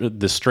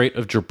Strait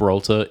of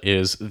Gibraltar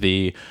is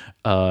the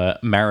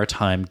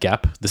maritime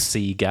gap, the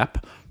sea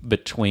gap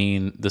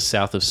between the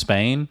south of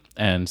Spain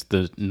and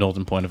the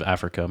northern point of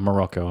Africa,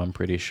 Morocco, I'm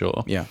pretty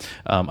sure. Yeah.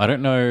 I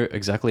don't know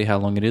exactly how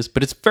long it is,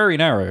 but it's very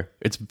narrow.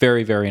 It's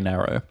very, very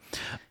narrow.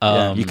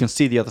 You can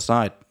see the other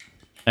side.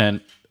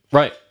 And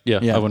right, yeah,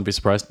 I wouldn't be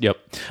surprised. Yep.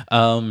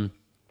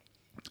 The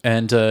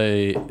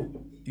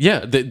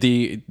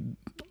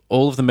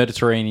all of the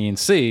Mediterranean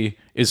Sea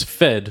is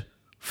fed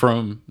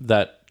from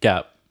that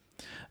gap.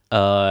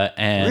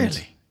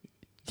 Really?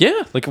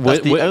 Yeah, like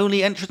that's the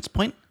only entrance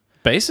point.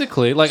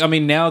 Basically, like I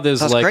mean, now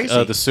there's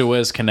the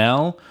Suez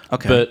Canal,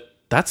 but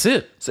that's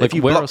it. So like,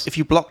 if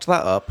you blocked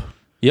that up,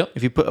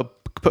 if you put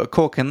a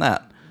cork in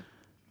that,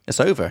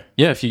 it's over.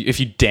 Yeah, if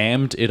you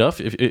dammed it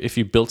up, if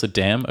you built a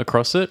dam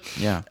across it,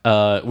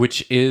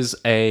 which is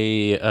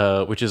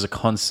a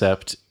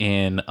concept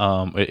in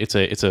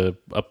it's a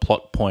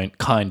plot point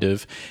kind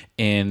of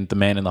in The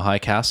Man in the High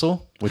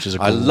Castle, which is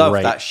a I great... love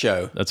that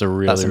show. That's a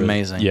That's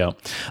amazing. Yeah.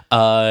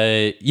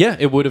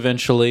 It would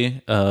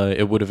eventually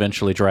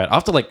dry out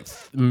after like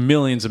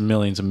millions and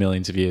millions and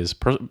millions of years.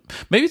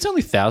 Maybe it's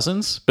only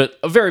thousands, but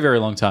a very, very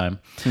long time.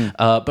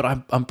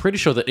 But I'm pretty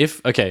sure that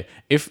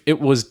if it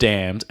was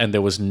dammed and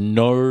there was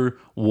no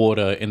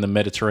water in the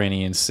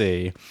Mediterranean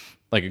Sea,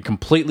 like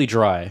completely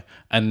dry,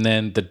 and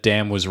then the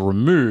dam was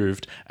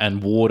removed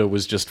and water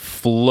was just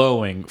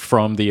flowing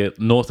from the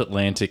North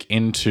Atlantic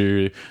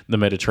into the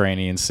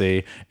Mediterranean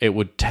Sea, it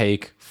would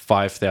take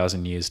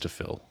 5,000 years to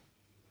fill.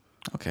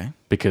 Okay.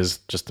 Because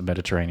just the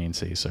Mediterranean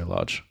Sea is so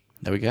large.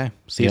 There we go.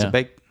 Seas are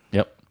big.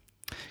 Yep.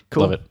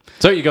 Cool. Love it.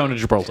 So you're going to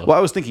Gibraltar. Well,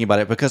 I was thinking about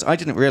it because I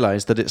didn't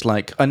realize that it's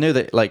like, I know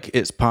that like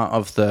it's part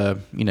of the,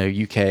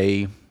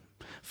 UK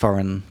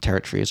foreign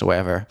territories or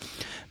whatever,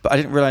 but I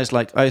didn't realize,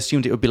 like, I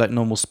assumed it would be like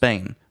normal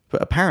Spain.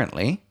 But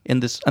apparently in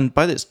this, and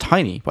by it's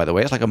tiny, by the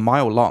way, it's like a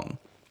mile long,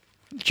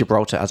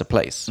 Gibraltar as a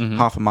place,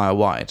 half a mile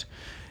wide.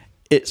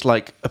 It's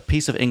like a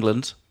piece of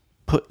England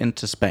put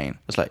into Spain.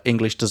 It's like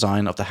English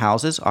design of the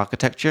houses,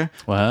 architecture,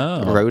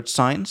 Wow. road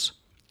signs,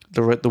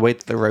 the way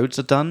that the roads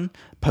are done,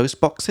 post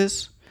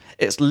boxes.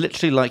 It's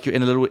literally like you're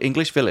in a little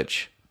English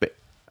village, but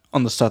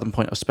on the southern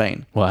point of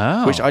Spain.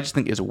 Wow. Which I just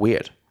think is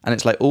weird. And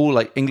it's like all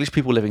like English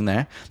people living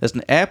there. There's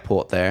an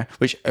airport there,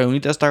 which only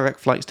does direct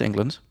flights to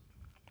England.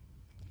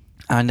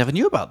 I never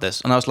knew about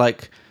this. And I was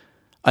like,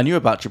 I knew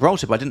about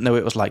Gibraltar, but I didn't know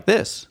it was like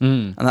this.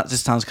 And that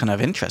just sounds kind of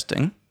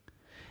interesting.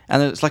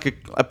 And it's like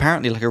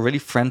apparently like a really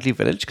friendly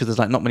village because there's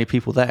like not many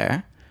people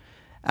there.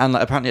 And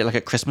like apparently like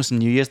at Christmas and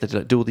New Year's, they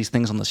do all these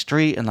things on the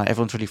street and like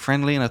everyone's really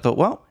friendly. And I thought,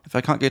 well, if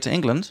I can't go to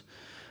England,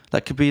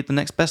 that could be the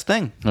next best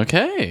thing.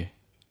 Okay.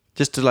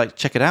 Just to like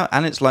check it out.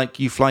 And it's like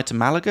you fly to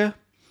Malaga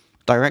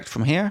direct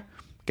from here,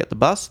 get the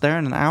bus there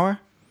in an hour.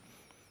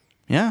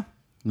 Yeah.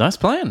 Nice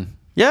plan.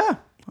 Yeah.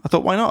 I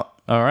thought, why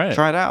not? All right.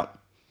 Try it out.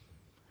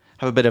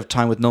 Have a bit of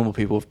time with normal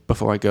people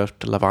before I go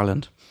to Love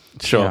Island.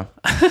 Sure.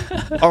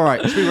 Yeah. All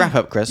right. Should we wrap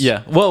up, Chris?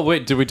 Yeah. Well,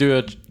 wait, did we do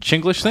a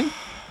Chinglish thing?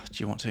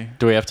 Do you want to?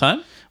 Do we have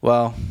time?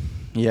 Well,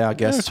 yeah, I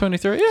guess.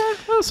 23. Yeah,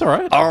 that's all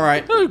right. All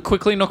right. Oh,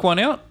 quickly knock one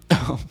out.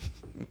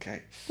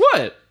 Okay.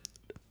 What?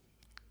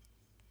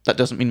 That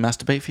doesn't mean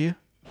masturbate for you?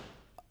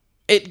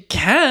 It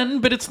can,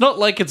 but it's not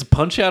like it's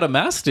punch out a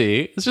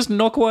masty. It's just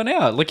knock one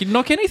out. Like you'd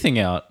knock anything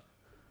out.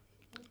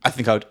 I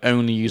think I would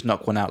only use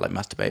knock one out like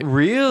masturbate.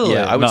 Really?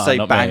 Yeah, I would No, say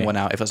not bang me. one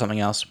out if it's something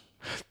else.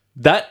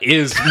 That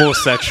is more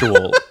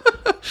sexual.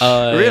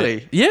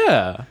 Really?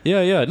 Yeah.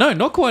 No,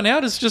 knock one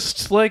out is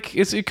just like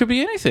it could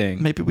be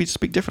anything. Maybe we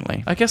speak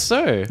differently. I guess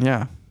so.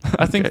 Yeah.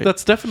 I think Okay.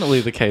 that's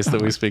definitely the case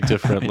that we speak I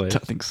differently.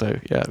 don't think so.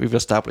 Yeah, we've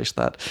established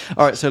that.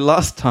 All right, so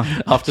last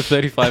time... After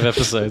 35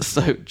 episodes.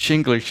 So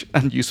Chinglish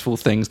and useful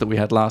things that we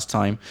had last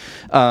time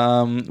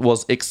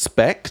was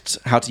expect,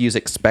 how to use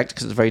expect,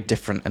 because it's very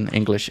different in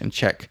English and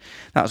Czech.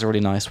 That was a really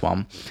nice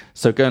one.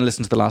 So go and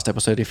listen to the last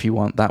episode if you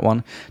want that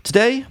one.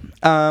 Today,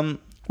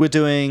 we're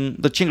doing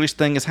the Chinglish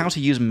thing is how to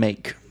use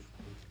make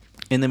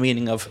in the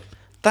meaning of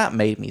that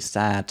made me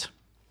sad.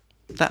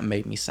 That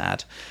made me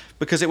sad.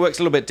 Because it works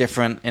a little bit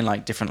different in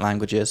like different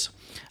languages.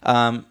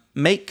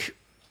 Make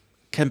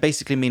can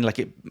basically mean like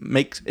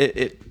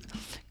it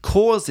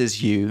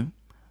causes you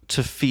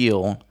to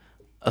feel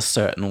a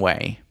certain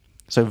way.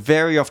 So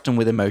very often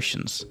with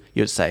emotions,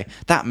 you'd say,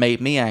 that made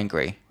me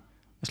angry.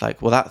 It's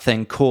like, well, that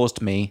thing caused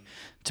me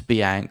to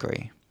be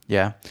angry.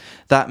 Yeah.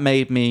 That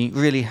made me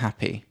really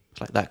happy.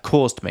 It's like that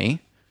caused me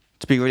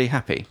to be really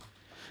happy.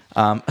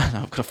 I've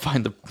got to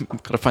find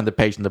the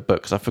page in the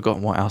book because I've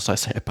forgotten what else I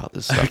say about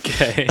this stuff.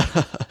 Okay.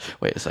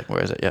 Wait a second,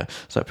 where is it? Yeah.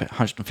 So I put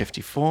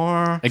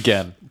 154.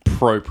 Again,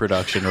 pro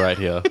production right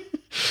here.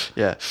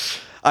 Yeah.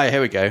 All right, here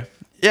we go.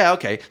 Yeah,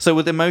 okay. So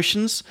with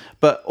emotions,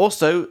 but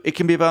also it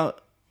can be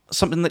about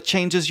something that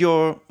changes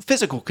your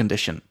physical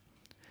condition.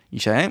 You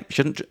say, hey, you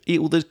shouldn't eat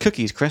all those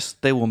cookies, Chris.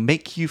 They will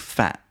make you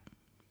fat.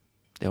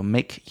 They'll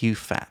make you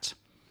fat.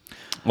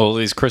 Well,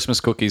 these Christmas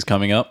cookies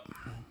coming up.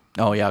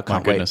 Oh yeah, I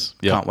can't wait. goodness.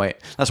 Yeah. Can't wait.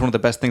 That's one of the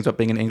best things about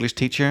being an English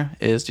teacher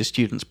is your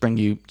students bring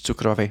you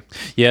cukrovi.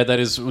 Yeah, that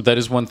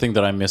is one thing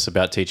that I miss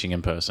about teaching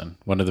in person.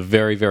 One of the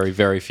very, very,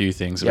 very few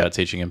things about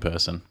teaching in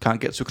person.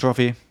 Can't get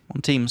cukrovi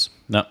on Teams.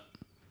 No.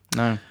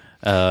 No.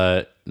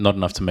 Not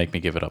enough to make me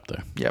give it up,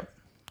 though. Yep.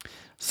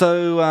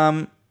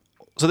 So,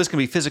 so this can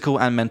be physical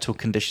and mental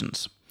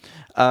conditions.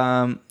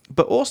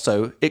 But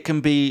also, it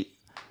can be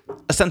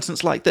a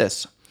sentence like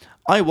this.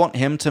 I want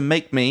him to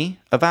make me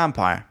a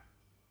vampire.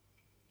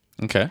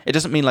 Okay. It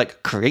doesn't mean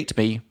like create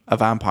me a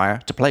vampire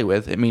to play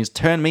with. It means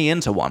turn me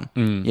into one.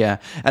 Yeah.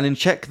 And in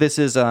Czech, this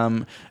is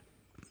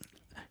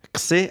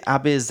chci,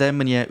 aby ze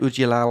mě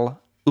udělal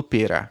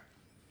upíra.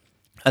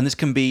 And this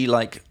can be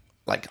like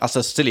that's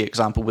a silly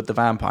example with the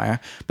vampire,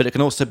 but it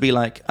can also be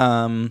like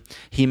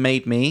he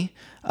made me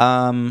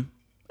a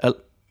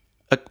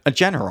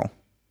general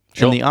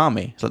in the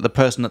army. So the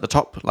person at the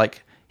top,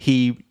 like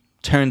he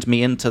turned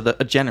me into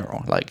a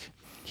general. Like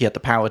he had the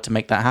power to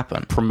make that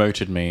happen.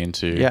 Promoted me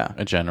into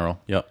a general.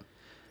 Yep.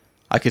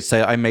 I could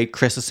say I made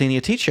Chris a senior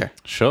teacher.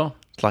 Sure.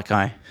 It's like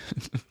I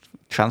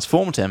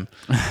transformed him,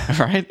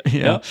 right?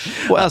 Yeah.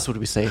 What else would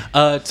we say?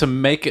 To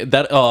make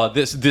that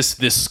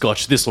this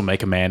scotch, this will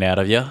make a man out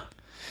of you.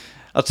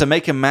 To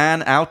make a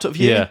man out of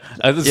you. Yeah,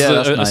 this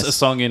that's is nice. a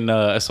song in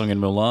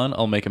Mulan.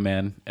 I'll make a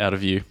man out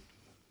of you.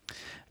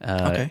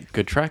 Okay.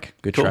 Good track.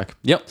 Good Cool. track.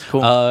 Yep.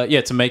 Cool.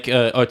 To make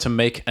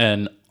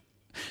an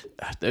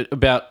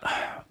about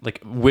like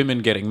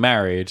women getting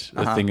married.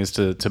 The thing is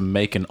to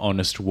make an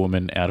honest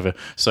woman out of her.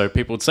 So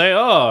people would say,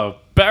 "Oh,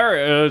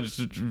 Barry,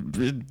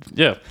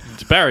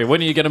 Barry,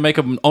 when are you going to make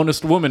an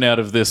honest woman out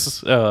of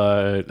this? When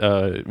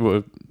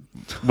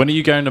are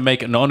you going to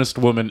make an honest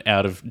woman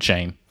out of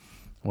Jane?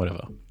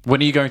 Whatever.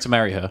 When are you going to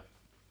marry her?"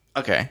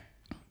 Okay.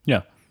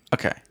 Yeah.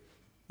 Okay.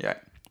 Yeah.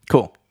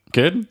 Cool.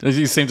 Good.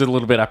 You seemed a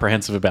little bit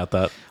apprehensive about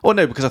that. Well,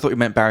 no, because I thought you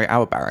meant Barry,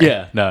 our Barry.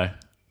 Yeah. No.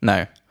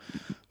 No.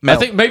 I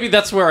think maybe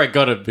that's where I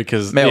got it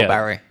because Male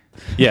Barry.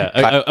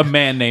 Yeah, a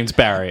man named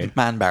Barry.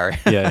 Man Barry.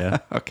 Yeah.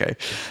 Okay.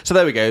 So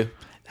there we go.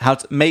 How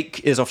to make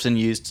is often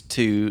used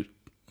to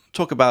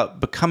talk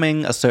about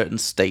becoming a certain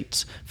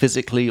state,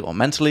 physically or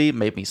mentally.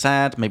 Made me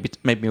sad, made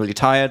me really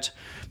tired,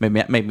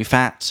 made me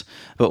fat,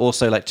 but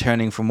also like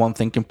turning from one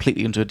thing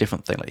completely into a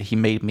different thing. Like he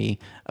made me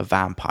a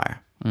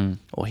vampire,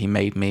 or he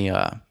made me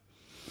I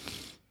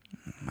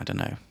don't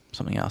know,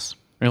 something else.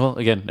 Well,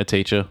 again, a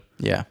teacher.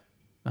 Yeah.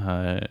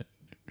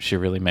 She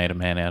really made a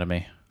man out of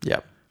me.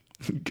 Yep.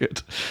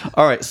 Good.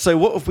 All right. So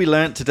what have we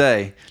learned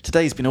today?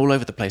 Today's been all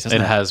over the place,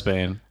 hasn't it? It has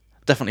been.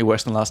 Definitely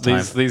worse than last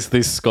time.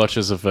 These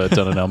scotches have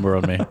done a number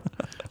on me.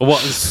 What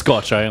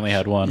scotch? I only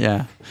had one.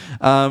 Yeah.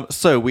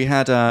 So we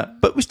had,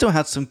 but we still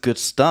had some good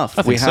stuff.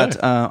 I think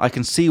so. I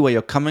can see where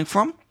you're coming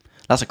from.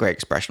 That's a great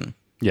expression.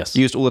 Yes.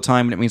 Used all the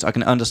time, and it means I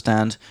can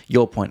understand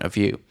your point of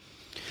view.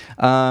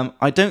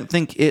 I don't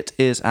think it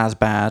is as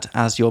bad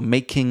as you're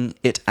making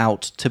it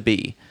out to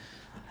be.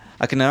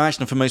 I can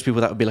imagine for most people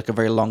that would be like a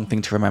very long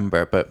thing to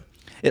remember, but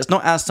it's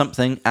not as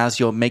something as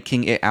you're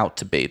making it out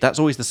to be. That's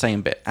always the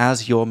same bit,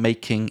 as you're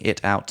making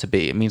it out to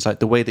be. It means like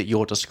the way that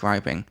you're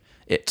describing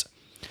it.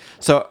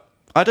 So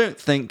I don't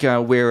think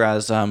we're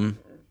as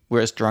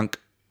drunk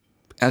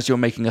as you're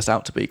making us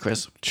out to be,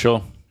 Chris.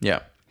 Sure. Yeah,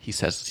 he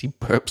says as he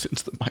burps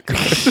into the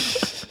microphone.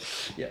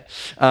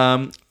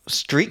 Yeah.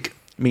 Streak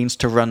means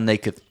to run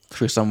naked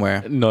through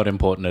somewhere. Not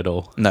important at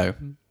all. No.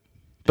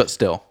 But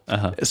still,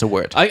 it's a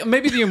word.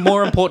 Maybe the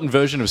more important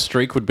version of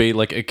streak would be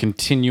like a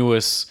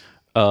continuous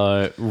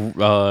run of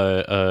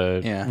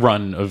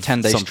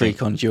 10-day something.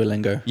 streak on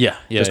Duolingo. Yeah.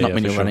 Does not mean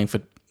for you're sure. running for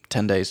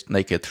 10 days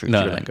naked through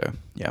No. Duolingo.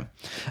 Yeah.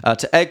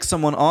 To egg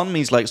someone on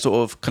means like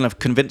sort of kind of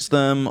convince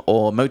them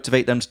or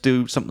motivate them to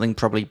do something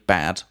probably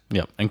bad.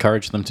 Yeah,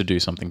 encourage them to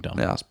do something dumb.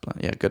 Yeah,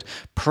 good.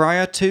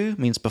 Prior to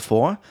means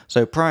before.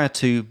 So prior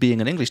to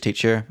being an English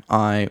teacher,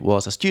 I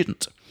was a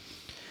student.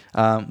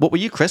 What were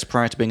you, Chris,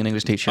 prior to being an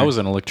English teacher? I was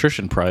an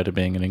electrician prior to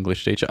being an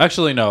English teacher.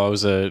 Actually, no, I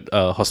was a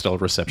hostel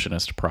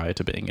receptionist prior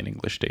to being an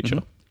English teacher.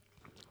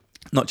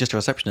 Mm-hmm. Not just a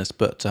receptionist,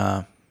 but...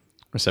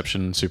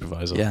 reception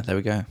supervisor. Yeah, there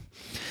we go.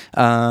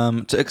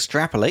 To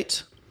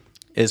extrapolate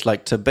is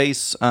like to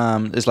base,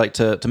 is like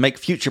to make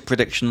future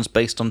predictions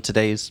based on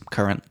today's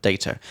current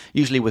data,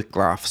 usually with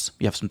graphs.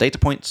 You have some data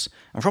points,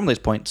 and from those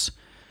points,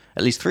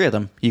 at least 3 of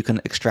them, you can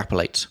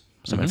extrapolate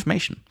some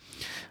information.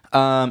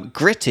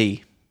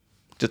 Gritty...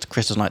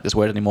 Chris doesn't like this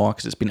word anymore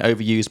because it's been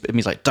overused, but it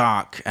means like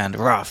dark and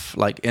rough,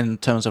 like in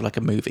terms of like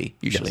a movie,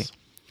 usually.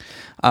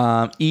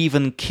 Yes.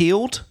 Even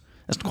keeled,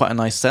 that's quite a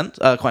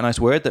nice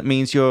word. That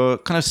means you're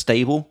kind of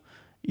stable.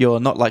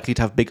 You're not likely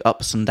to have big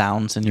ups and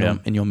downs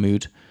in your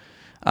mood.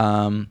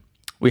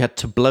 We had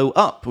to blow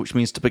up, which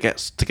means to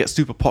get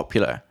super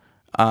popular.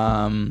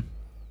 I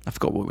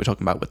forgot what we were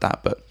talking about with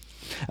that, but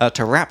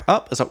to wrap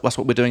up, that's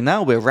what we're doing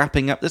now. We're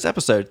wrapping up this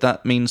episode.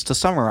 That means to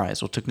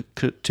summarize or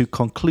to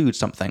conclude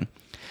something.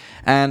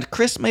 And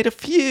Chris made a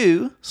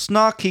few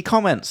snarky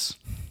comments,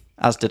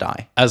 as did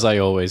I. As I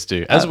always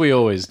do. As we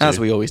always do. As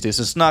we always do.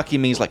 So snarky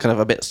means like kind of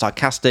a bit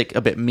sarcastic, a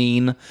bit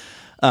mean.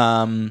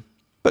 But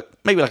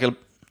maybe like I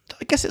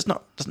guess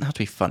doesn't have to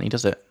be funny,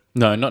 does it?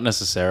 No, not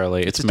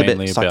necessarily. It's just mainly a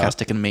bit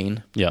sarcastic and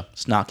mean. Yeah.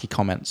 Snarky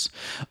comments.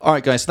 All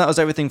right, guys. So that was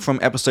everything from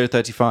episode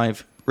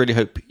 35. Really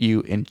hope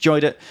you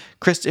enjoyed it.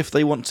 Chris, if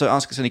they want to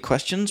ask us any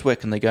questions, where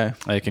can they go?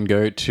 They can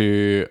go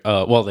to,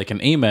 they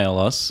can email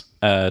us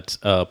at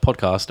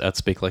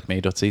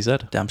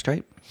podcast@speaklikeme.cz. Damn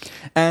straight.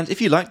 And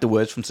if you like the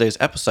words from today's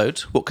episode,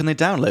 what can they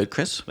download,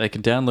 Chris? They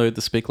can download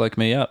the Speak Like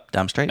Me app.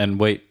 Damn straight. And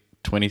wait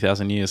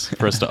 20,000 years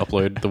for us to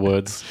upload the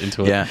words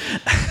into it. Yeah.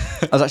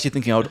 I was actually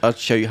thinking I'd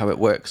show you how it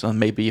works, and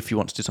maybe if you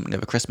want to do something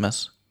over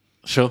Christmas,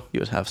 sure, you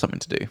would have something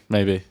to do.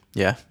 Maybe.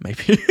 Yeah,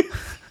 maybe.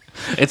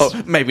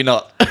 It's maybe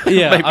not.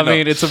 Yeah, maybe I mean,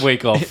 not. it's a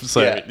week off,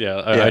 so I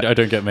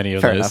don't get many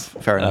of those.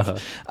 Fair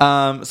enough.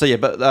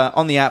 But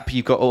on the app,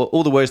 you've got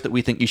all the words that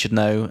we think you should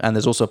know, and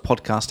there's also a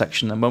podcast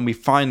section. And when we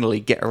finally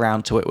get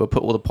around to it, we'll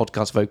put all the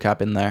podcast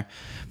vocab in there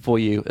for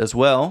you as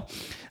well.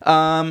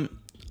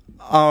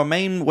 Our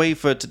main way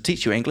to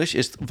teach you English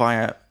is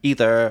via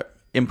either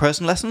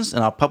in-person lessons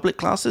in our public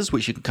classes,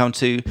 which you can come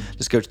to.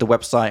 Just go to the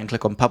website and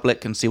click on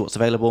public and see what's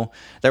available.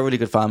 They're really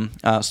good fun.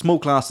 Small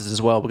classes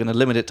as well. We're going to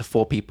limit it to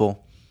 4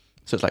 people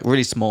So it's like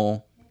really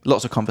small,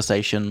 lots of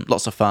conversation,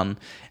 lots of fun,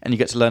 and you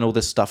get to learn all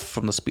this stuff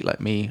from the Speak Like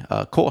Me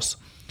course.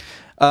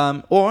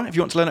 Or if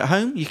you want to learn at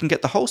home, you can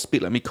get the whole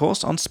Speak Like Me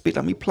course on Speak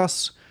Like Me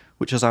Plus,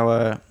 which is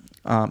our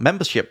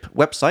membership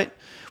website,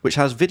 which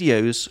has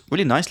videos,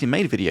 really nicely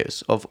made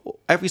videos of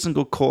every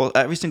single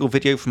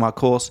video from our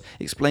course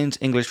explains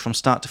English from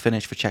start to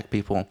finish for Czech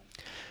people.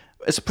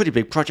 It's a pretty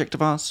big project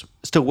of ours.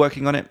 Still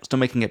working on it, still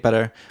making it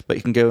better, but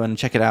you can go and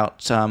check it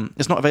out.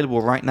 It's not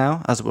available right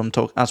now as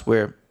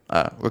we're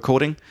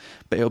recording,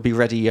 but it'll be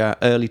ready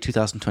early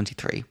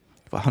 2023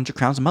 for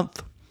 £100 a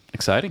month.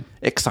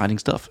 Exciting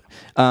stuff.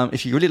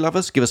 If you really love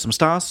us, give us some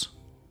stars,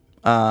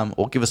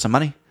 or give us some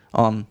money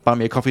on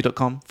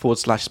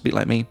buymeacoffee.com/Speak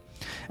Like Me.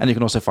 And you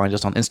can also find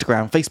us on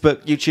Instagram,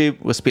 Facebook,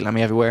 YouTube. We're Speak Like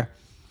Me everywhere.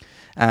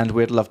 And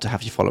we'd love to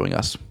have you following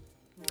us.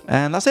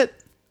 And that's it.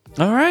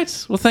 All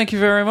right. Well, thank you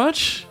very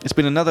much. It's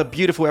been another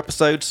beautiful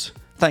episode.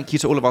 Thank you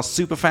to all of our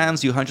super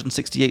fans, you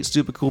 168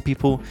 super cool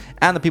people,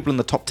 and the people in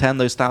the top 10,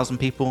 those 1,000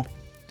 people.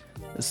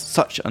 It's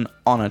such an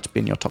honor to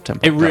be in your top 10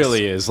 podcast. It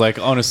really is. Like,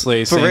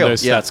 honestly, seeing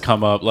those stats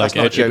come up, like,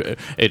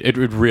 it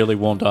really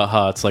warmed our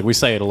hearts. Like, we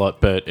say it a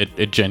lot, but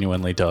it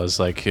genuinely does.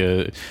 Like,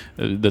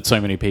 that so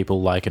many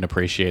people like and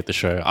appreciate the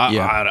show.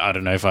 I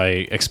don't know if I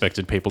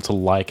expected people to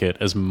like it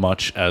as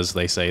much as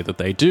they say that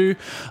they do.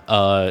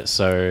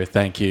 So,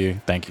 thank you.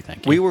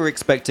 We were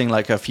expecting,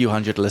 like, a few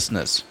hundred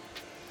listeners.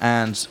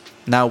 And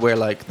now we're,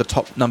 like, the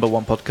top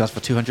 #1 podcast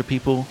for 200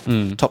 people.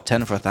 Top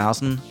 10 for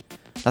 1,000.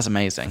 That's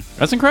amazing.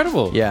 That's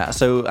incredible. Yeah,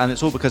 and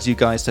it's all because you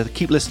guys, so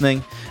keep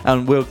listening,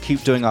 and we'll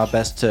keep doing our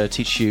best to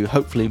teach you,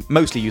 hopefully,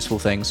 mostly useful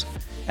things,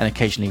 and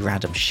occasionally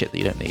random shit that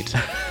you don't need,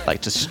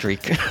 like to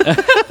streak.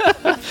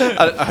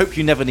 I hope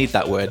you never need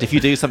that word. If you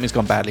do, something's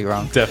gone badly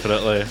wrong.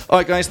 Definitely. All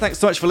right, guys, thanks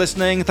so much for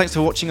listening. Thanks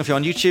for watching. If you're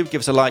on YouTube,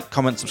 give us a like,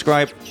 comment,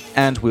 subscribe,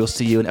 and we'll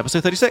see you in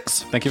episode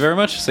 36. Thank you very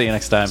much. See you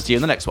next time. See you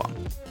in the next one.